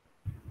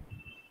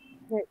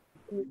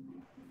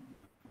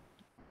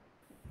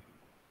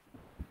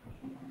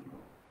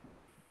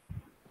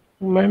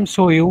 Ma'am,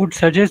 so you would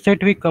suggest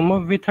that we come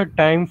up with a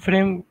time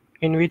frame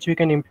in which we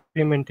can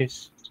implement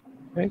this,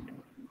 right?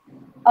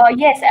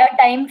 Yes, a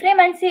time frame,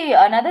 and see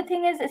another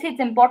thing is, it's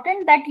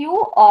important that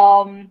you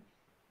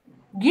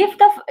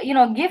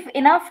give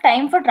enough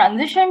time for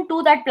transition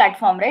to that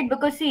platform, right?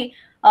 Because see,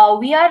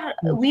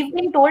 we've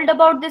been told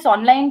about this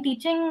online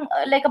teaching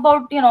like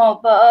about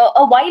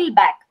a while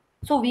back.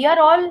 So we are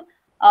all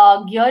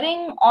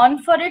gearing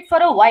on for it for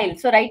a while.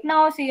 So right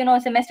now, so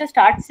semester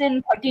starts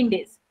in 13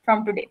 days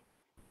from today.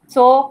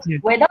 So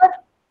whether,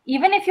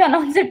 even if you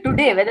announce it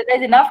today, whether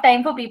there's enough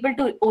time for people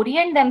to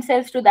orient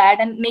themselves to that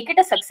and make it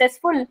a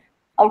successful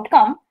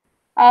outcome,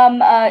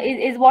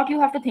 is what you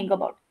have to think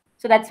about.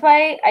 So that's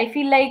why I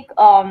feel like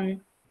the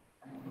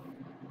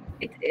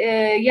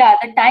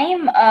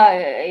time,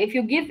 if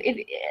you give,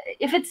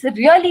 if it's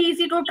really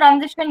easy to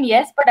transition,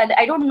 yes, but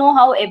I don't know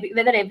how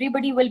whether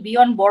everybody will be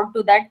on board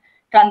to that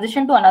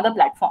transition to another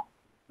platform.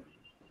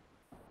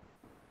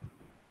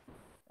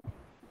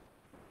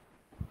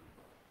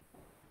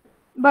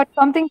 But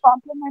something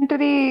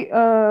complementary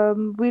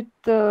with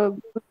Google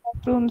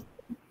Classrooms.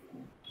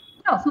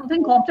 Yeah,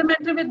 something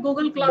complementary with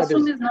Google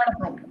Classroom is not a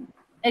problem.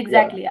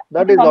 Exactly. Yeah,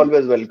 that is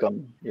always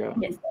welcome. Yeah.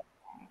 Yes.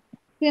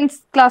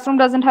 Since Classroom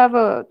doesn't have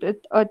a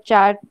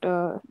chat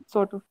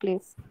sort of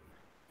place.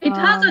 It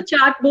has a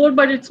chat board,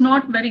 but it's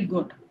not very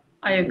good.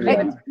 I agree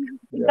with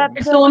that.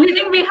 It's the only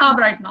thing we have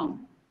right now.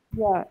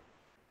 Yeah.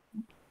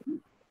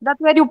 That's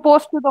where you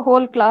post to the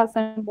whole class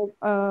and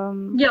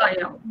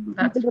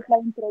that's people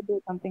replying thread or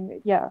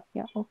something. Yeah,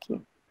 okay.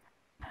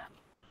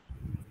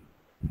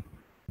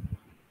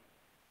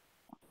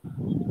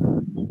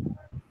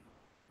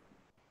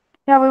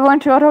 Yeah, we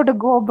weren't sure how to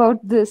go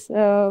about this. We've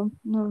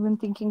been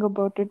thinking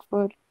about it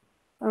for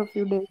a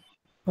few days.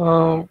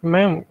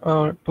 Ma'am,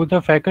 to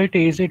the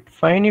faculty, is it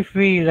fine if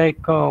we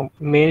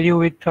mail you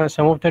with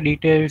some of the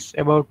details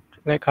about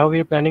how we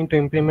are planning to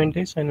implement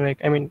this?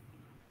 And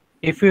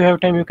if you have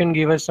time, you can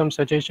give us some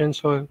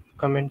suggestions or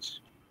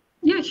comments.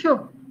 Yeah,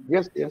 sure.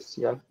 Yes,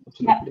 yeah,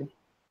 absolutely.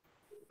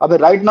 I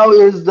mean, right now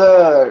is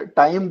the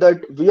time that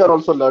we are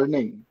also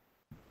learning.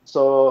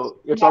 So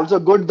it's also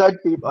good that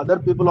other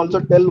people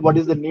also tell what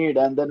is the need,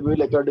 and then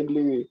we'll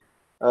accordingly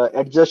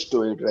adjust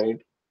to it,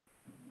 right?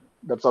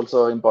 That's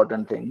also an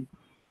important thing.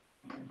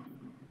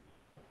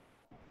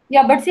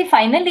 Yeah, but see,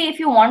 finally, if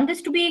you want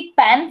this to be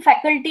PAN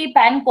faculty,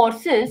 PAN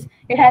courses,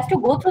 it has to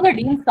go through the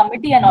Dean's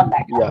Committee and all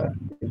that. Yeah,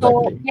 exactly.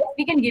 So yes,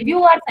 we can give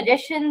you our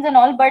suggestions and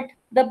all, but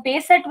the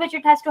pace at which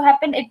it has to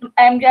happen,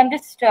 I'm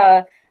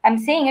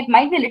saying it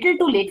might be a little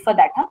too late for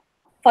that,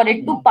 for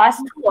it to pass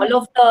through all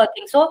of the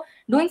things. So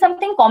doing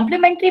something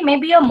complementary may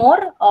be a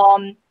more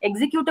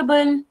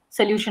executable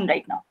solution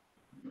right now,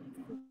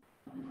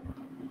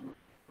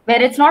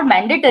 where it's not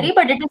mandatory,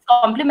 but it is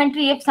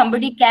complementary if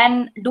somebody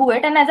can do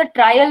it, and as a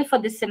trial for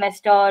this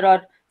semester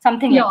or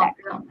something like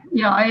that.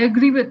 Yeah, I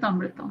agree with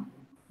Amrita.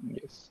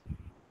 Yes.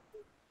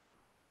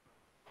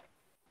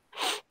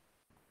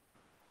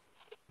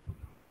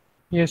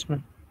 Yes,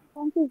 ma'am.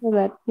 Thank you for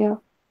that. Yeah.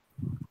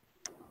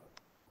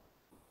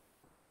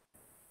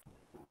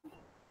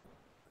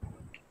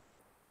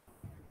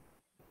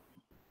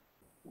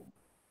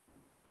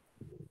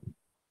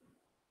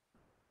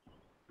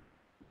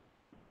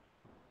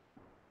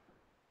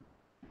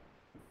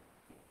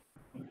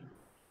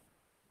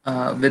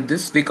 With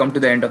this, we come to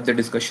the end of the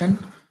discussion.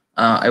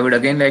 I would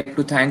again like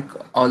to thank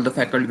all the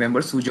faculty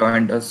members who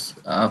joined us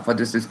for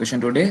this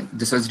discussion today.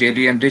 This was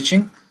really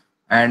enriching,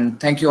 and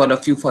thank you all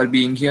of you for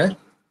being here.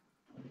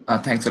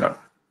 Thanks a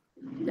lot.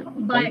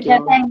 Bye.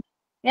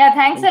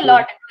 Thanks a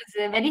lot.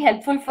 It was very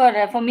helpful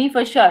for me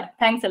for sure.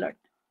 Thanks a lot.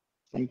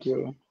 Thank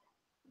you.